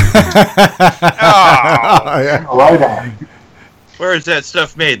 Light on. Where is that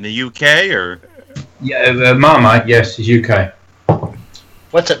stuff made? In the UK or? Yeah, Marmite. Yes, it's UK.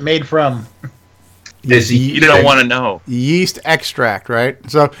 What's it made from? You don't want to know. Yeast extract, right?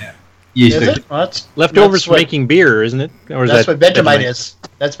 So. Yeah. Yeast is it? Well, leftovers for making beer, isn't it? Or is that's that what Vegemite is.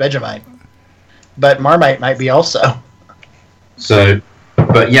 That's Vegemite. But Marmite might be also. So,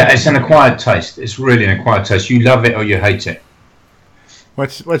 but yeah, it's an acquired taste. It's really an acquired taste. You love it or you hate it.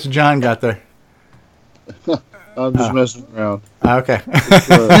 What's John got there? I'm just messing around. Okay.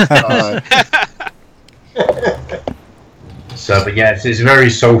 So, but yeah, it's very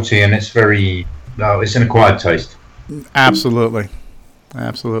salty and it's very. No, it's an acquired taste. Absolutely.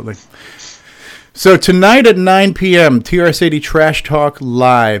 So tonight at 9 p.m., TRS-80 Trash Talk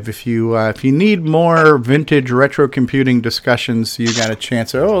Live. If you need more vintage retro computing discussions, you got a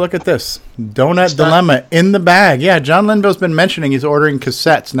chance. Oh, look at this. Donut Dilemma in the bag. Yeah, John Linville's been mentioning he's ordering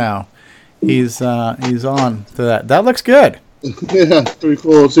cassettes now. He's on to that. That looks good. Yeah, pretty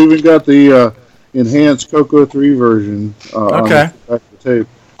cool. It's even got the enhanced Coco 3 version okay. on the tape.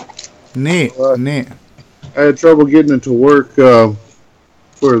 Neat. I had trouble getting it to work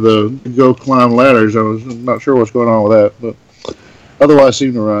for the Go Climb Ladders. I was not sure what's going on with that, but otherwise it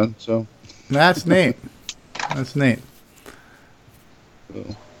seemed to run. So that's neat. That's neat.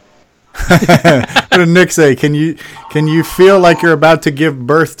 So. What did Nick say? Can you feel like you're about to give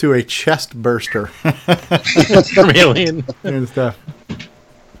birth to a chest burster? From Alien and stuff.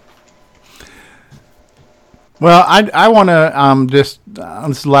 Well, I want to this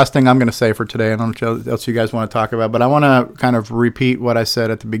is the last thing I'm going to say for today. I don't know what else you guys want to talk about, but I want to kind of repeat what I said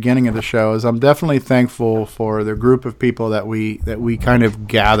at the beginning of the show. Is I'm definitely thankful for the group of people that we kind of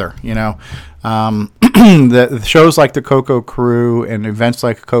gather. You know, the shows like the Coco Crew and events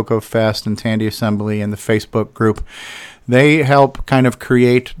like Coco Fest and Tandy Assembly and the Facebook group. They help kind of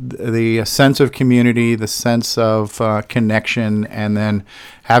create the sense of community, the sense of connection, and then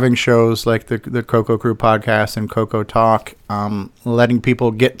having shows like the Coco Crew podcast and Coco Talk, letting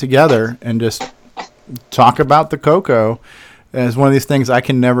people get together and just talk about the Coco is one of these things I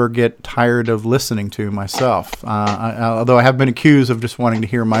can never get tired of listening to myself. Although I have been accused of just wanting to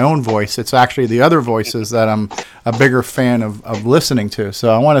hear my own voice, it's actually the other voices that I'm a bigger fan of listening to. So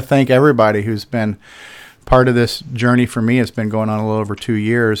I want to thank everybody who's been part of this journey for me. It's been going on a little over 2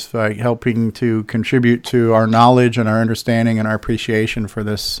 years, helping to contribute to our knowledge and our understanding and our appreciation for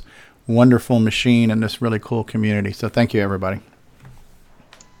this wonderful machine and this really cool community. So thank you, everybody.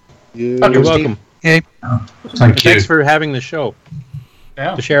 Yeah. You're welcome. Hey, thank you. Thanks for having the show.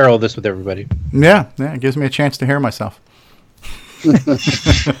 Yeah. To share all this with everybody. Yeah, it gives me a chance to hear myself. Weekly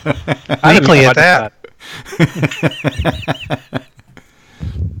at that.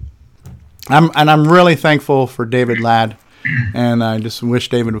 I'm really thankful for David Ladd, and I just wish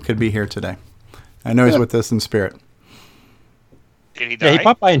David could be here today. I know he's with us in spirit. Did he die? Yeah, he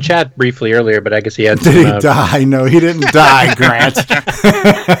popped by and chat briefly earlier, but I guess he had. Did he die? No, he didn't die, Grant.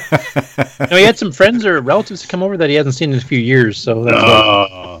 No, he had some friends or relatives to come over that he hasn't seen in a few years. So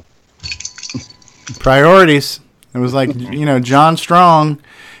that's Priorities. It was like, John Strong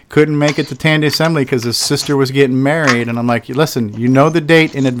couldn't make it to Tandy Assembly because his sister was getting married, and I'm like, listen, you know the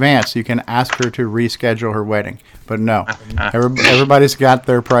date in advance, you can ask her to reschedule her wedding, but no, everybody's got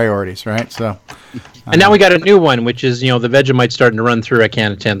their priorities, right? So, and now we got a new one, which is the Vegemite starting to run through. I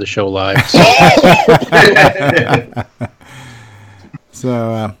can't attend the show live.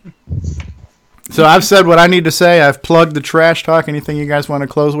 So I've said what I need to say. I've plugged the trash talk. Anything you guys want to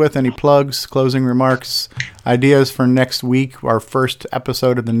close with? Any plugs, closing remarks, ideas for next week, our first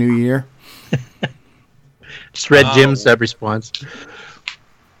episode of the new year? Just read Jim's response.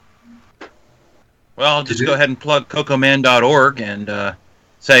 Well, I'll just go ahead and plug cocoman.org and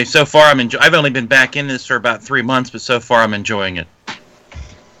say so far I've only been back in this for about 3 months, but so far I'm enjoying it.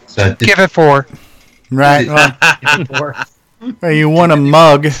 So give it 4. Right. Well, you won a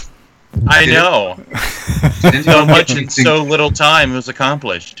mug. I know. So much in so little time was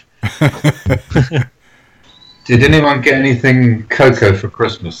accomplished. Did anyone get anything Coco for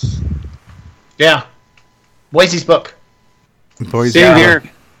Christmas? Yeah. Boise's book. Same here.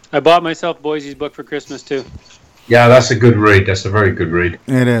 I bought myself Boise's book for Christmas, too. Yeah, that's a good read. That's a very good read.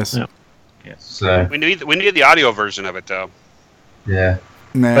 It is. Yeah. Yes. So, We need the audio version of it, though. yeah.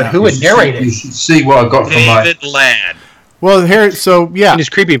 But who would narrate You it? should see what I got from my... David Ladd. Well, yeah. And his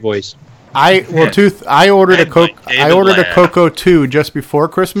creepy voice. I ordered a Coco 2 just before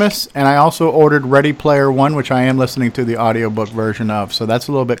Christmas, and I also ordered Ready Player One, which I am listening to the audiobook version of. So that's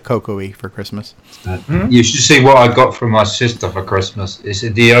a little bit Coco-y for Christmas. You should see what I got from my sister for Christmas. It's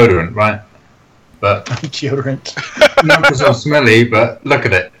a deodorant, right? But Deodorant. not because I'm smelly, but look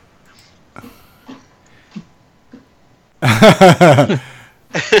at it.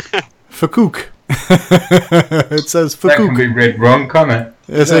 Fakuk. It says That can Fakuk. be read wrong, can't it?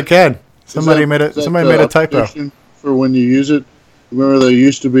 Yes, it can. Somebody made a typo. For when you use it, remember there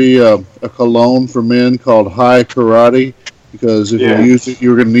used to be a cologne for men called High Karate, because if you used it,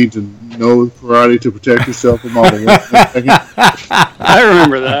 you were going to need to know karate to protect yourself from all the women. I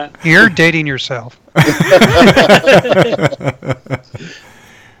remember that. You're dating yourself.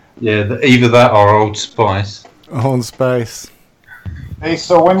 Yeah, either that or Old Spice. Old Spice. Hey,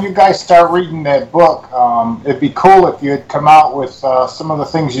 so when you guys start reading that book, it'd be cool if you had come out with some of the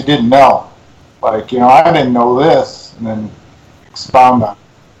things you didn't know. Like, I didn't know this, and then expound on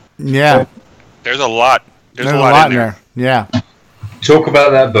it. Yeah. There's a lot. There's a lot lot in there. Yeah. Talk about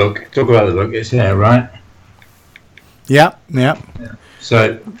that book. Talk about the book. It's here, right? Yeah. Yeah.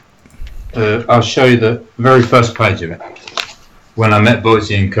 So, I'll show you the very first page of it. When I met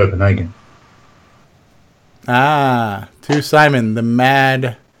Boise in Copenhagen. To Simon, the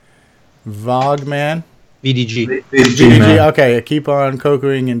Mad Vogman. VDG. VDG. Okay, keep on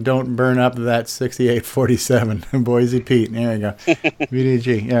cocoing and don't burn up that 6847. Boise Pete. There you go.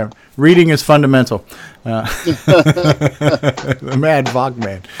 VDG. Yeah, reading is fundamental. The Mad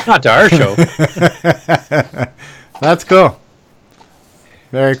Vogman. Not to our show. That's cool.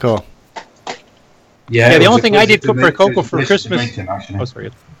 Very cool. Yeah, the only thing I did for Coco for Christmas. Oh,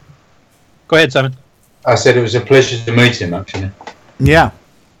 sorry. Go ahead, Simon. I said it was a pleasure to meet him, actually. Yeah.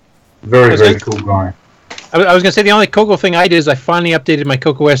 Very, very cool guy. I was going to say the only Coco thing I did is I finally updated my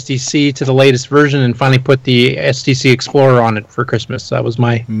Coco SDC to the latest version and finally put the SDC Explorer on it for Christmas. That was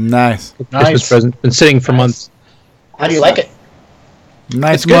my Christmas present. Been sitting for months. How do you like it?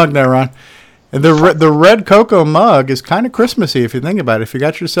 Nice mug there, Ron. And the red cocoa mug is kind of Christmassy if you think about it. If you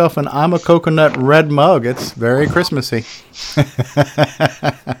got yourself an I'm a Coconut red mug, it's very Christmassy.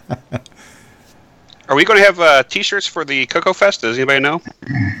 Are we going to have T-shirts for the Coco Fest? Does anybody know?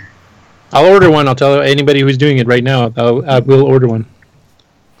 I'll order one. I'll tell anybody who's doing it right now. I will order one.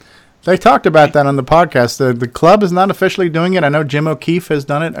 They talked about that on the podcast. The club is not officially doing it. I know Jim O'Keefe has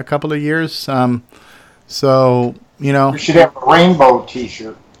done it a couple of years. So, We should have a rainbow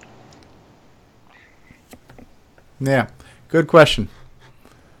T-shirt. Yeah. Good question.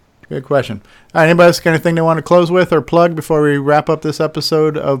 Good question. All right, anybody else got anything they want to close with or plug before we wrap up this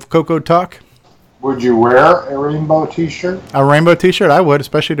episode of Coco Talk? Would you wear a rainbow T-shirt? A rainbow T-shirt? I would,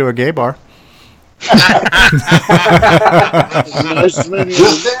 especially to a gay bar. Yeah,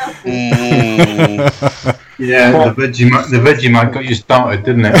 the Vegemite got you started,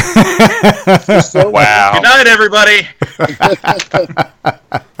 didn't it? Wow. Good night, everybody.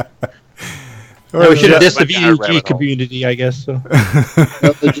 We should have dissed the VDG community, I guess. So.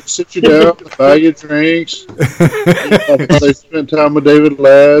 They just sit you down, buy you drinks. They spend time with David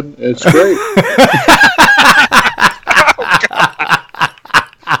Ladd. It's great.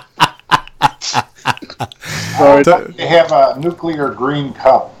 Sorry. They have a nuclear green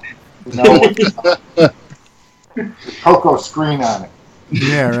cup. You know, with the cocoa screen on it.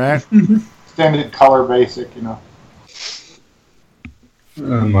 Yeah, right. Extended color basic, you know.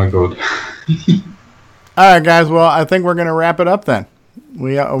 Oh my god. All right, guys. Well, I think we're going to wrap it up then.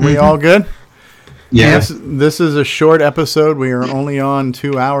 We all good? Yeah. This is a short episode. We are only on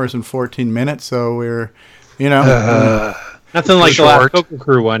 2 hours and 14 minutes, so we're, nothing like the last Cocoa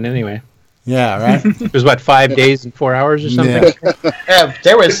Crew one, anyway. Yeah, right. It was what, 5 days and 4 hours or something. Yeah,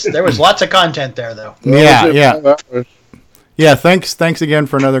 there was lots of content there though. Yeah. Thanks again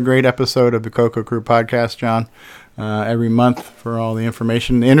for another great episode of the Cocoa Crew podcast, John. Every month for all the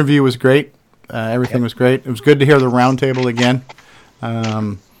information. The interview was great. Everything was great. It was good to hear the roundtable again.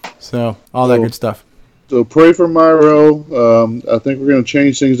 So all that good stuff. So pray for Myro. I think we're going to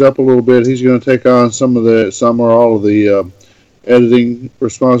change things up a little bit. He's going to take on some or all of the editing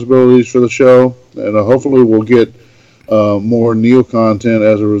responsibilities for the show, and hopefully we'll get more Neil content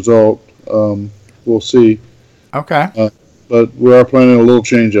as a result. We'll see. Okay. But we are planning a little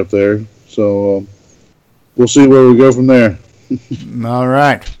change up there, so we'll see where we go from there. All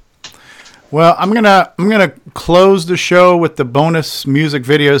right. Well, I'm gonna close the show with the bonus music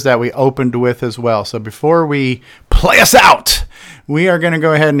videos that we opened with as well. So before we play us out, we are gonna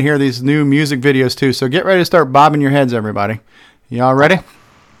go ahead and hear these new music videos too. So get ready to start bobbing your heads, everybody. Y'all ready?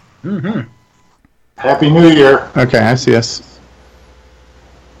 Mm-hmm. Happy New Year. Okay, I see us.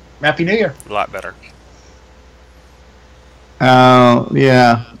 Happy New Year. A lot better.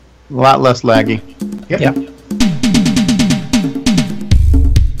 Yeah, a lot less laggy. Yep.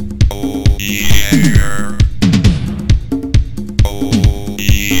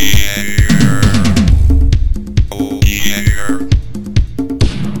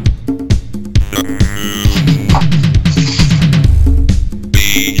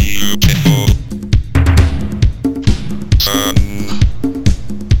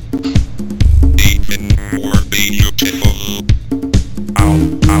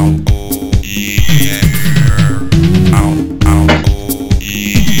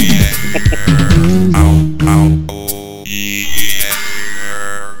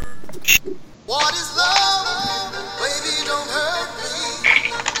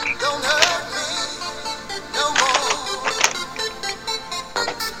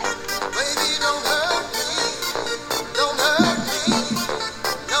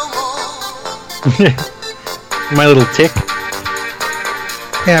 My little tick.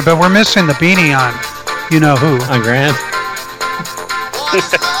 Yeah, but we're missing the beanie on you know who. On Grant.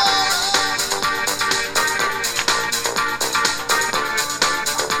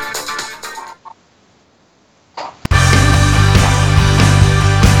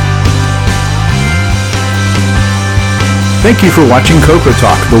 Thank you for watching Cocoa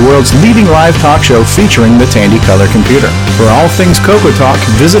Talk, the world's leading live talk show featuring the Tandy Color Computer. For all things Cocoa Talk,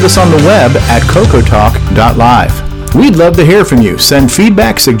 visit us on the web at cocotalk.live. We'd love to hear from you. Send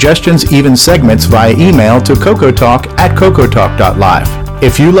feedback, suggestions, even segments via email to cocotalk@cocotalk.live.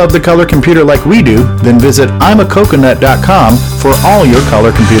 If you love the color computer like we do, then visit imacoconut.com for all your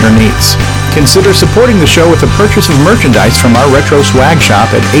color computer needs. Consider supporting the show with a purchase of merchandise from our retro swag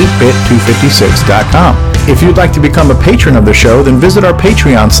shop at 8bit256.com. If you'd like to become a patron of the show, then visit our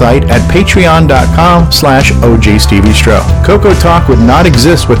Patreon site at patreon.com/OGStevieStro. Cocoa Talk would not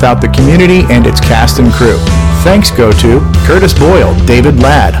exist without the community and its cast and crew. Thanks go to Curtis Boyle, David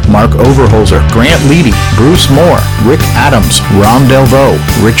Ladd, Mark Overholzer, Grant Leedy, Bruce Moore, Rick Adams, Ron Delvaux,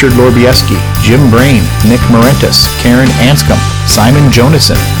 Richard Lorbieski, Jim Brain, Nick Morentis, Karen Anscombe, Simon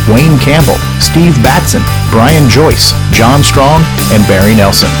Jonason, Wayne Campbell, Steve Batson, Brian Joyce, John Strong, and Barry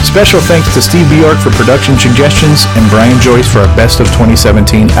Nelson. Special thanks to Steve Bjork for production suggestions and Brian Joyce for our Best of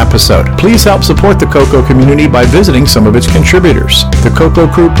 2017 episode. Please help support the Cocoa community by visiting some of its contributors. The Cocoa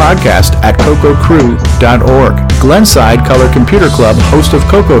Crew podcast at cococrew.org. Glenside Color Computer Club, host of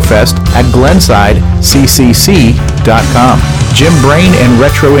Cocoa Fest at glensideccc.com. Jim Brain and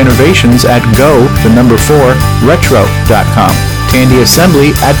Retro Innovations at go4retro.com. Tandy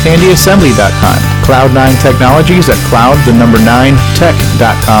Assembly at tandyassembly.com. Cloud9 Technologies at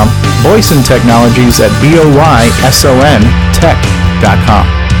cloud9tech.com. Boyson Technologies at boysontech.com.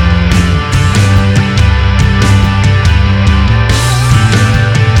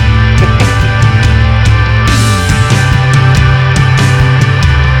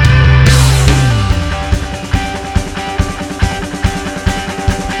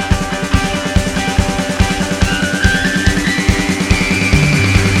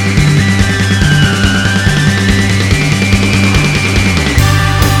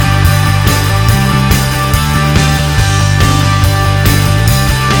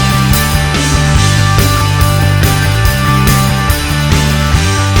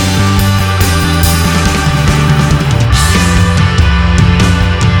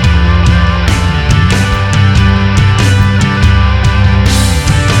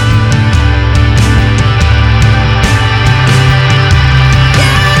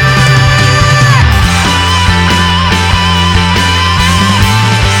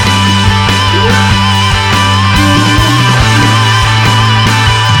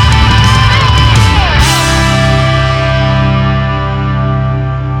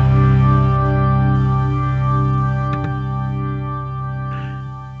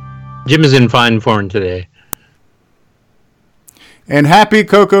 Jim is in fine form today. And happy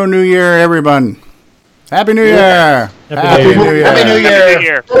Cocoa New Year, everyone. Happy New Year. Happy New Year. Happy New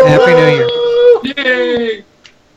Year. Happy New Year. Yay!